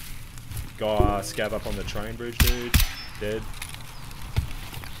 bro. Guy, scab up on the train bridge, dude. Dead.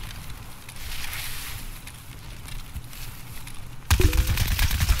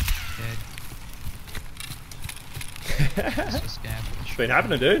 Dead. It's just scab with a It's been shotgun.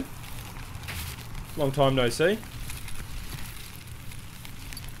 happening, dude. Long time no see.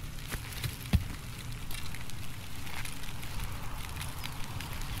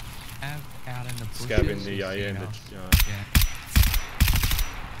 Out in the bushes. Scab in the, you see yeah, in the, us? yeah. Yeah.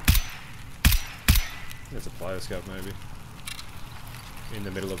 There's a player scout maybe. In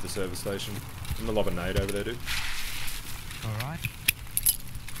the middle of the service station. I'm gonna lob a nade over there, dude. Alright.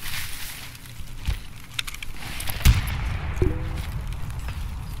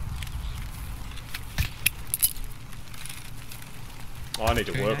 Oh, I need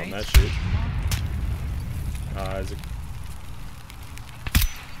to work on that Grenades? shit. Is it...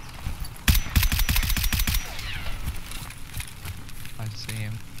 I see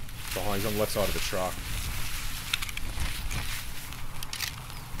him. Behind, he's on the left side of the truck.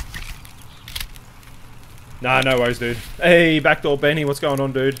 Nah, no worries, dude. Hey, backdoor Benny, what's going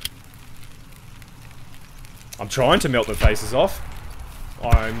on, dude? I'm trying to melt the faces off.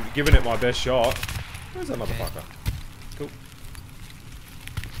 I'm giving it my best shot. Where's that motherfucker? Cool.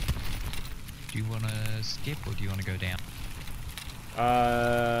 Do you want to skip or do you want to go down?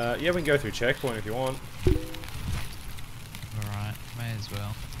 Yeah, we can go through checkpoint if you want. Alright, may as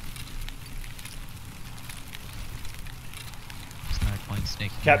well. There's no point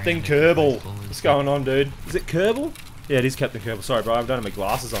sneaking Captain around if the Kerbal. baseball is What's going on, dude? Is it Kerbal? Yeah, it is Captain Kerbal. Sorry, bro, I don't have my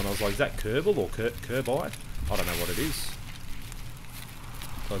glasses on. I was like, is that Kerbal or Kirby? I don't know what it is.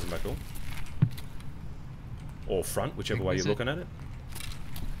 Close them back all. Or front, whichever way you're looking at it.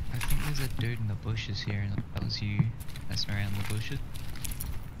 I think there's a dude in the bushes here, and that was you messing around in the bushes.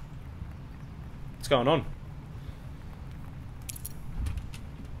 What's going on?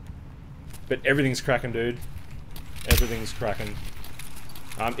 But everything's cracking, dude. Everything's cracking.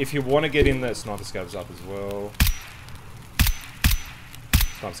 If you want to get in there, sniper scopes up as well.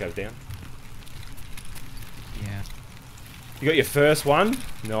 Sniper scopes down. Yeah. You got your first one?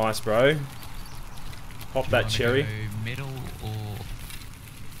 Nice, bro. Pop Do you that wanna cherry. go middle or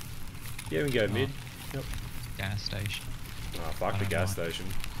Yeah, we can go mid. Yep. gas station? Oh, fuck I the don't gas know. station.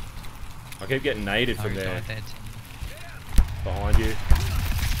 I keep getting naded Oh, from he there. died there. Behind you.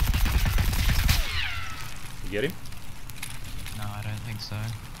 You get him? No, I don't think so.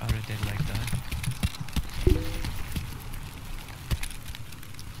 I would have dead leg though.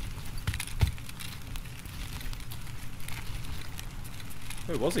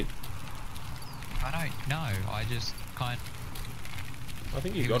 Where was he? I don't know. I just kind. I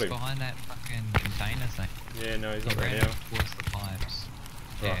think you He got was him. behind that fucking container thing. Yeah, no, he's He not there ran now. over towards the pipes.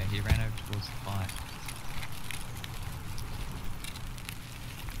 Yeah, Right. he ran over towards the pipe.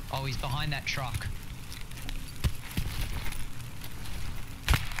 Oh, he's behind that truck.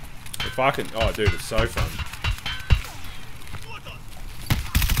 If I can... Oh, dude, it's so fun.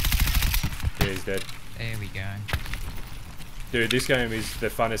 Yeah, he's dead. There we go. Dude, this game is the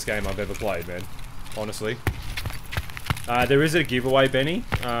funnest game I've ever played, man. Honestly. There is a giveaway, Benny.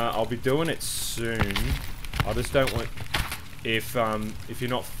 I'll be doing it soon. I just don't want... If you're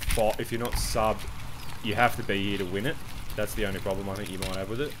not subbed, you have to be here to win it. That's the only problem I think you might have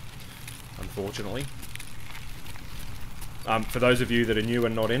with it. Unfortunately. For those of you that are new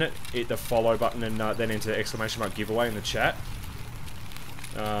and not in it, hit the follow button and then enter exclamation mark giveaway in the chat.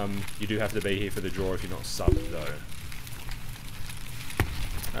 You do have to be here for the draw if you're not subbed, though.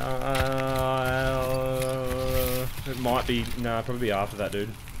 It might be... Nah, probably after that, dude.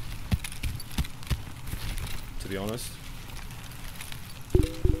 To be honest.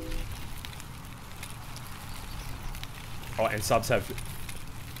 Oh, and subs have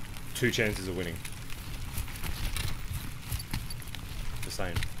 2 chances of winning. Just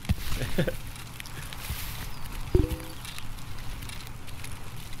saying.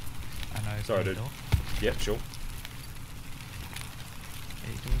 I know. Sorry, the dude. door. Yep, sure.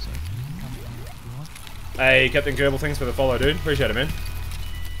 Yeah, door's open. You can come in if you want. Hey, Captain Kerbal, thanks for the follow, dude. Appreciate it, man.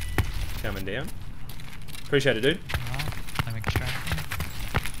 Coming down. Appreciate it, dude. Alright, I'm extracting.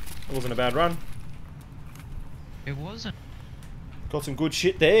 It wasn't a bad run. It wasn't. Got some good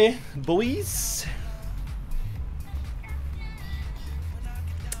shit there, boys.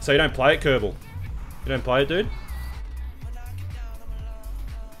 So you don't play it, Kerbal? You don't play it, dude?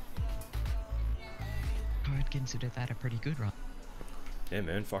 I would consider that a pretty good run. Yeah,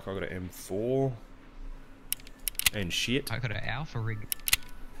 man. Fuck, I got an M4. And shit. I got an alpha rig.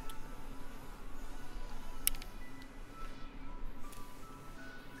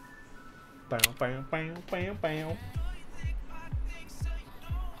 Bow, bow, bow, bow, bow.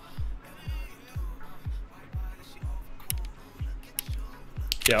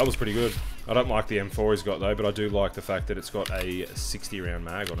 Yeah, that was pretty good. I don't like the M4 he's got though, but I do like the fact that it's got a 60 round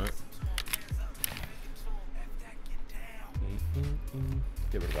mag on it.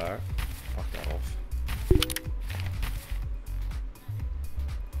 Get rid of that. Fuck that off.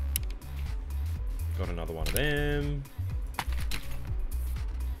 Got another one of them.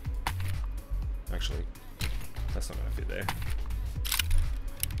 Actually, that's not going to fit there.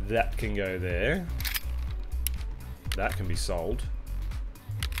 That can go there. That can be sold.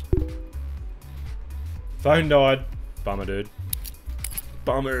 Phone died. Bummer, dude.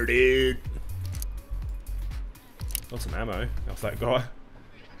 Bummer, dude. Got some ammo off that guy.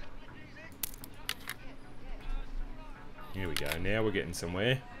 Here we go. Now we're getting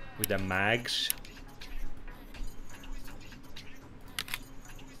somewhere with the mags.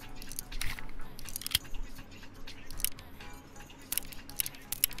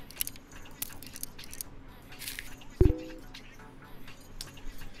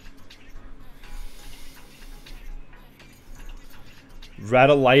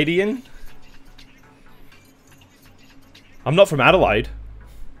 Radeladian? I'm not from Adelaide.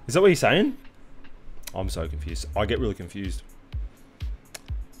 Is that what you're saying? I'm so confused. I get really confused.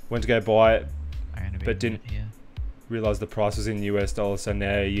 Went to go buy it, but didn't realise the price was in US dollars, so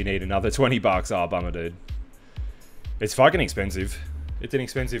now you need another 20 bucks. Oh, bummer, dude. It's fucking expensive. It's an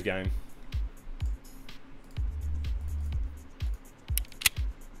expensive game.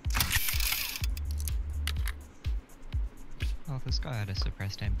 Oh, this guy had a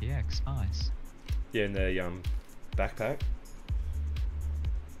suppressed MPX. Nice. Yeah, in the backpack.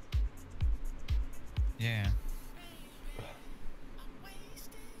 Yeah.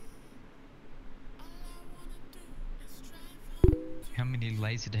 How many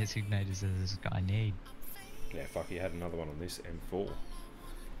laser designators does this guy need? Yeah, fuck, he had another one on this M4.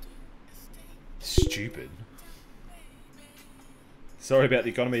 Stupid. Sorry about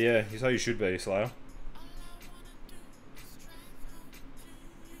the economy, yeah. So you should be, Slayer.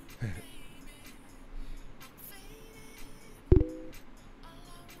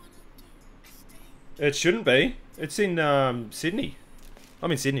 It shouldn't be. It's in Sydney.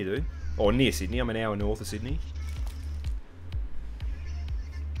 I'm in Sydney, dude. Or near Sydney. I'm an hour north of Sydney.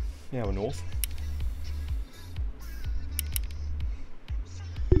 An hour north.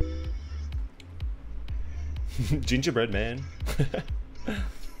 Gingerbread man.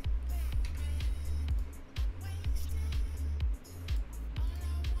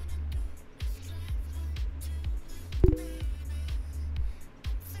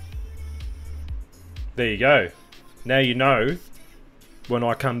 There you go. Now you know when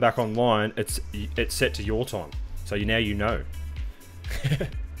I come back online, it's set to your time. So now you know.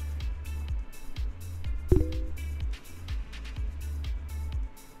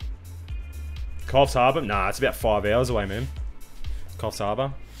 Coffs Harbour? Nah, it's about 5 hours away, man. Coffs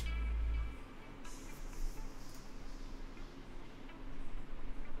Harbour.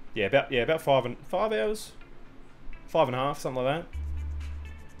 Yeah, about 5 hours. 5.5, something like that.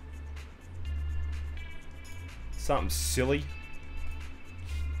 Something silly.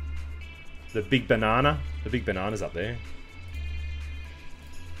 The big banana. The big banana's up there.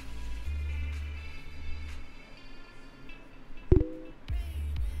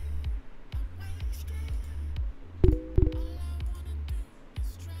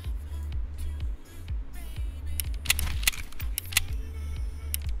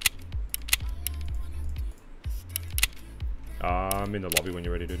 I'm in the lobby when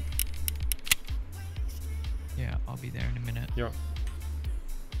you're ready, dude. Yeah, I'll be there in a minute. You're right.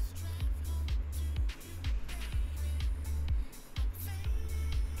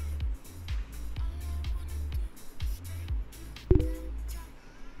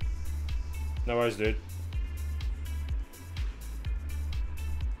 No worries, dude.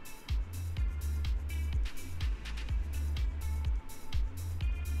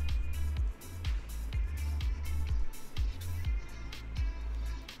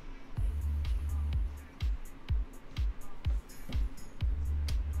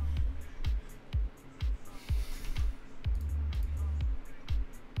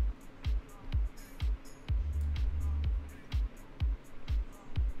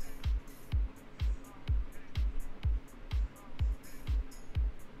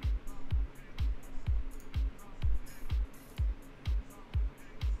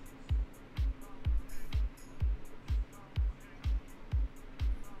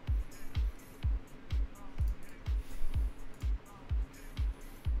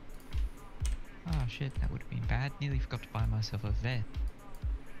 Oh shit, that would have been bad. Nearly forgot to buy myself a vest.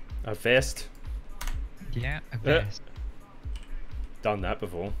 A vest? Yeah, a vest. Done that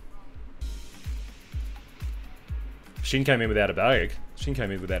before. Shin came in without a bag. Shin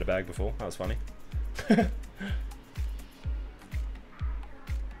came in without a bag before. That was funny.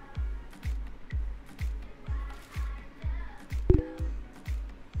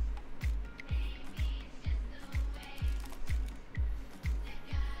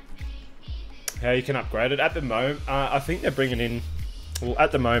 How you can upgrade it at the moment? I think they're bringing in. Well,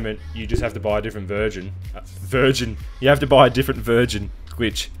 at the moment, you just have to buy a different version. You have to buy a different version,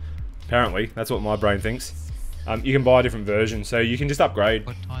 which apparently that's what my brain thinks. You can buy a different version, so you can just upgrade.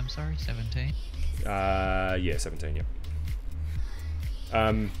 What time, sorry? 17? Yeah, 17, yep.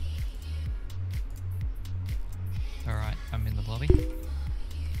 Alright, I'm in the lobby.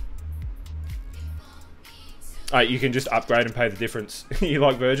 You can just upgrade and pay the difference. You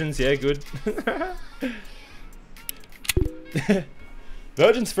like virgins? Yeah, good.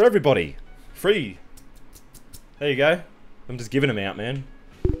 Virgins for everybody. Free. There you go. I'm just giving them out, man.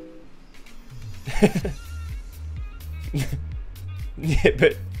 Yeah,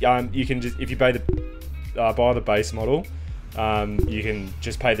 but you can just, if you pay the buy the base model, you can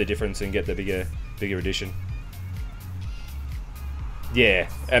just pay the difference and get the bigger edition. Yeah,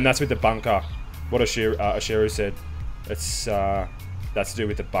 and that's with the bunker. What Ashiru said. It's that's to do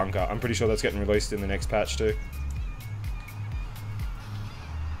with the bunker. I'm pretty sure that's getting released in the next patch too.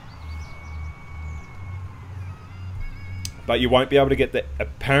 But you won't be able to get the,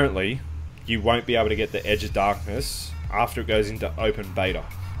 apparently, you won't be able to get the Edge of Darkness after it goes into open beta.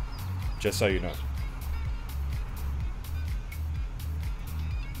 Just so you know.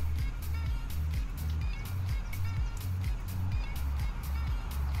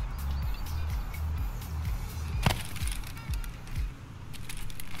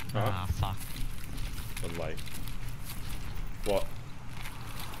 Ah, fuck. But late. What?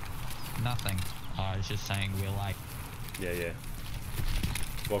 Nothing. I was just saying we're like... Yeah, yeah.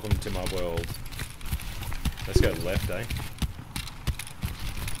 Welcome to my world. Let's go left, eh?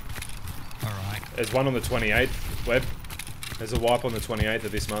 Alright. There's one on the 28th, Web. There's a wipe on the 28th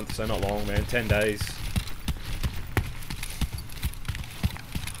of this month, so not long, man. 10 days.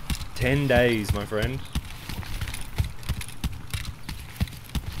 10 days, my friend.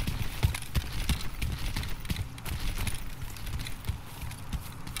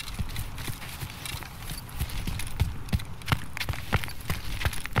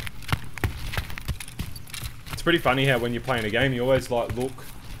 It's pretty funny how when you're playing a game, you always like look,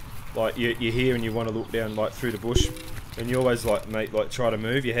 like you're here and you want to look down like through the bush, and you always like try to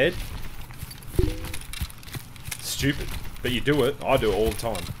move your head. Stupid, but you do it. I do it all the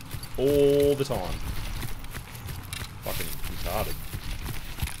time, all the time. Fucking retarded.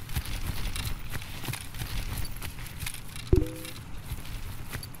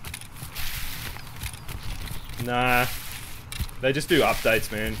 Nah. They just do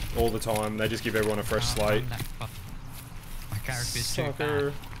updates, man, all the time. They just give everyone a fresh slate. My character's too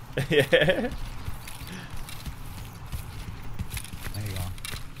Sucker. bad. Yeah. There you are.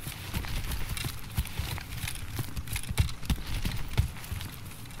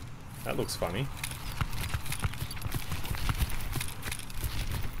 That looks funny.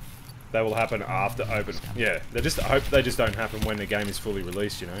 They will happen after open. Yeah, they just, I hope they just don't happen when the game is fully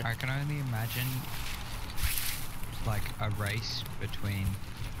released, you know? I can only imagine like a race between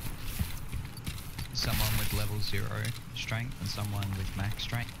someone with level 0 strength and someone with max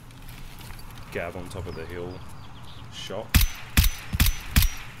strength. Gav on top of the hill. Shot.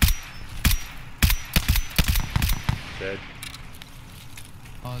 Dead.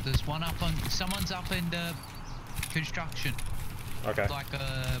 Oh, there's one up on, someone's up in the construction. Okay. Like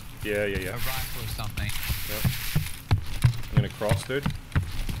a Yeah. rifle or something. Yep. I'm gonna cross, dude.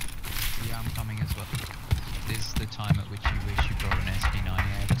 Yeah, I'm coming as well. This is the time at which you wish you brought an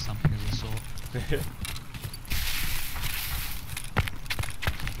SP98 or something of the sort.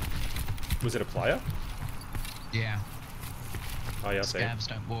 Was it a player? Yeah. Oh yeah, I see him. Scavs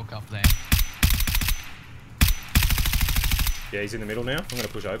don't walk up there. Yeah, he's in the middle now. I'm gonna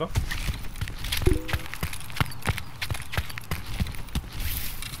push over.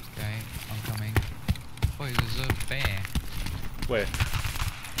 Okay, I'm coming. Boy, there's a bear. Where?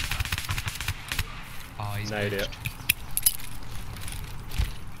 Oh, he's Nade glitched. out.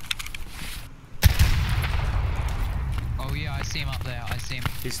 Oh yeah, I see him up there. I see him.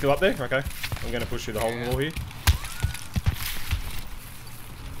 He's still up there? Okay. I'm gonna push through the hole in the wall here.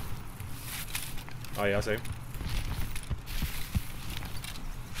 Oh yeah, I see him.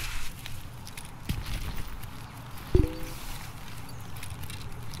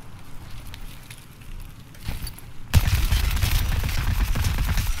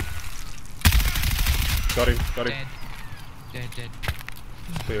 Got him, got him. Dead.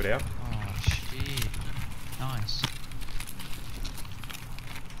 Cleared out. Oh shit. Nice.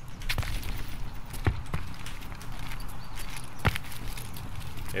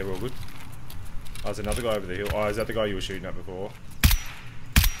 Yeah, we're all good. Oh, there's another guy over the hill. Oh, is that the guy you were shooting at before?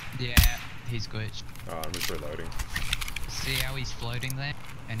 Yeah, he's glitched. Oh, I'm just reloading. See how he's floating there?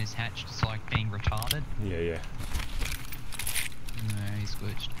 And his hatch is like being retarded? Yeah. No, he's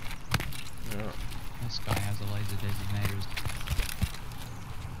glitched. Oh. This guy has a laser designator.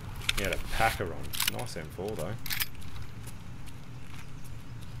 He had a Packer on. Nice M4 though.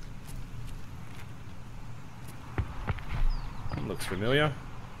 Looks familiar.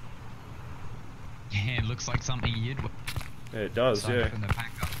 Yeah, it looks like something you'd. Yeah, it does, Aside yeah. from the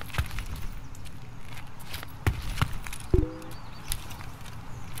pack up.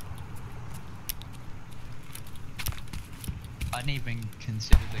 I didn't even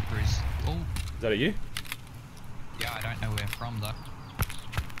consider the cruise. Oh, Is that a you? yeah, I don't know where from though.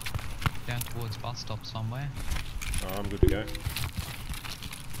 Down towards bus stop somewhere. Oh, I'm good to go.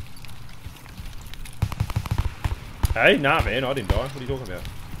 Hey, nah man, I didn't die. What are you talking about?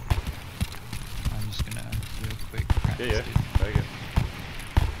 I'm just gonna do a quick practice. Yeah, yeah. Take it.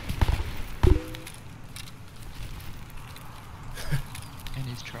 And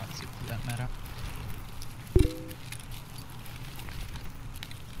his tricep for that matter.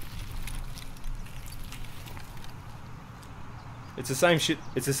 It's the same shit.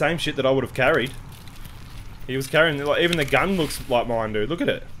 It's the same shit that I would have carried. He was carrying, like, even the gun looks like mine, dude. Look at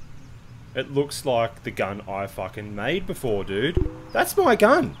it. It looks like the gun I fucking made before, dude. That's my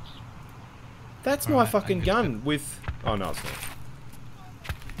gun. That's my Alright, fucking I gun with... Oh, no, it's not.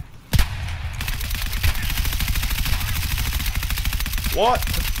 What?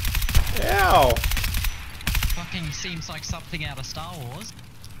 Ow. Fucking seems like something out of Star Wars.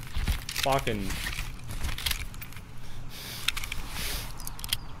 Fucking...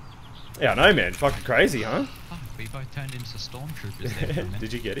 Yeah, I know, man. Fucking crazy, huh? Fuck, we both turned into stormtroopers there for a minute.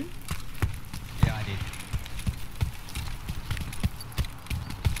 Did you get him? Yeah, I did.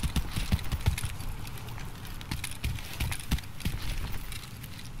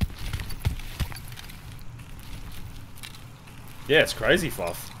 Yeah, it's crazy,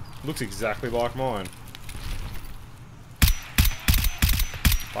 Fluff. Looks exactly like mine.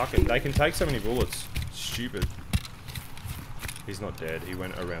 Fucking, they can take so many bullets. Stupid. He's not dead. He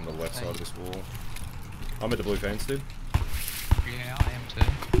went around the left side of this wall. I'm at the blue fence, dude. Yeah, I am too.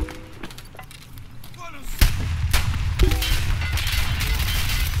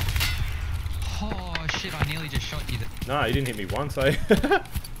 Oh shit, I nearly just shot you there. Nah, he didn't hit me once, eh?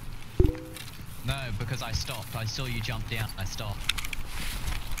 No, because I stopped. I saw you jump down. I stopped.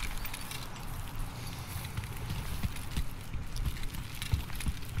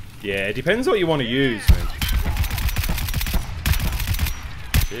 Yeah, it depends what you want to use, man.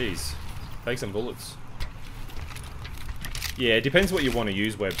 Jeez. Take some bullets. Yeah, it depends what you want to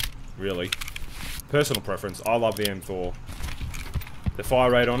use, Web, really. Personal preference. I love the M4. The fire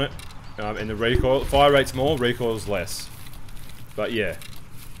rate on it, and the recoil. Fire rate's more, recoil's less. But yeah,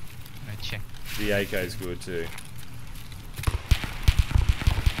 I'm gonna check. the AK is good too.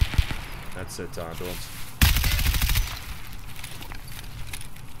 That's it, Dorms.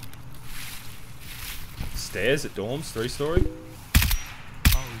 Stairs at Dorms, 3-story?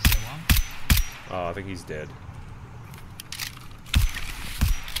 Oh, is there one? Oh, I think he's dead.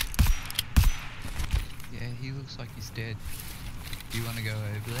 Yeah, he looks like he's dead. Do you want to go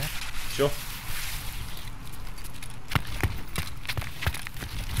over there? Sure.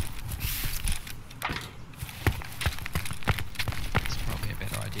 It's probably a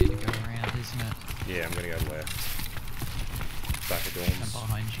better idea to go around, isn't it? Yeah, I'm gonna go left. Back at I'm Dorms.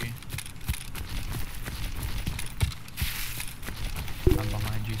 behind you. I'm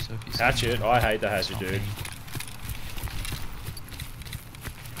behind you, so if you see Hatchet, me, I hate the it's hatchet, not dude. me.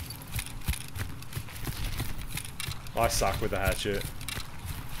 I suck with the hatchet.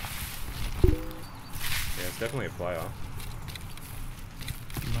 Yeah, it's definitely a player.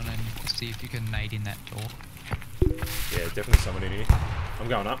 You want to see if you can nade in that door? Yeah, definitely someone in here. I'm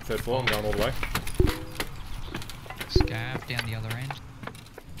going up, 3rd floor, I'm going all the way. Scav down the other end.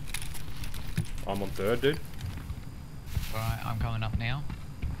 I'm on 3rd, dude. Alright, I'm coming up now.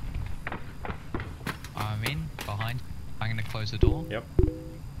 I'm in, behind. I'm gonna close the door Yep.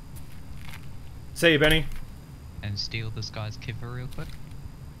 See you, Benny. and steal this guy's kipper real quick.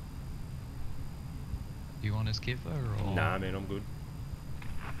 You want his kipper or? Nah, man, I'm good.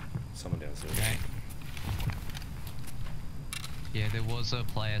 Someone downstairs. Okay. Yeah, there was a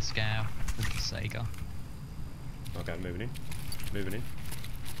player scav with the Sega. Okay, moving in. Moving in.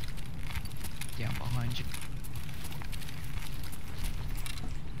 Yeah, I'm behind you.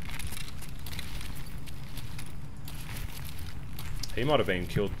 He might have been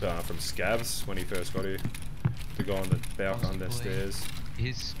killed from scavs when he first got here. The guy on the balcony on the Possibly. stairs.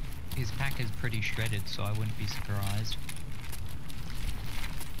 His pack is pretty shredded, so I wouldn't be surprised.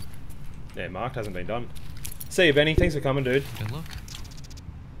 Yeah, marked hasn't been done. See you, Benny. Thanks for coming, dude. Good look.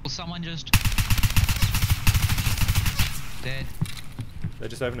 Well, someone just dead. They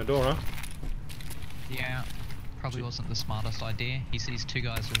just opened the door, huh? Yeah. Probably wasn't the smartest idea. He sees two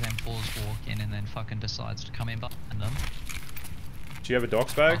guys with M4s walk in and then fucking decides to come in behind them. Do you have a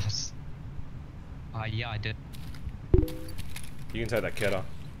docs bag? Yeah, I did. You can take that Keta.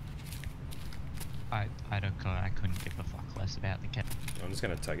 I couldn't give a fuck less about the cat. I'm just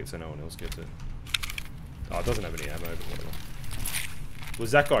gonna take it so no one else gets it. Oh, it doesn't have any ammo, but whatever.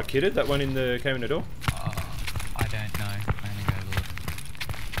 Was that guy kitted that went in the came in the door? I don't know. I only go look.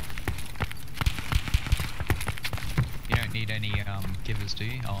 You don't need any givers, do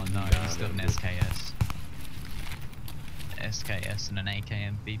you? Oh no, Nah, he's got an never did. SKS. SKS and an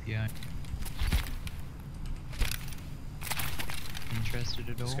AKM BPO. Interested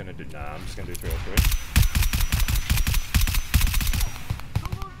at all? I'm just gonna do 3 or 3.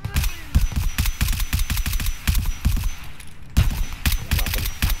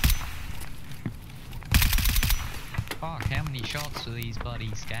 Fuck, how many shots do these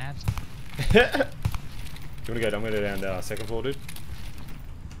bloody scabs? Do you wanna go? I'm gonna go down second floor, dude.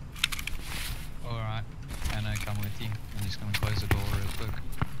 Alright, I know, come with you. I'm just gonna close the door real quick.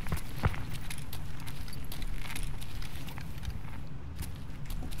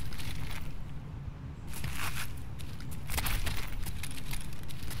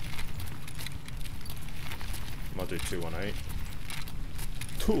 Might do 218.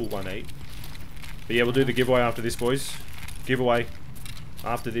 218. But yeah, we'll do the giveaway after this, boys. Giveaway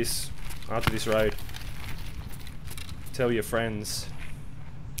after this raid. Tell your friends.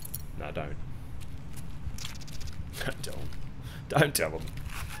 No, don't. Don't tell them. Don't tell them.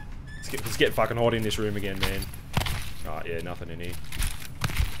 Let's get fucking hot in this room again, man. Alright, yeah, nothing in here.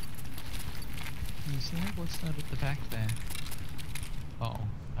 You see that? What's that at the back there? Oh,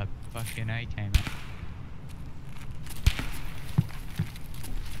 a fucking A came out.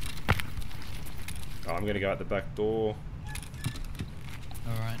 Oh, I'm gonna go out the back door.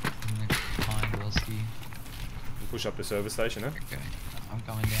 Alright, I'm gonna find Wallsky. And push up the service station, huh? Okay, I'm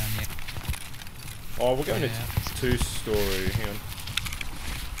going down here. Oh, we're going Yeah. to 2-story. Hang on.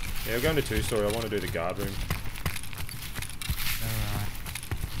 Yeah, we're going to 2-story. I want to do the guard room. Alright.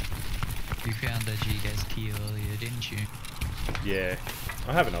 You found a G-Des key earlier, didn't you? Yeah.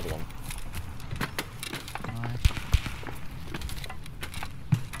 I have another one. Alright.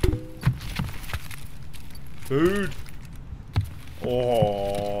 Food!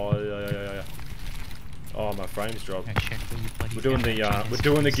 Oh, yeah. Oh, my frame's dropped. Go check where you bloody We're doing found the that we're G-Des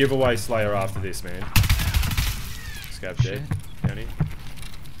doing the key. giveaway Slayer after this, man. Scab dead. Shit. Down here.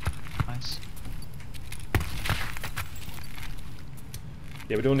 Nice.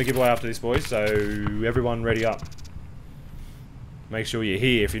 Yeah, we're doing the giveaway after this, boys. So everyone, ready up. Make sure you're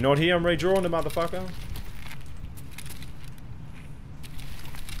here. If you're not here, I'm redrawing the motherfucker.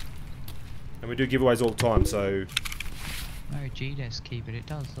 And we do giveaways all the time, so No G-Des key, but it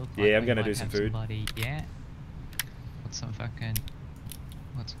does look like Yeah, I'm we gonna might do some have food. Bloody, yeah. What's some fucking...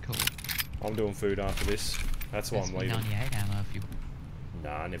 What's it called? I'm doing food after this. That's why There's I'm leaving. 98 ammo if you...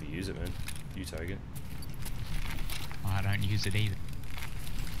 Nah, I never use it, man. You take it. I don't use it either.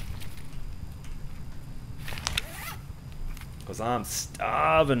 Because I'm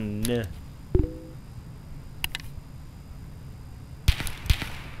starving.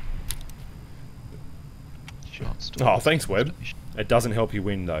 Shots. Oh, thanks, Webb. It doesn't help you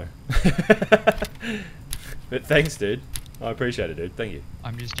win, though. But thanks, dude. I appreciate it, dude. Thank you.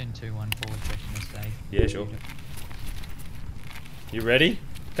 I'm just in 214 checking the safe. Yeah, sure. You ready?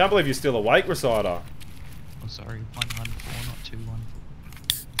 Can't believe you're still awake, Reciter. Oh, sorry, 114, not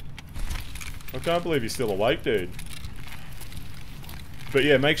 214. I can't believe you're still awake, dude. But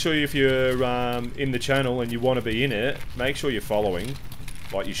yeah, make sure if you're in the channel and you want to be in it, make sure you're following,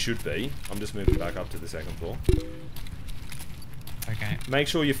 like you should be. I'm just moving back up to the second floor. Okay. Make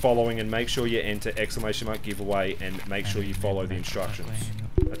sure you're following and make sure you enter ! giveaway and make sure you follow the instructions.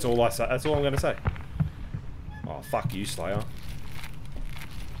 That's all I say. That's all I'm gonna say. Oh, fuck you, Slayer.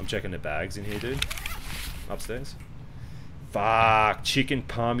 I'm checking the bags in here, dude. Upstairs. Fuck, chicken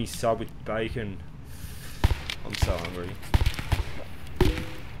palmy sub with bacon. I'm so hungry.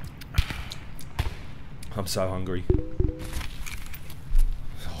 I'm so hungry.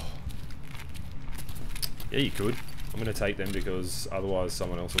 Yeah, you could. I'm going to take them because otherwise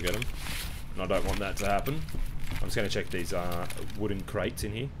someone else will get them. And I don't want that to happen. I'm just going to check these wooden crates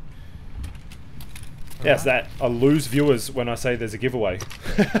in here. Yes, that. I lose viewers when I say there's a giveaway.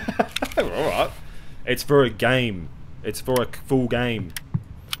 Alright. It's for a game. It's for a full game.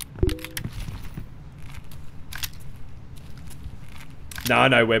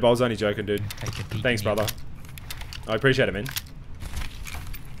 No, Webb. I was only joking, dude. Take a peek Thanks, in here. brother. I appreciate it, man.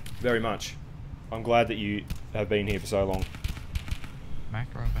 Very much. I'm glad that you have been here for so long.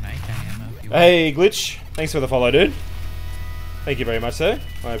 Macro of an AK ammo if you want. Hey, Glitch. Thanks for the follow, dude. Thank you very much, sir.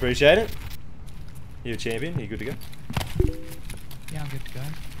 I appreciate it. You're a champion. You're good to go. Yeah, I'm good to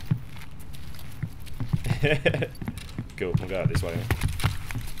go. Cool. We'll go this way. Then.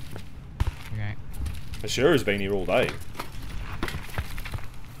 Okay. Ashura has been here all day.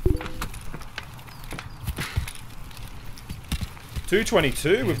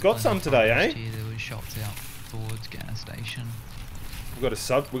 $2.22. We've got some today, eh? Here there was shots out towards gas station. We've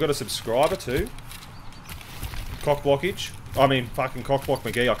got a subscriber too. Cock blockage. I mean, fucking Cockblock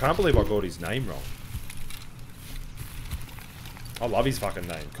McGee. I can't believe I got his name wrong. I love his fucking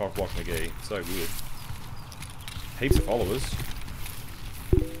name, Cockblock McGee. So weird. Heaps of followers.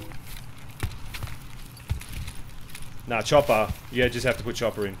 Nah, Chopper. Yeah, just have to put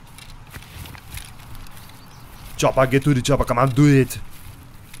Chopper in. Chopper, get to the chopper. Come on, do it.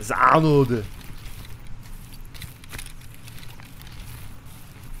 It's Arnold.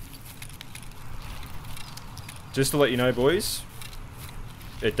 Just to let you know, boys,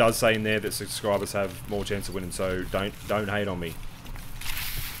 it does say in there that subscribers have more chance of winning, so don't hate on me.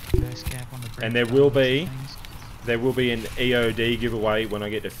 First cap on the And there will be an EOD giveaway when I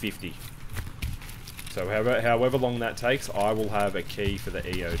get to 50. So however long that takes, I will have a key for the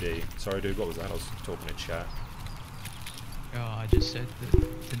EOD. Sorry, dude, what was that? I was talking in chat. Oh, I just said that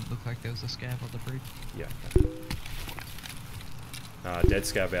it didn't look like there was a scav on the bridge. Yeah. Dead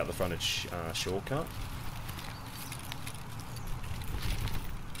scav out the front of shortcut.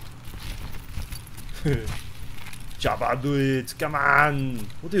 Chopper, do it! Come on!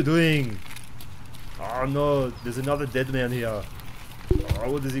 What are you doing? Oh no, there's another dead man here.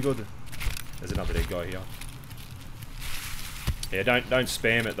 Oh, what does he got? There's another dead guy here. Yeah, don't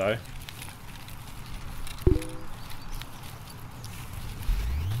spam it though.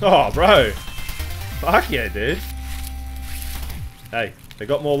 Oh, bro! Fuck yeah, dude. Hey, they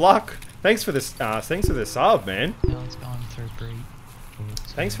got more luck. Thanks for this. Thanks for the sub, man. Now it's going through breed.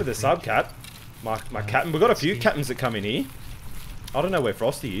 Thanks for the sub, Cap. My captain. We've got a few captains that come in here. I don't know where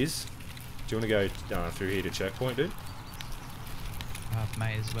Frosty is. Do you want to go through here to checkpoint, dude?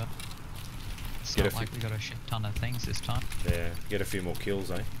 May as well. It's Get not a like we got a shit ton of things this time. Yeah, get a few more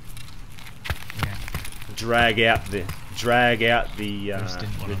kills, eh? Yeah. Drag out the Just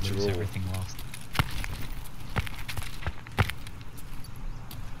didn't want to lose ritual. everything last.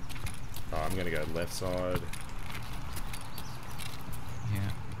 Oh, I'm gonna go left side. Yeah.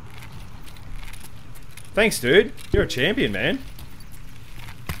 Thanks, dude. You're a champion, man.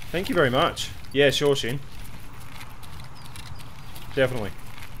 Thank you very much. Yeah, sure, Shin. Definitely.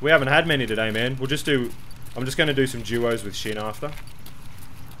 We haven't had many today, man. We'll just do... I'm just going to do some duos with Shin after.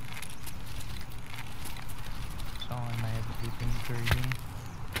 So I may have been through here.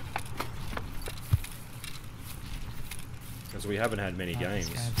 Because we haven't had many games.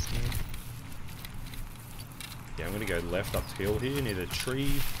 This scav's dead. Yeah, I'm going to go left up hill here near the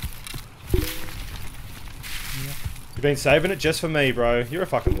tree. Yep. You've been saving it just for me, bro. You're a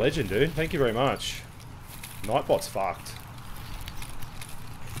fucking legend, dude. Thank you very much. Nightbot's fucked.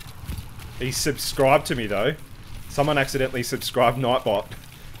 He subscribed to me, though. Someone accidentally subscribed Nightbot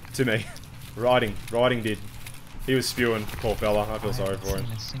to me. Riding did. He was spewing, poor fella. I feel sorry for him.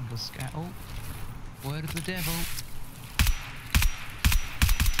 A single scav. Oh, word of the devil.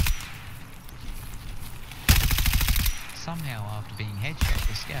 Somehow, after being headshot,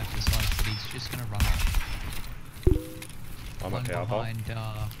 the scav decides that he's just gonna run off. I'm One a power pole. behind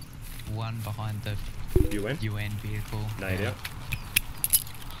the UN? UN vehicle. Nade out.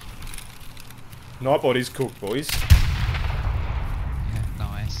 Nightbot is cooked, boys. Yeah,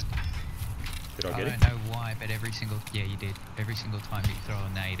 nice. Did I I get don't it? know why, but every single you did. Every single time you throw a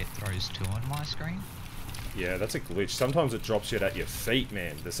nade, it throws two on my screen. Yeah, that's a glitch. Sometimes it drops shit at your feet,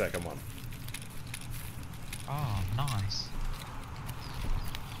 man, the second one. Oh, nice.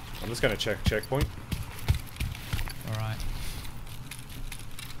 I'm just going to check checkpoint. Alright.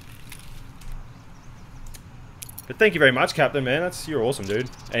 But thank you very much, Captain, man. You're awesome, dude.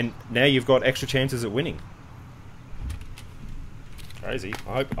 And now you've got extra chances at winning. Crazy.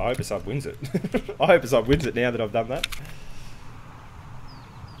 I hope a sub wins it. I hope a sub wins it now that I've done that.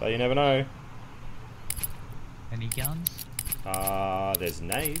 But you never know. Any guns? There's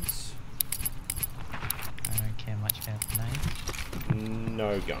nades. I don't care much about the nades.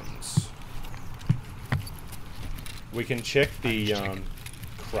 No guns. We can check the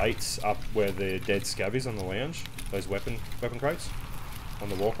crates up where the dead scav is on the lounge. Those weapon crates on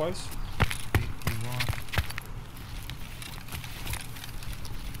the walkways. We want.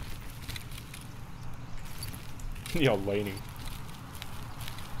 You're leaning.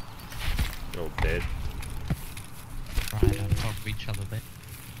 You're all dead. Right, top of each other there.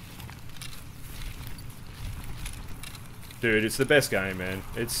 Dude, it's the best game, man.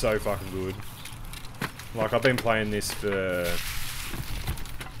 It's so fucking good. Like, I've been playing this for...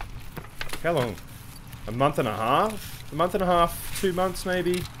 How long? A month and a half? A month and a half, 2 months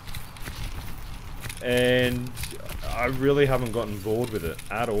maybe? And I really haven't gotten bored with it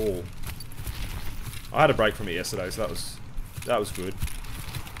at all. I had a break from it yesterday, so that was good.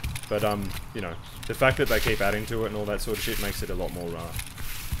 But, you know, the fact that they keep adding to it and all that sort of shit makes it a lot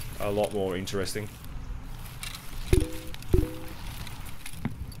more interesting.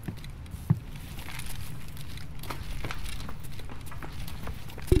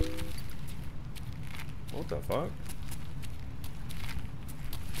 What the fuck?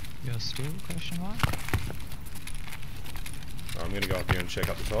 You're still question mark? I'm gonna go up here and check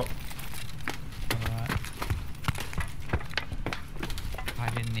up the top. Alright. I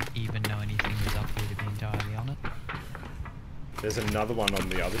didn't even know anything was up here, to be entirely honest. There's another one on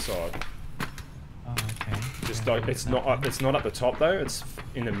the other side. Oh, okay. Just Yeah, like, it's not at the top though, it's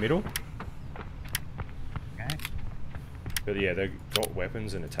in the middle. Okay. But yeah, they've got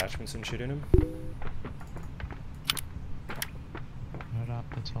weapons and attachments and shit in them. Right up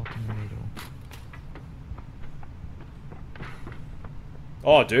the top in the middle.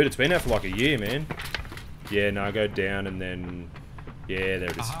 Oh, dude, it's been out for like a year, man. Yeah, no, go down and then... Yeah, there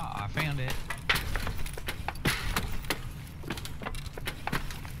it is. Aha, I found it.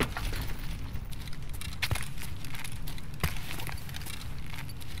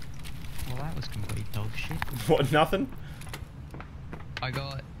 Well, that was complete dog shit. What, nothing? I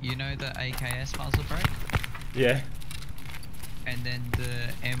got, you know, the AKS muzzle brake? Yeah. And then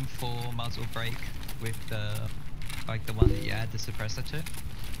the M4 muzzle brake with the, like the one that you add the suppressor to?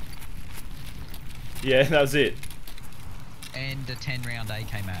 Yeah, that was it. And a 10 round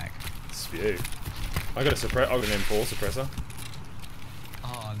AK mag. Spew. I got an M4 suppressor.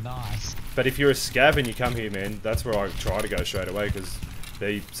 Oh, nice. But if you're a scav and you come here, man, that's where I try to go straight away, because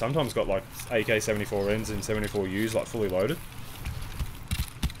they sometimes got like AK-74Ns and 74Us like fully loaded.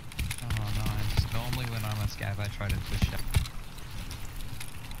 Oh, nice. Normally when I'm a scav, I try to push up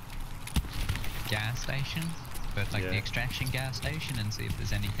gas stations, but like the Yeah. extraction gas station, and see if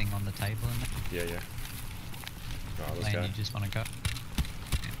there's anything on the table in there. Yeah, yeah. Alright, let's And go. you just want to go.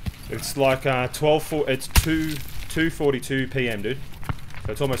 It's like it's 2:42 PM, dude.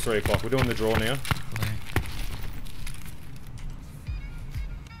 So it's almost 3 o'clock. We're doing the draw now.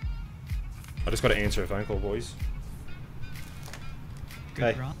 I just got to answer a phone call, boys.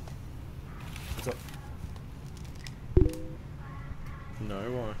 Good Hey. run. What's up?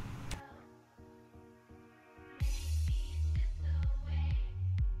 No, why?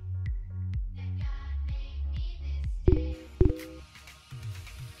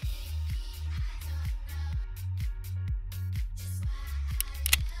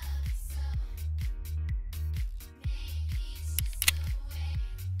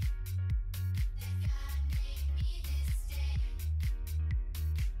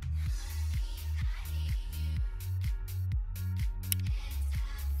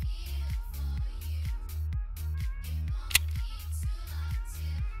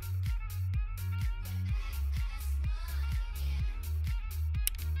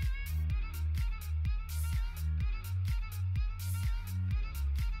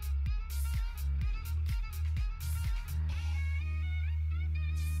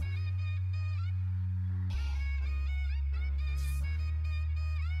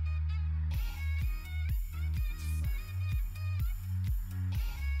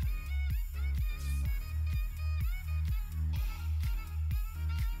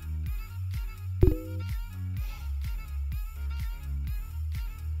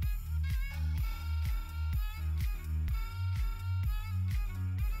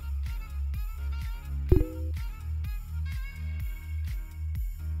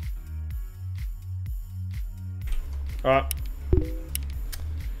 Alright.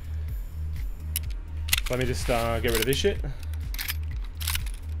 Let me just get rid of this shit.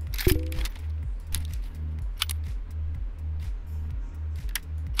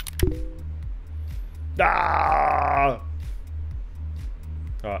 Ah!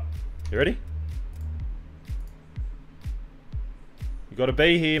 Alright. You ready? You gotta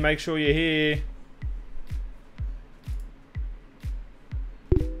be here, make sure you're here.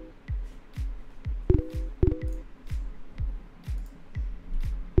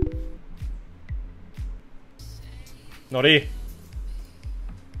 Not here.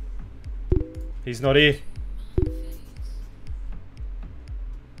 He's not here.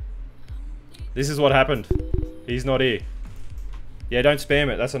 This is what happened. He's not here. Yeah, don't spam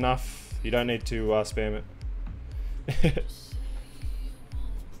it. That's enough. You don't need to spam it.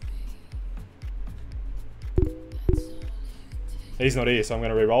 He's not here, so I'm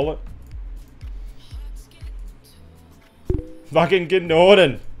going to re-roll it. Fucking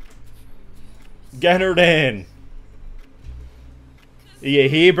Gnorden. Gannerdan. Are you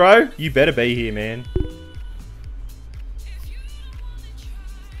here, bro? You better be here, man.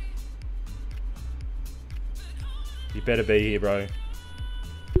 You better be here, bro.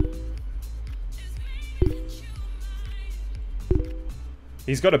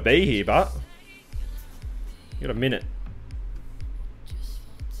 He's got to be here, but... You got a minute.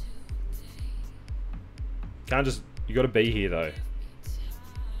 Can't just... You got to be here, though.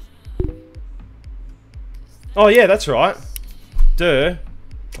 Oh, yeah, that's right. Duh.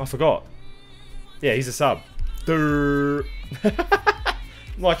 I forgot. Yeah, he's a sub. Duh.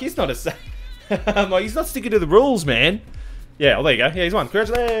 I'm like, he's not a sub. I'm like, he's not sticking to the rules, man. Yeah, well, there you go. Yeah, he's won.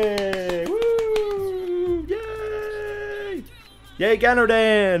 Congratulations. Woo! Yay! Yay,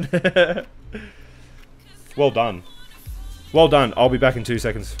 Gannerdan! Well done. Well done. I'll be back in 2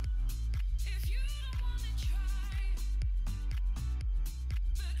 seconds.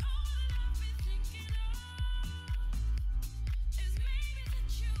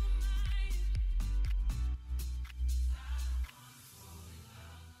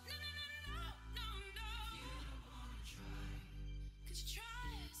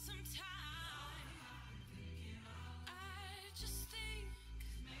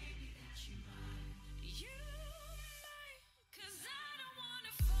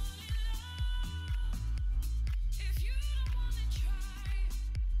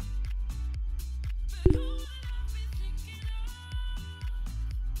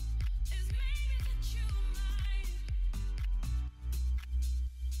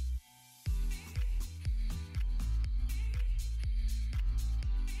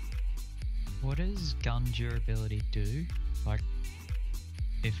 What does gun durability do? Like,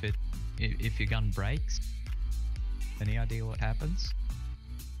 if your gun breaks, any idea what happens?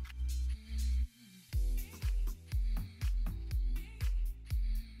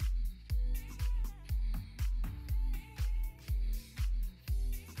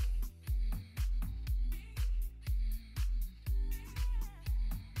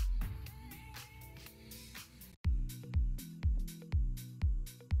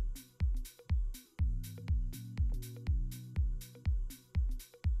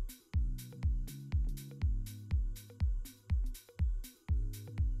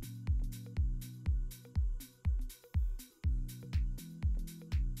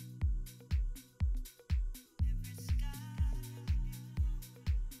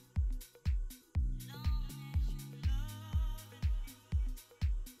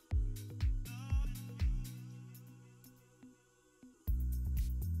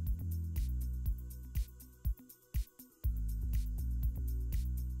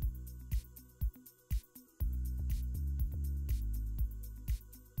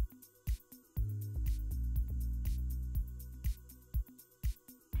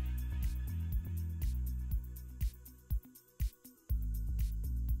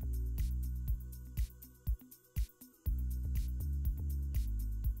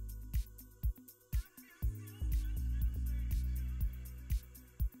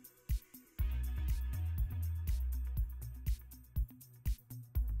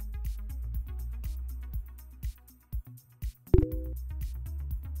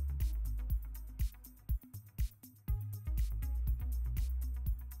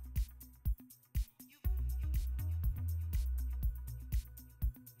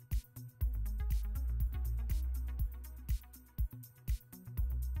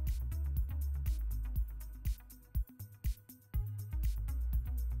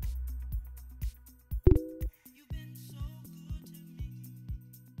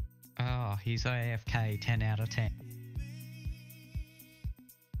 Oh, he's AFK 10 out of 10.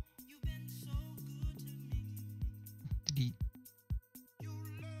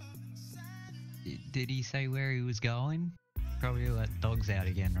 Did he say where he was going? Probably let dogs out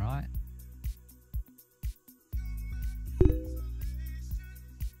again, right?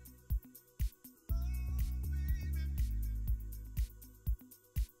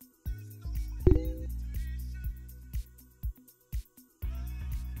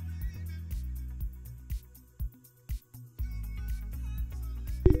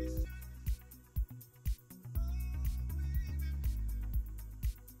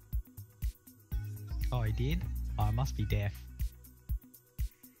 Oh, he did? Oh, I must be deaf.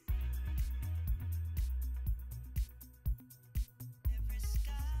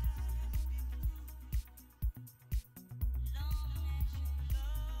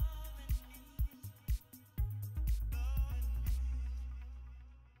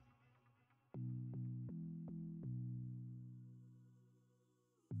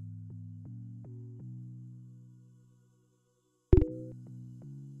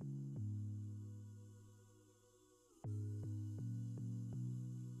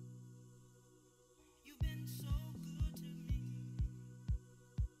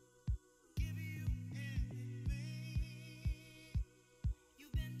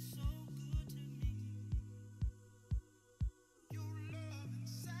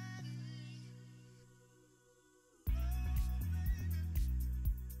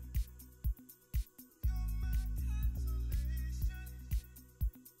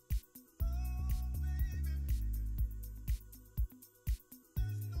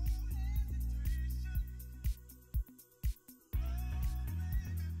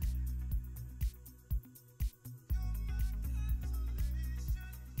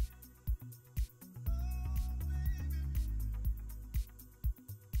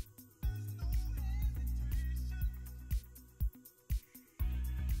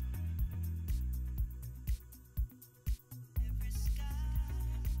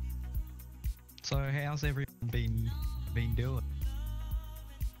 So how's everyone been doing?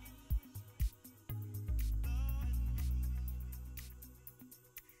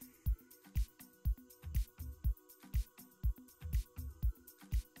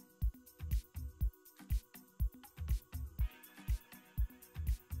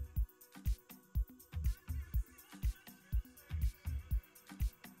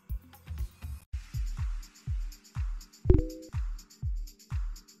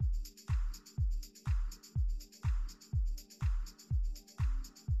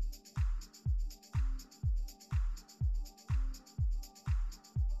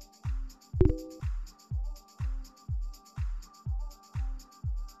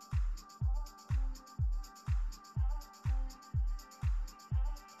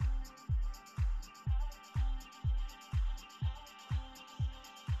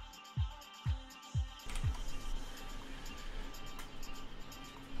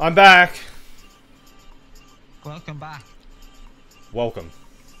 I'm back. Welcome back. Welcome.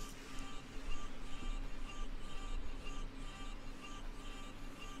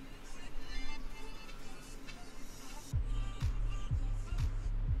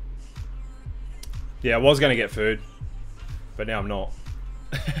 Yeah, I was going to get food, but now I'm not.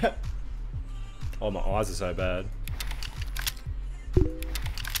 Oh, my eyes are so bad.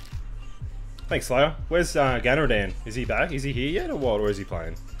 Thanks, Slayer. Where's Ganaradan? Is he back? Is he here yet or what? Or is he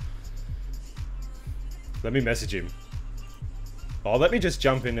playing? Let me message him. Oh, let me just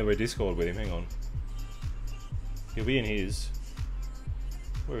jump into a Discord with him. Hang on. He'll be in his.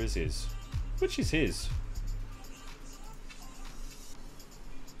 Where is his? Which is his?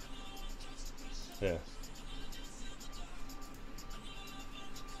 Yeah.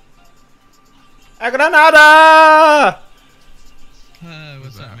 A Granada!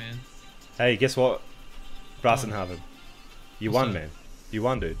 What's up, man? Hey, guess what? Brassenhaven. You won, up? man. You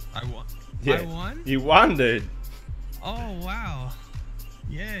won, dude. I won. Yeah. I won? You won, dude. Oh, wow.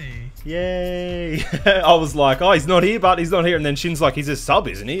 Yay. Yay. I was like, oh, he's not here, but he's not here. And then Shin's like, he's a sub,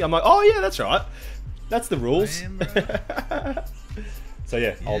 isn't he? I'm like, oh, yeah, that's right. That's the rules. I am, bro. So,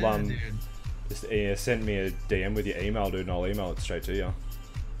 yeah, I'll Dude. just send me a DM with your email, dude, and I'll email it straight to you.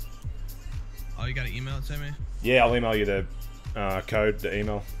 Oh, you got to email it to me? Yeah, I'll email you the code, the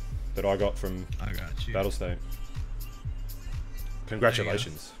email that I got from I got you. Battle State.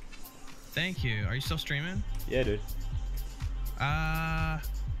 Congratulations. Thank you. Are you still streaming? Yeah, dude. By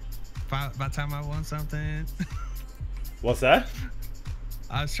the time I won something, What's that?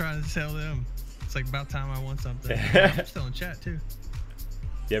 I was trying to tell them. It's like about time I won something. I'm still in chat too.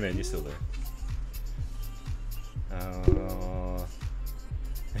 Yeah, man, you're still there.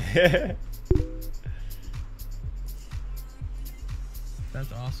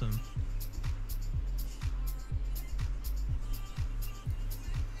 That's awesome.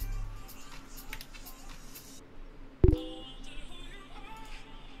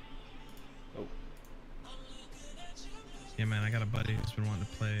 Oh. Yeah, man, I got a buddy who's been wanting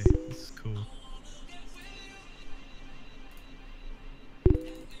to play. This is cool.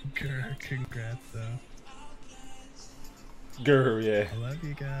 Grr, congrats, though. Grr, yeah. I love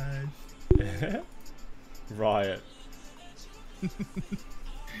you guys. Riot.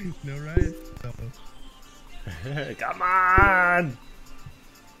 No riots, though. Come on!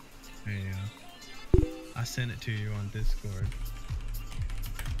 There you go. I sent it to you on Discord.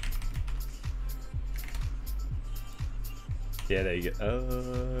 Yeah, there you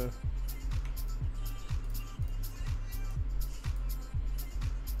go.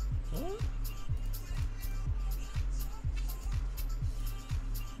 What?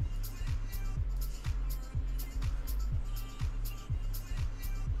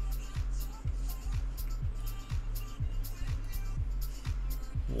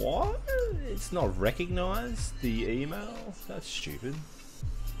 What? It's not recognized the email? That's stupid.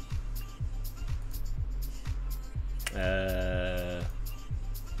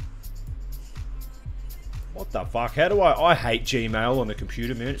 What the fuck? How do I hate Gmail on the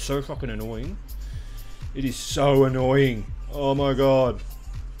computer, man. It's so fucking annoying. It is so annoying. Oh my god.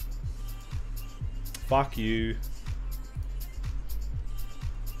 Fuck you.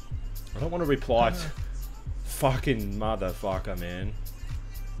 I don't want to reply to fucking motherfucker, man.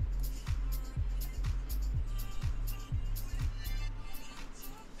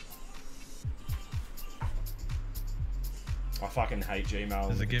 I fucking hate Gmail.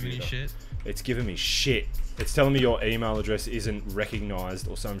 on Is the it giving you computer. shit? It's giving me shit. It's telling me your email address isn't recognized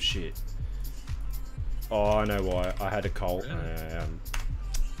or some shit. Oh, I know why. I had a cult. Really?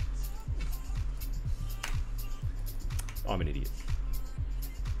 I'm an idiot.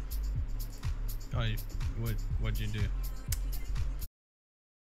 Oh, what'd you do?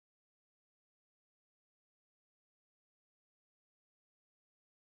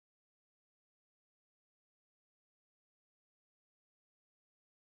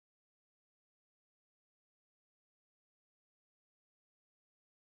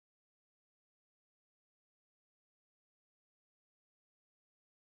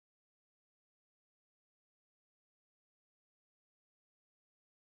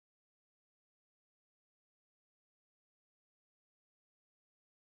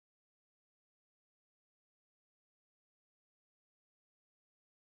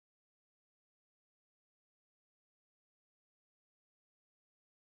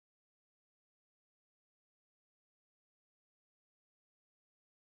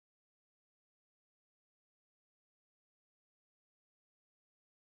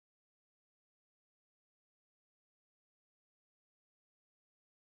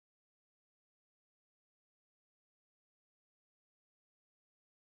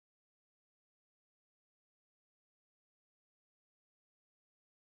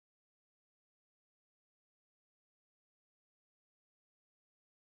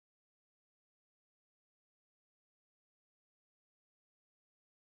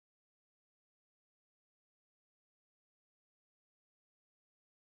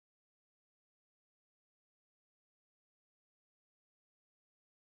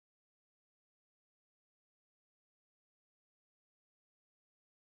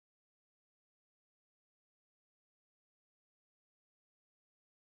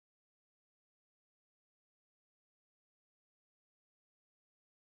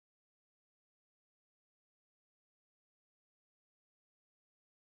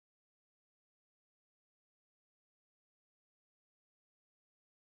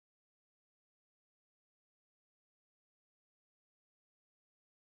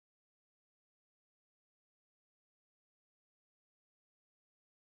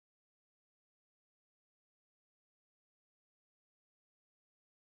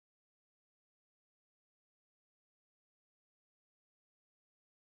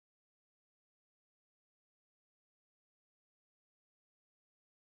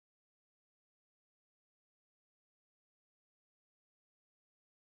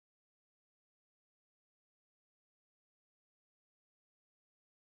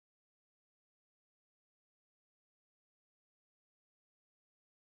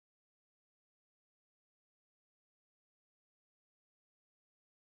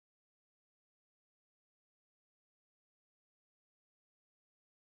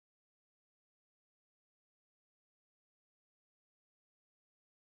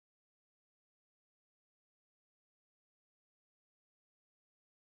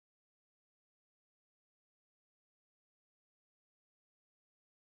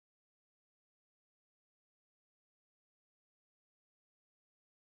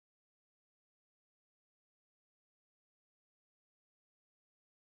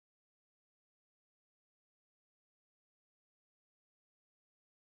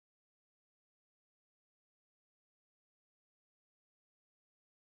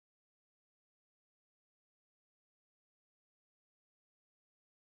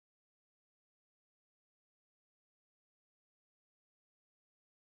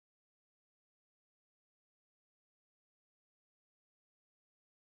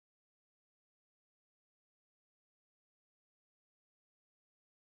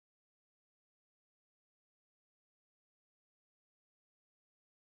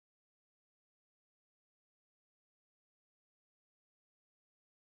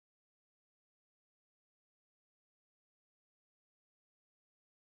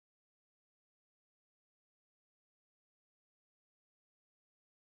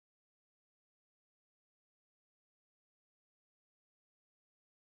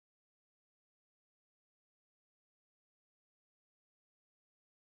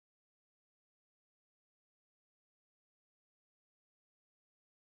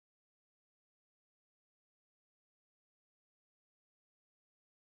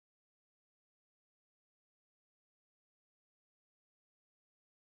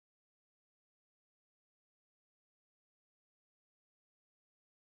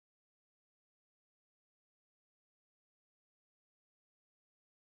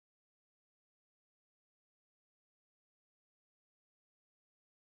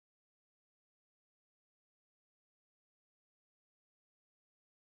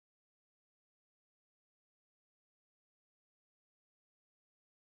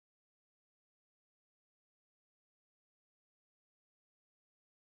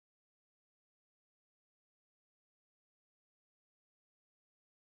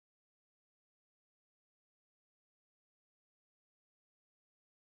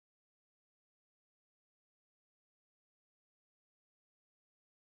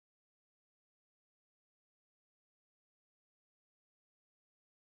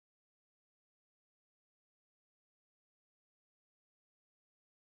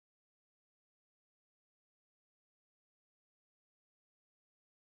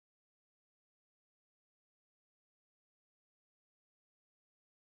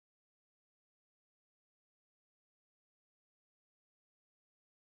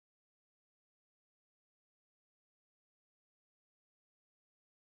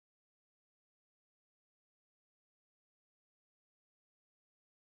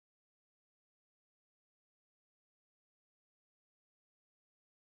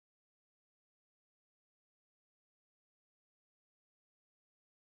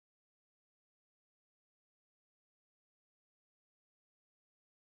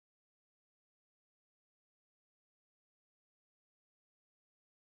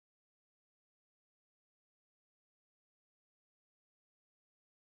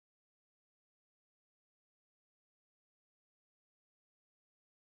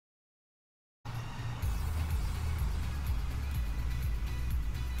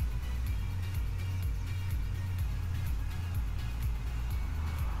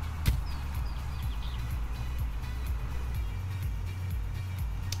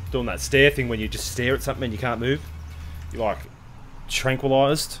 doing that stare thing when you just stare at something and you can't move. You're like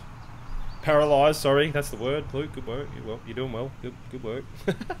tranquilized, paralyzed. Sorry, that's the word. Luke, good work. You're doing well. Good work.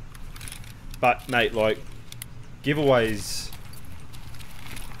 But mate, like giveaways.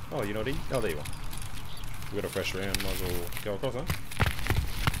 Oh, you're not in? Oh, there you are. We've got a fresh round. Might as well go across, huh?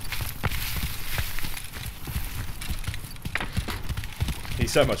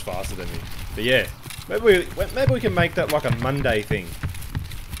 He's so much faster than me. But yeah, maybe we can make that like a Monday thing.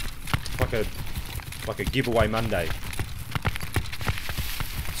 Like a giveaway Monday.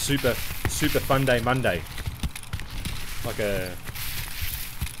 Super fun day Monday. Like a...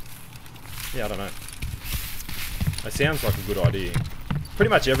 Yeah, I don't know. It sounds like a good idea. Pretty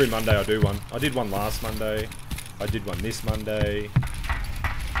much every Monday I do one. I did one last Monday. I did one this Monday.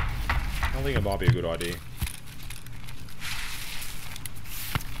 I think it might be a good idea.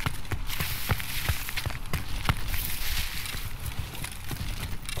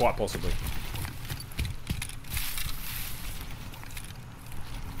 Quite possibly.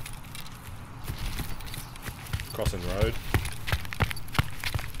 Crossing road.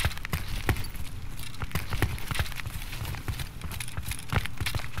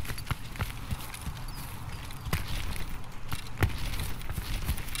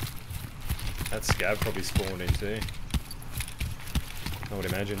 That scab probably spawned in too. I would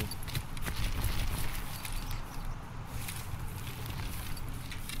imagine.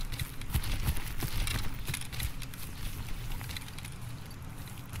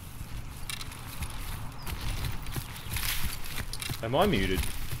 Am I muted?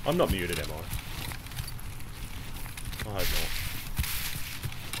 I'm not muted, am I? I hope not.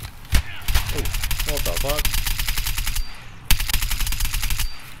 Oh, what the fuck?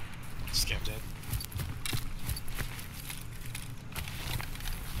 Scab dead.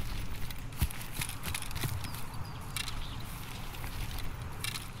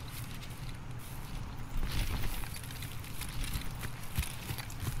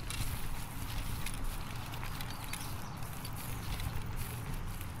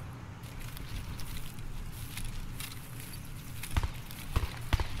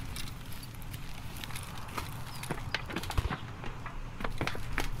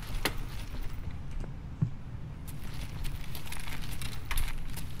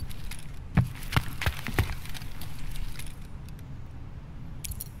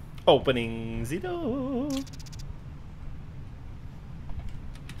 Opening the door.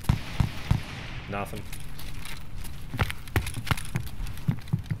 Nothing.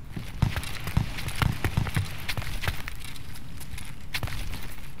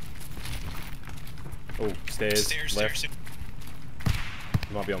 Oh, stairs. Left. Stairs.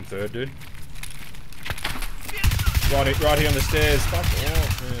 You might be on third, dude. Right here on the stairs. Fuck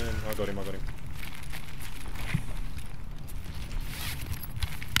off, man. I got him.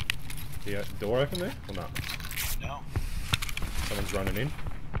 The door open there? Or not? No. Someone's running in.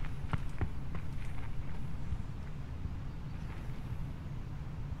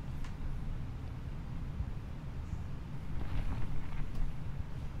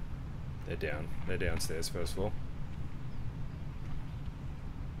 They're down. They're downstairs, first floor.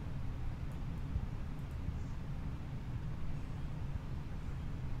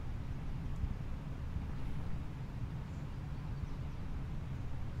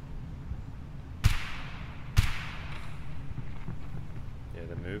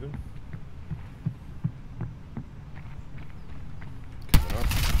 Moving. Coming up.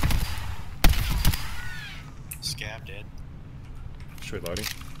 Scab dead. Just reloading.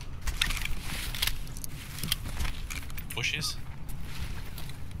 Bushes.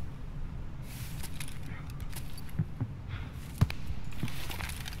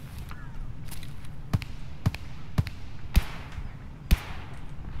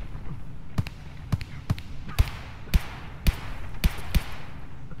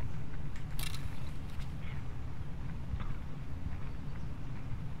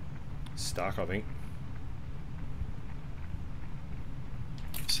 Stuck, I think.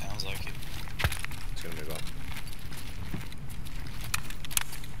 Sounds like it. It's gonna move up.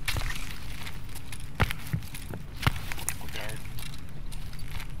 Or guard.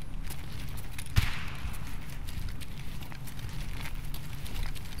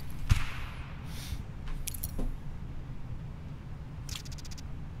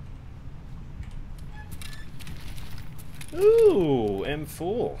 Ooh, M4.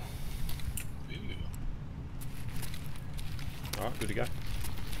 Ooh. Alright, good to go.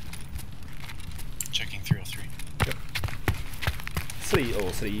 Checking 303. Yep.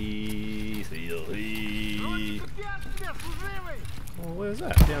 303. 303. Oh, where's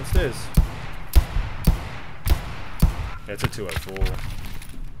that? Downstairs. Yeah, it's a 204.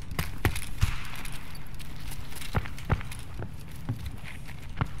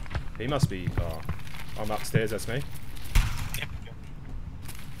 He must be... Oh, I'm upstairs, that's me. Yep.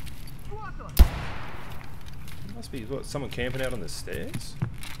 Must be, what, someone camping out on the stairs?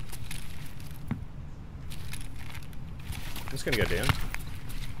 I'm just gonna go down.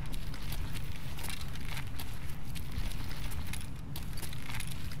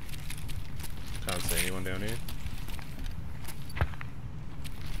 Can't see anyone down here.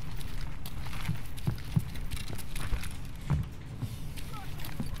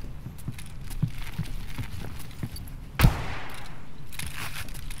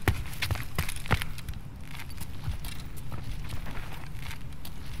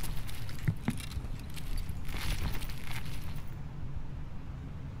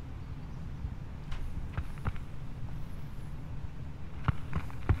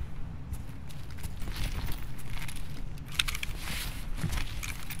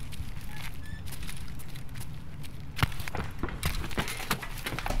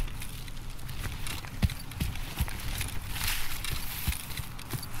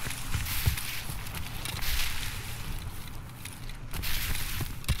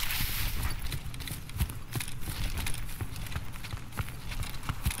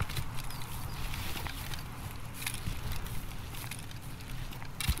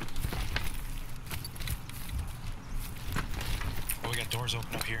 Oh, we got doors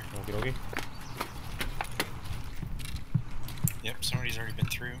open up here. Okie dokie. Yep, somebody's already been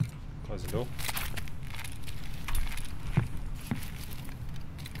through. Close the door.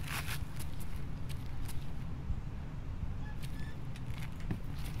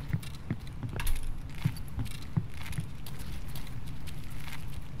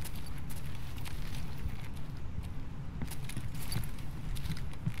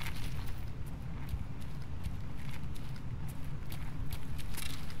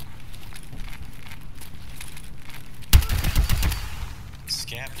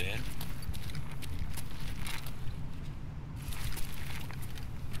 Scab dead.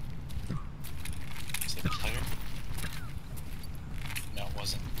 Is that a player? No, it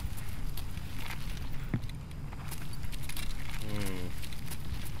wasn't. Hmm.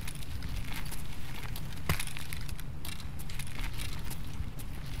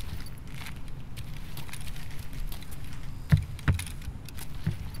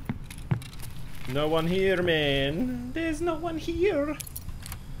 No one here, man. There's no one here.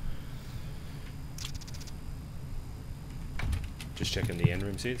 Just checking the end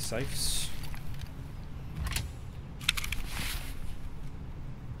rooms here, the safes.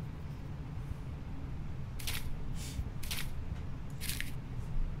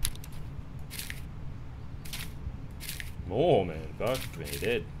 More, man. Fuck me,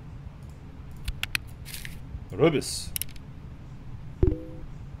 dead. Rubus.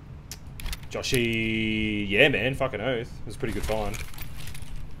 Joshy. Yeah, man. Fucking oath. It was a pretty good find.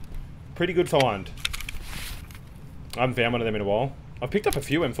 Pretty good find. I haven't found one of them in a while. I've picked up a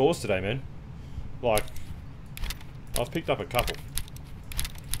few M4s today, man. Like, I've picked up a couple.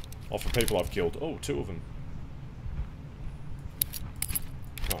 Off of people I've killed. Oh, 2 of them.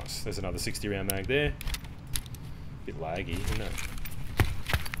 Nice. There's another 60 round mag there. Bit laggy, isn't it?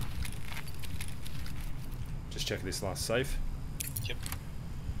 Just check this last safe. Yep.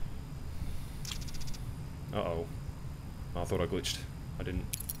 Uh-oh. I thought I glitched. I didn't.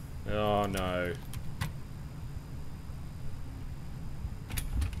 Oh, no.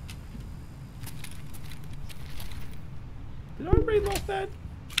 Did I relock that?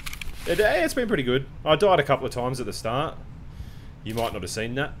 It's been pretty good. I died a couple of times at the start. You might not have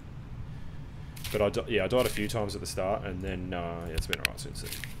seen that. But I died a few times at the start, and then, yeah, it's been alright since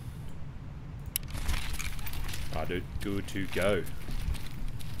then. Ah, dude, good to go.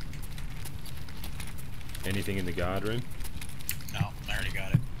 Anything in the guard room? No, I already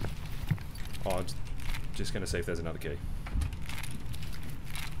got it. Oh, I'm just gonna see if there's another key.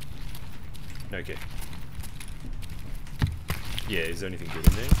 No key. Yeah, is there anything good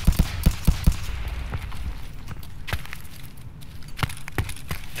in there?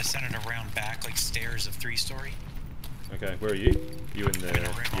 I sent it around back, like stairs of 3-story. Okay, where are you? You in the... I'm in a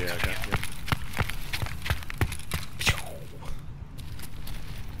room, I'm yeah, coming okay. out.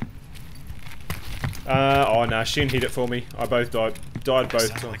 Yeah. Oh no, Shin hit it for me. I both died both Sounded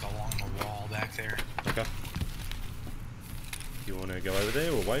times. like along the wall back there. Okay. You wanna go over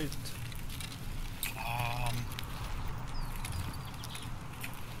there or wait?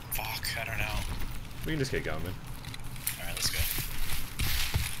 Fuck, I don't know. We can just keep going, man. Alright, let's go.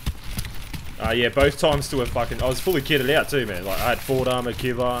 Yeah, both times to a fucking... I was fully kitted out too, man. Like, I had Ford armor,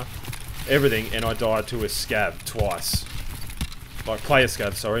 Kevlar, everything, and I died to a scav twice. Like, player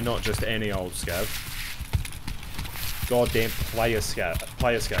scav, sorry, not just any old scav. goddamn player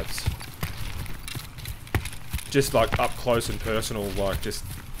scabs. Just like up close and personal, like just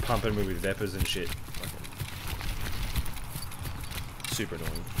pumping me with Veppers and shit. Super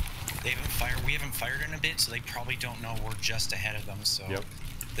annoying. We haven't fired in a bit, so they probably don't know we're just ahead of them. So Yep.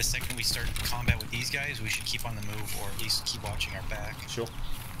 the second we start combat with these guys, we should keep on the move, or at least keep watching our back. Sure.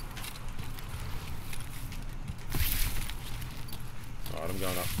 Alright, I'm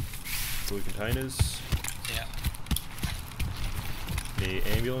going up. Blue containers. Yeah, The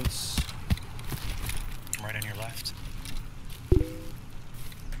ambulance. I'm right on your left.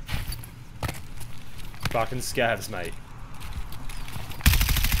 Fucking scavs, mate.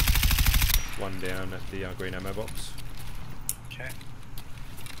 One down at the green ammo box. Okay.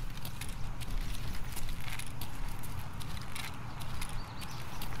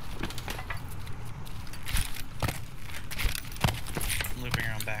 I'm looping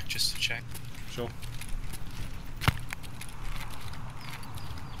around back just to check. Sure.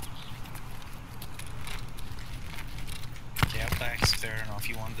 Okay, out back's there. I don't know if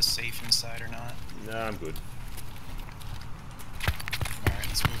you wanted the safe inside or not. Nah, I'm good. Alright,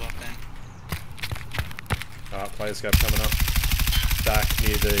 let's move up then. Player scope coming up. Back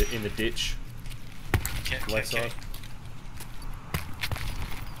near in the ditch. Okay, Left okay. side.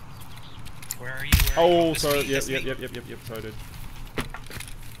 Where are you? Oh, That's sorry. me, Yep, that's me. yep. Sorry, dude.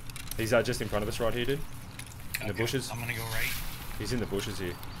 He's just in front of us right here, dude. In the Okay, bushes. I'm gonna go right. He's in the bushes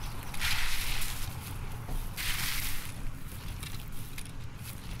here.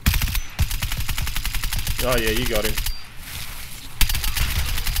 Oh yeah, you got him.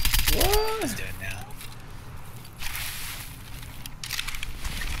 What? He's dead now.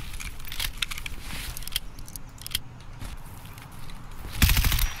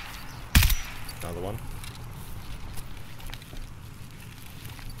 Another one.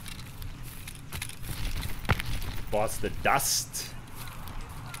 Bites the dust.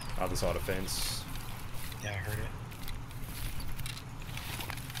 Other side of fence. Yeah, I heard it.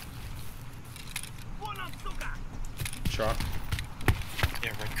 Truck.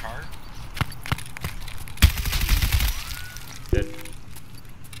 Yeah, red car. Dead.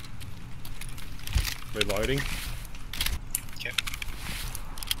 Reloading. Okay.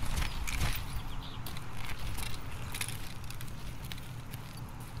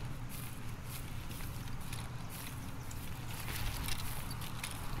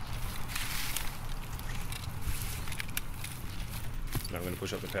 Now I'm going to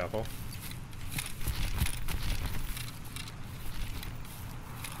push up the power pole.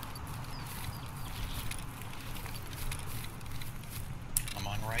 I'm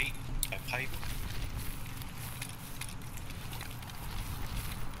on right. That pipe.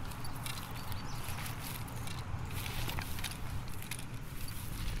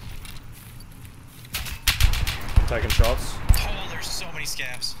 I'm taking shots. Oh, there's so many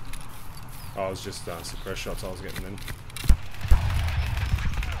scabs. Oh, I was just suppress shots I was getting then.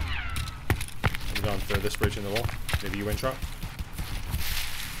 I'm going furthest breach in the wall. Maybe you went truck.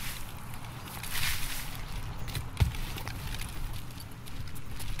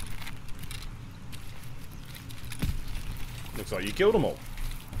 Looks like you killed them all.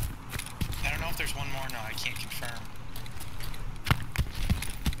 I don't know if there's one more. No, I can't confirm.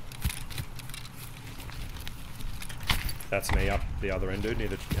 That's me up the other end, dude, near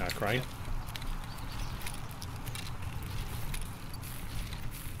the crane.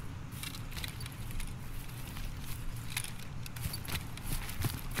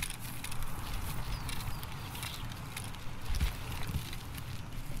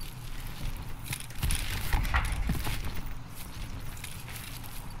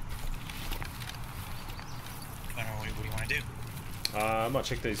 I don't know. What do you want to do? I might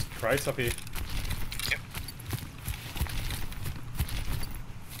check these crates up here. Yep.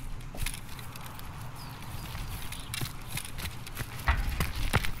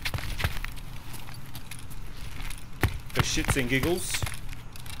 For shits and giggles.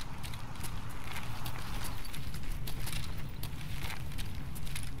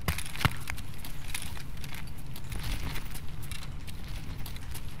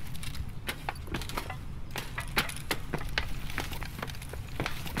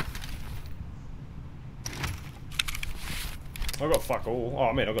 I got fuck all. Oh,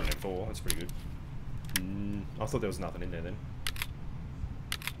 I mean, I got an M4. That's pretty good. I thought there was nothing in there then.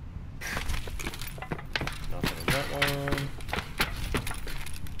 Nothing in that one.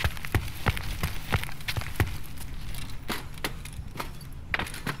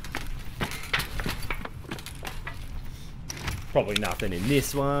 Probably nothing in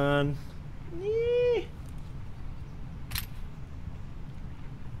this one. Yeah.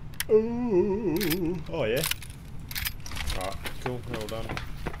 Ooh. Oh yeah. Cool, well done.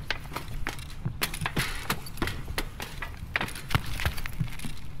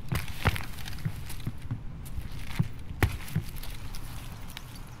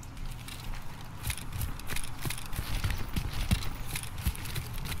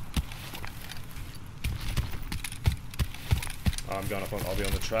 I'm going up on. I'll be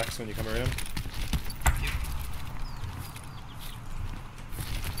on the tracks when you come around.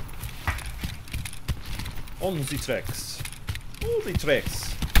 On the tracks. All the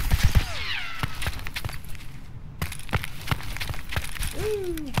tracks.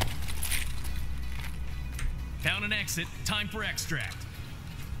 Woo. Found an exit. Time for extract.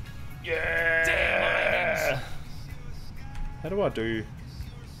 Yeah. Damn, Ivans. How do I do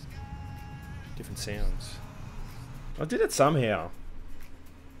different sounds? I did it somehow.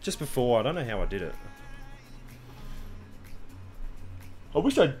 Just before, I don't know how I did it. I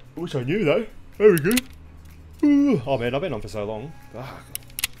wish I knew though. There we go. Ooh. Oh man, I've been on for so long. Fuck.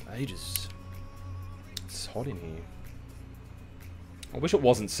 Ages. It's hot in here. I wish it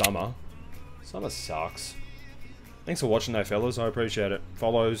wasn't summer. Summer sucks. Thanks for watching though, fellas. I appreciate it.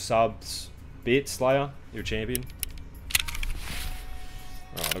 Follows, subs, bits, Slayer. You're a champion.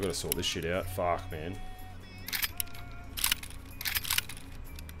 Alright, I've got to sort this shit out. Fuck, man.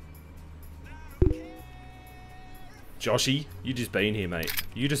 Joshy, you just been here, mate.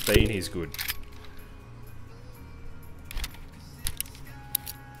 You just been here's good.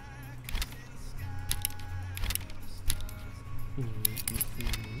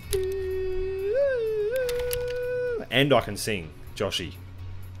 And I can sing, Joshy.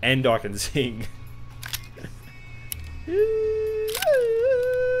 And I can sing.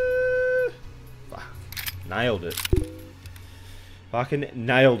 Fuck. Nailed it. Fucking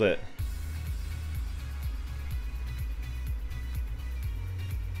nailed it.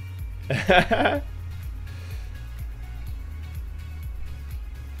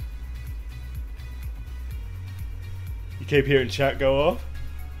 You keep hearing chat go off.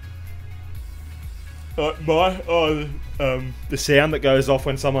 The sound that goes off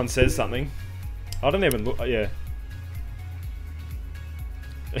when someone says something. I don't even look. Yeah.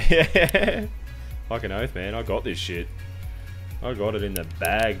 Yeah. Fucking oath, man. I got this shit. I got it in the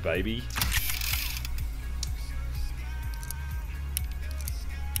bag, baby.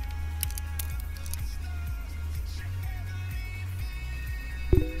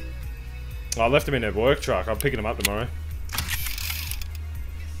 I left them in their work truck. I'm picking them up tomorrow.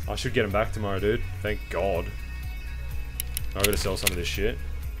 I should get them back tomorrow, dude. Thank God. I gotta sell some of this shit.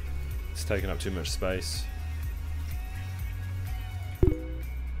 It's taking up too much space.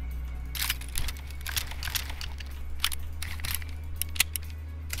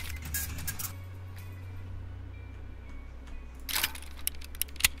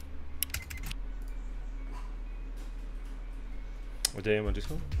 What day am I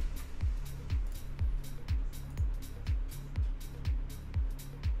Discord?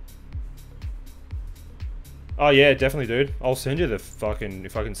 Oh yeah, definitely, dude. I'll send you the fucking...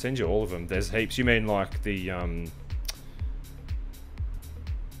 If I can send you all of them. There's heaps. You mean like the,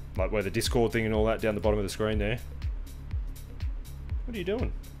 like where the Discord thing and all that down the bottom of the screen there? What are you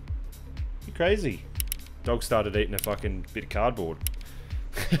doing? You crazy. Dog started eating a fucking bit of cardboard.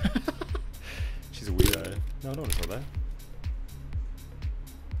 She's a weirdo. No, I don't want to tell that.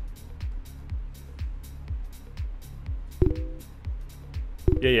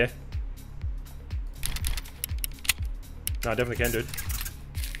 Yeah, yeah. No, I definitely can, dude.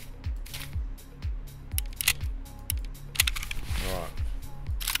 Alright.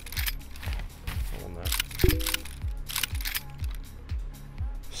 I want that.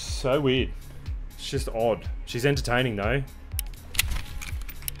 So weird. It's just odd. She's entertaining, though.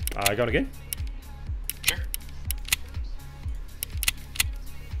 Going again? Sure.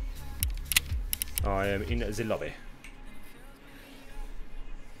 I am in the lobby.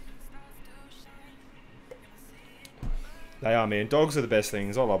 They are, man. Dogs are the best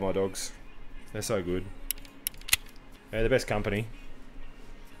things. I love my dogs. They're so good. They're the best company.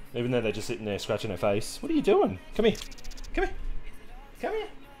 Even though they're just sitting there scratching their face. What are you doing? Come here. Come here. Come here.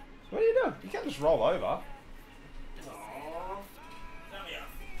 What are you doing? You can't just roll over. Aww. Come here.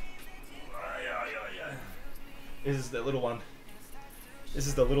 This is the little one. This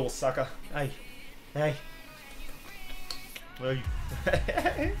is the little sucker. Hey. Hey. Where are you?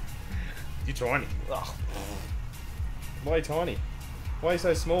 You're tiny. Ugh. Why are you tiny? Why are you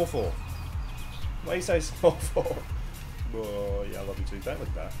so small for? Why are you so small for? Oh, yeah, I love you too. Don't look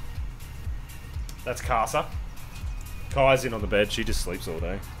at that. That's Casa. Kai's in on the bed. She just sleeps all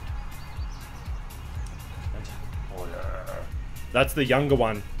day. Oh, yeah. That's the younger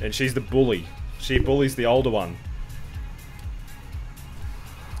one, and she's the bully. She bullies the older one.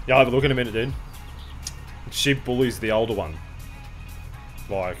 Yeah, I'll have a look in a minute, dude. She bullies the older one.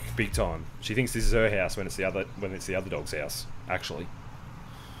 Like, big time. She thinks this is her house when it's the other dog's house, actually.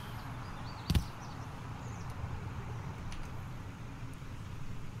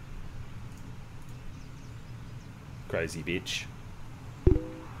 Crazy bitch.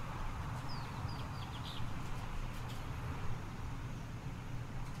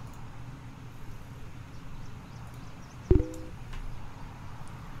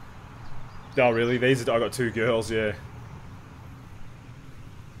 Oh really? These are, I got 2 girls, yeah.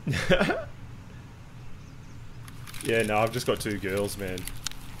 Yeah, no, I've just got 2 girls, man.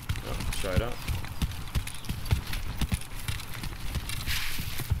 Oh, straight up.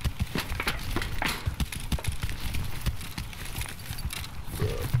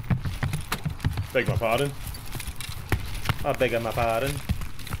 Beg my pardon. I beg my pardon.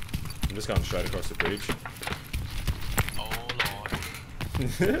 I'm just going straight across the bridge. Oh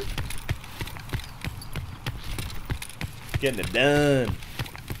lord. Getting it done.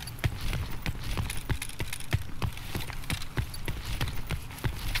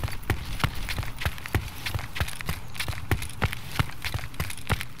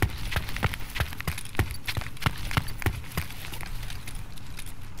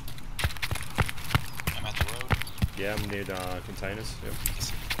 I'm at the road. Yeah, I'm near containers. Yep.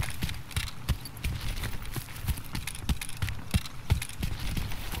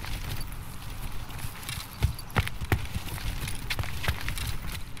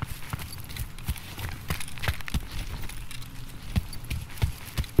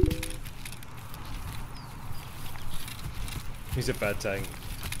 He's a bad tank.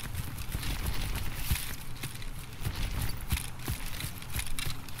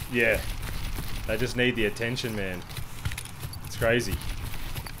 Yeah. They just need the attention, man. It's crazy.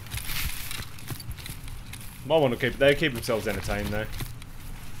 Might want to they keep themselves entertained though.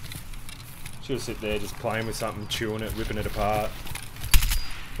 Should sit there just playing with something, chewing it, ripping it apart.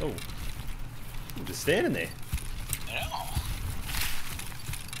 Oh. I'm just standing there. I know.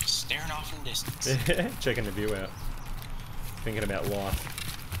 Just staring off in the distance. Checking the view out. Thinking about life.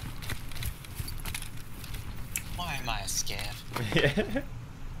 Why am I a scav? Yeah.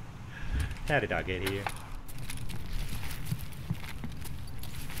 How did I get here?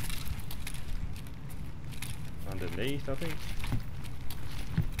 Underneath, I think.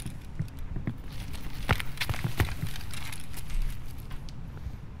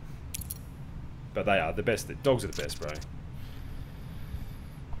 But they are the best. The dogs are the best, bro.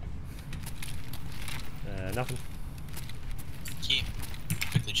 Nothing. Yeah.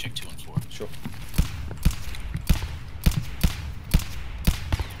 Quickly check 2 and 4. Sure.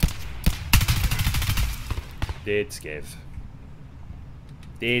 Dead scav.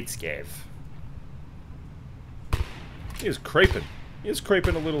 Dead scav. He was creeping. He was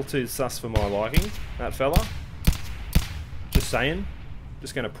creeping a little too sus for my liking, that fella. Just saying.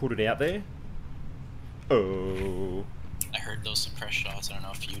 Just gonna put it out there. Oh. I heard those suppressed shots. I don't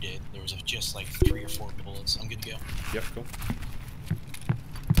know if you did. There was just like 3 or 4 bullets. I'm good to go. Yep, cool.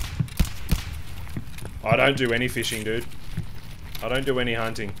 I don't do any fishing, dude. I don't do any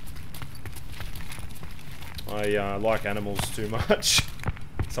hunting. I like animals too much.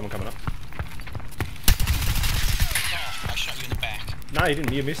 Someone coming up. Oh, I shot you in the back. No, you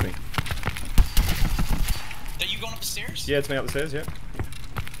didn't. You missed me. Are you going up the stairs? Yeah, it's me up the stairs, yeah.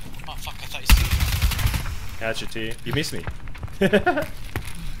 Oh fuck, I thought you said Hatchet here. You missed me.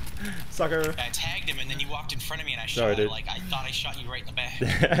 Sucker. I tagged him and then you walked in front of me and I shot Sorry, you. dude. Like, I thought I shot you right in the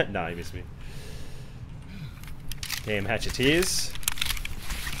back. Nah, you missed me. Damn hatcheteers.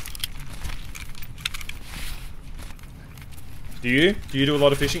 Do you? Do you do a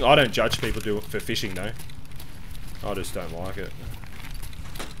lot of fishing? I don't judge people do it for fishing though. I just don't like it.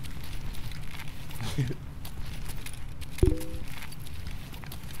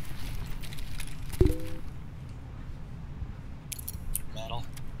 Metal.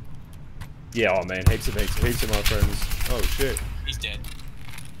 Yeah, oh man, heaps of my friends. Oh shit. He's dead.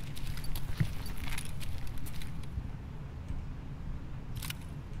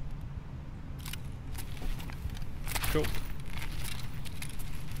 Cool.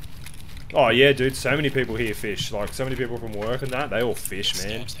 Oh yeah, dude, so many people here fish. Like, so many people from work and that, they all fish,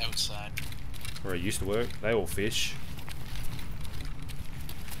 man. Steps outside. Where I used to work, they all fish.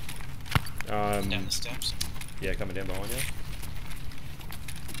 Down the steps. Yeah, coming down behind you.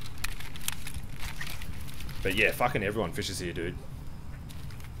 But yeah, fucking everyone fishes here, dude.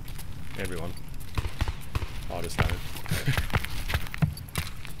 Everyone. I just don't.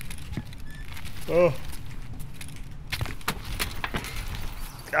 Oh.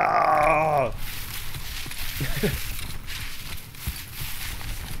 Ah!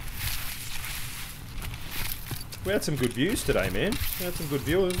 We had some good views today, man. We had some good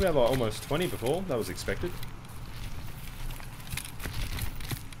viewers. We had like almost 20 before. That was expected.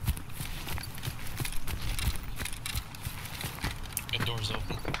 Good doors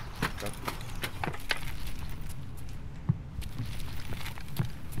open. Okay.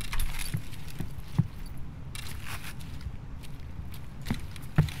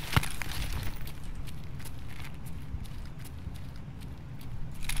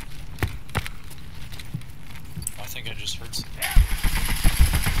 I think I just heard.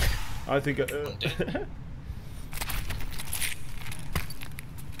 I think. I'm dead.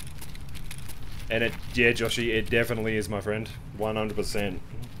 And it, yeah, Joshy, it definitely is, my friend. 100%.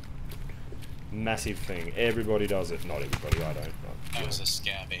 Massive thing. Everybody does it. Not everybody, I don't. That was a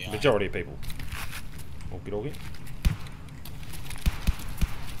scab AI. Majority of people. Okie.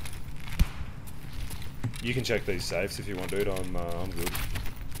 You can check these safes if you want, dude. I'm good.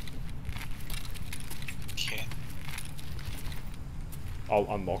 Okay. I'll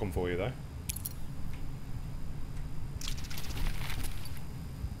unlock them for you, though.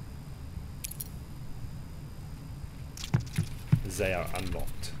 They are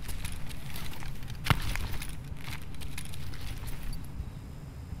unlocked.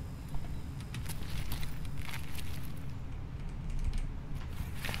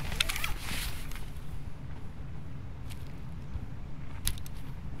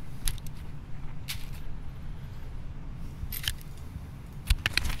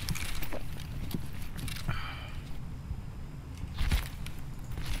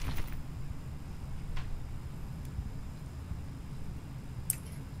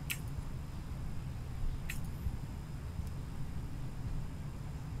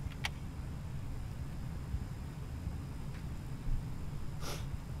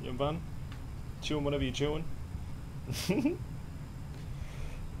 You having fun? Chewing whatever you're chewing?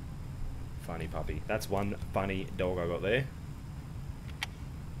 Funny puppy. That's one funny dog I got there.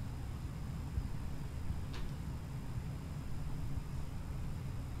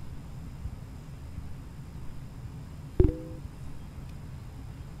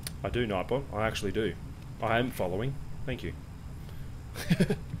 I do, Nightbot. I actually do. I am following. Thank you.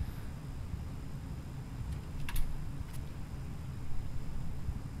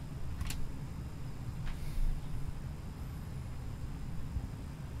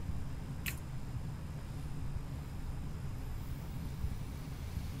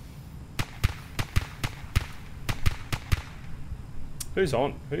 Who's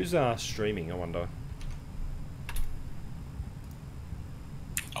on? Who's streaming, I wonder?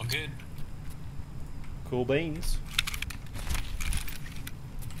 Oh, good. Cool beans.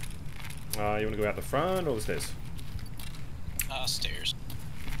 You want to go out the front or the stairs? Stairs.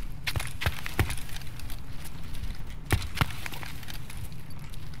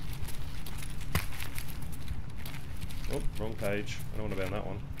 Oh, wrong page. I don't want to be on that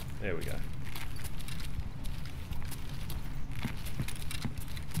one. There we go.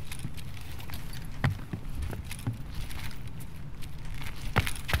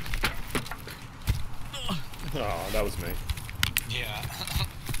 Oh, that was me. Yeah.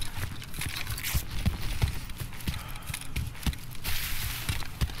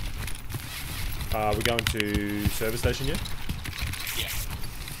 We're going to service station yet? Yeah.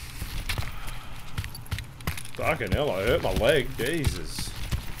 Fucking hell, I hurt my leg. Jesus.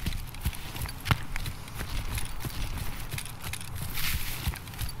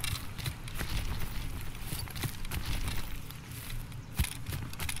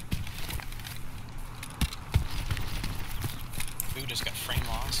 Ooh, just got frame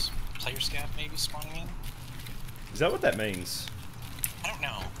loss. Player scab maybe spawning in? Is that what that means? I don't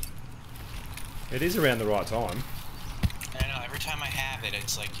know. It is around the right time. I don't know. Every time I have it,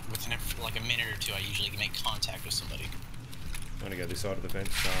 it's like within like a minute or two, I usually make contact with somebody. I'm gonna go this side of the fence,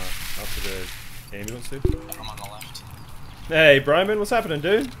 up to the ambulance, dude. I'm on the left. Hey, Broman, what's happening,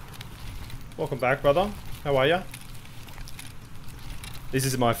 dude? Welcome back, brother. How are ya? This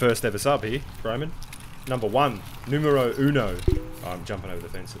is my first ever sub here, Broman. Number 1, numero uno. Oh, I'm jumping over the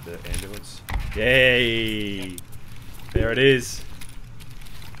fence at the ambulance. Yay! There it is.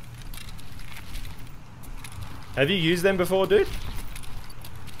 Have you used them before, dude?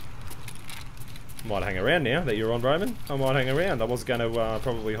 Might hang around now that you're on, Roman. I might hang around. I was going to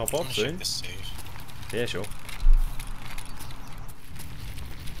probably hop I'm off gonna soon. check this save. Yeah, sure.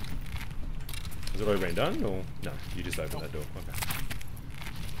 Has it already been done, or no? You just opened that door. Okay.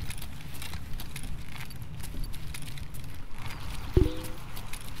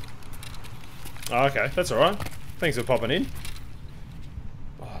 Oh, okay, that's all right. Thanks for popping in.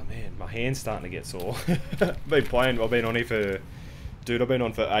 Oh man, my hand's starting to get sore. I've been playing. I've been on here for, dude. I've been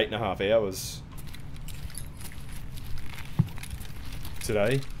on for 8.5 hours.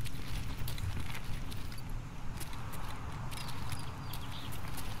 today.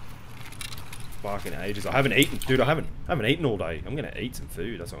 Fucking ages. I haven't eaten, dude. I haven't eaten all day. I'm gonna eat some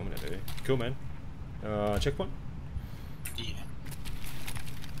food. That's what I'm gonna do. Cool, man. Checkpoint. Yeah.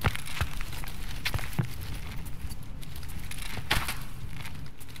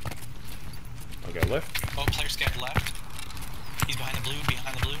 I'll go left. Oh, player scared left. He's behind the blue.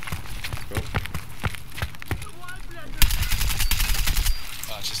 Behind the blue. Cool.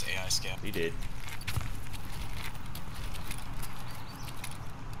 Oh, it's just AI scab. He did.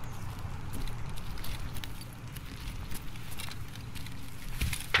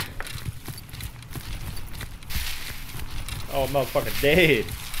 Oh, motherfucker dead.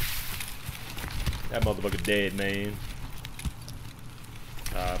 That motherfucker dead, man.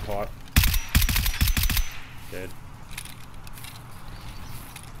 Pipe. Dead.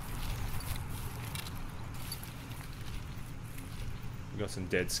 We got some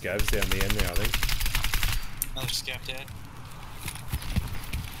dead scabs down the end now, I think. Another scab dead.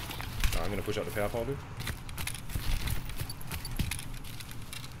 I'm gonna push up the power pole, dude.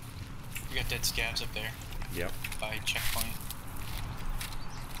 We got dead scabs up there Yep. by checkpoint.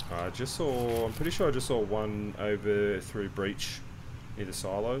 I just saw, I'm pretty sure I just saw one over through breach near the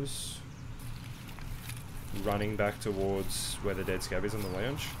silos. Running back towards where the dead scab is in the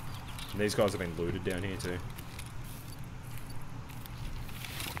lounge. And these guys have been looted down here too.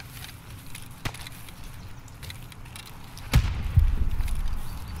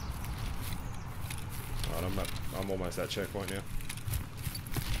 Alright, I'm almost at checkpoint now.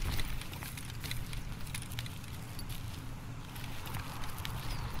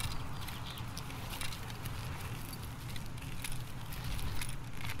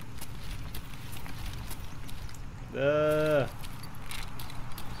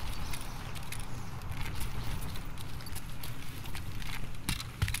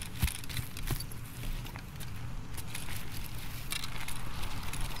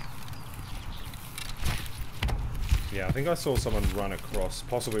 Yeah, I think I saw someone run across,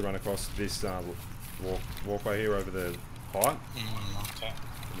 possibly run across this walkway here over the height, Okay.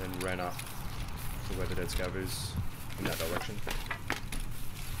 and then ran up to where the dead scab is in that direction.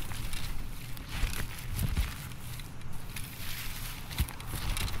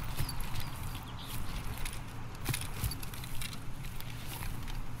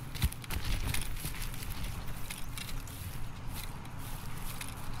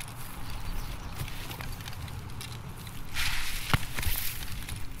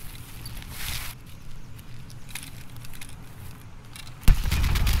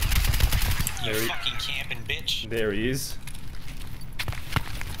 You There he- fucking camping bitch. There he is.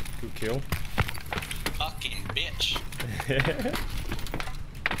 Good kill. Fucking bitch.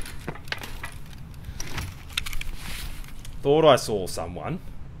 Thought I saw someone.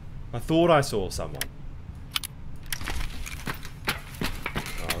 I thought I saw someone.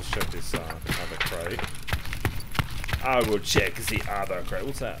 Oh, let's check this other crate. I will check the other crate.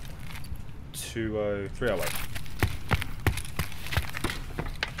 What's that? 308.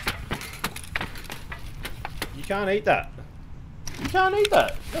 You can't eat that. You can't eat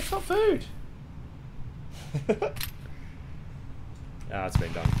that. That's not food. Ah, it's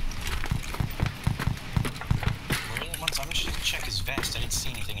been done. Really? I'm just gonna check his vest. I didn't see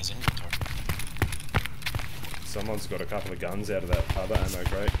anything in his inventory. Someone's got a couple of guns out of that other ammo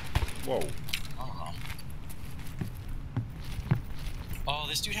crate. Whoa. Oh. Oh,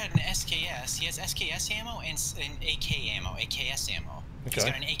 this dude had an SKS. He has SKS ammo and AK ammo, AKS ammo. He's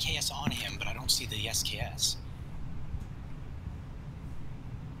Okay. got an AKS on him, but I don't see the SKS.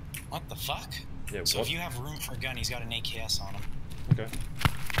 What the fuck? Yeah, So what? if you have room for a gun, he's got an AKS on him. Okay.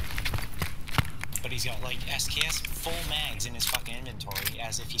 But he's got like SKS full mags in his fucking inventory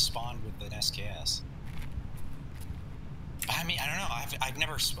as if he spawned with an SKS. I mean, I don't know. I've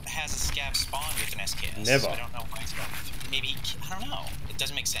never has a scab spawned with an SKS. Never. So I don't know why it's got. Maybe I don't know. It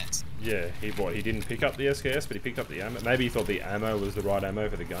doesn't make sense. Yeah, he didn't pick up the SKS, but he picked up the ammo. Maybe he thought the ammo was the right ammo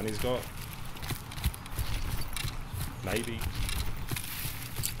for the gun he's got. Maybe.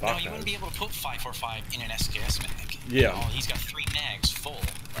 No, Fuck you knows. wouldn't be able to put 5.45 in an SKS mag. Yeah. You know, he's got 3 mags full.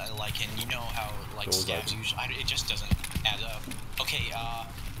 Like, and you know how like Doors scabs open. usually. It just doesn't add up. Okay,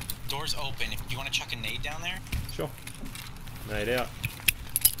 doors open. If you want to chuck a nade down there. Sure. Nade out.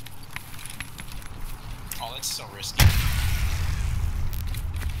 Oh, that's so risky.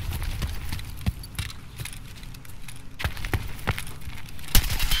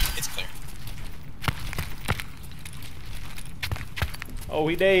 It's clear. Oh,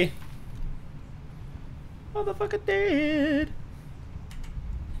 he dead. Motherfucker dead.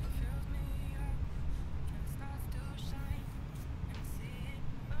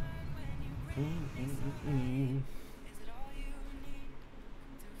 I'm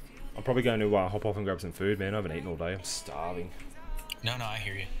probably going to hop off and grab some food, man. I haven't eaten all day. I'm starving. No, I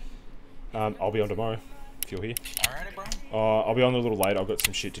hear you. I'll be on tomorrow if you're here. Alrighty, bro. I'll be on a little later. I've got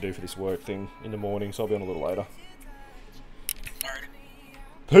some shit to do for this work thing in the morning, so I'll be on a little later. Alrighty.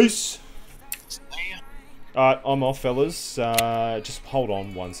 Peace. See ya. Alright, I'm off, fellas. Just hold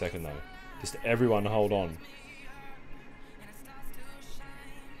on 1 second, though. Just everyone hold on.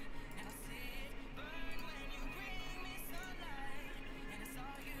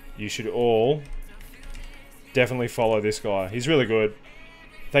 You should all definitely follow this guy. He's really good.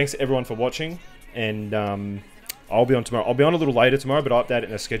 Thanks everyone for watching, and I'll be on tomorrow. I'll be on a little later tomorrow, but I'll update it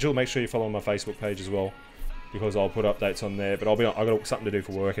in a schedule. Make sure you follow my Facebook page as well, because I'll put updates on there. But I've got something to do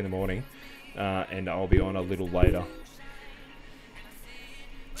for work in the morning, and I'll be on a little later.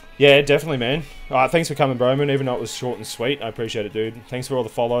 Yeah, definitely, man. Thanks for coming, Broman, even though it was short and sweet. I appreciate it, dude. Thanks for all the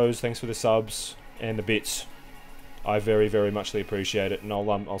follows. Thanks for the subs and the bits. I very, very muchly appreciate it, and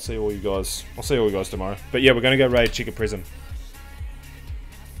I'll see all you guys. I'll see all you guys tomorrow. But yeah, we're gonna go raid Chica Prism.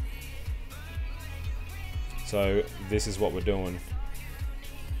 So this is what we're doing.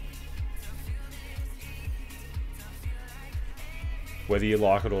 Whether you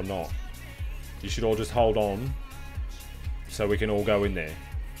like it or not, you should all just hold on, so we can all go in there.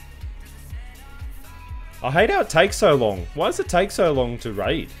 I hate how it takes so long. Why does it take so long to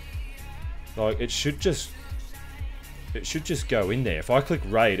raid? Like, it should just go in there. If I click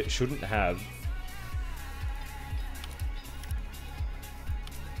raid, it shouldn't have...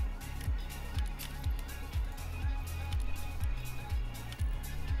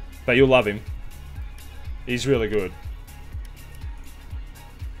 But you'll love him. He's really good.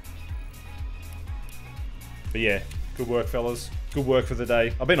 But yeah, good work, fellas. Good work for the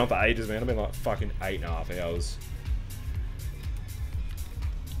day. I've been on for ages, man. I've been like fucking 8.5 hours.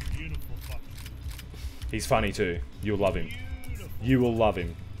 Beautiful fucking. He's funny too. You'll love him. You will love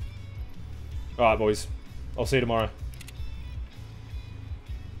him. Alright, boys. I'll see you tomorrow.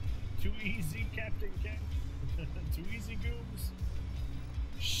 Too easy, Captain Cat. Too easy, Gooms.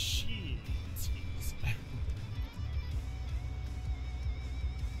 Shit.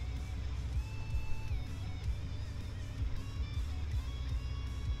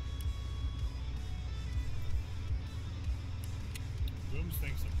 Gooms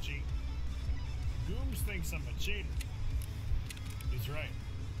thinks I'm cheating. Gooms thinks I'm a cheater. He's right.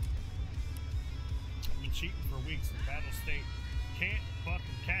 I've been cheating for weeks in Battle State. Can't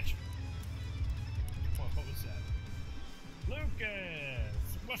fucking catch me. What was that?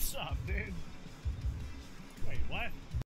 Lucas! What's up, dude? Wait, what?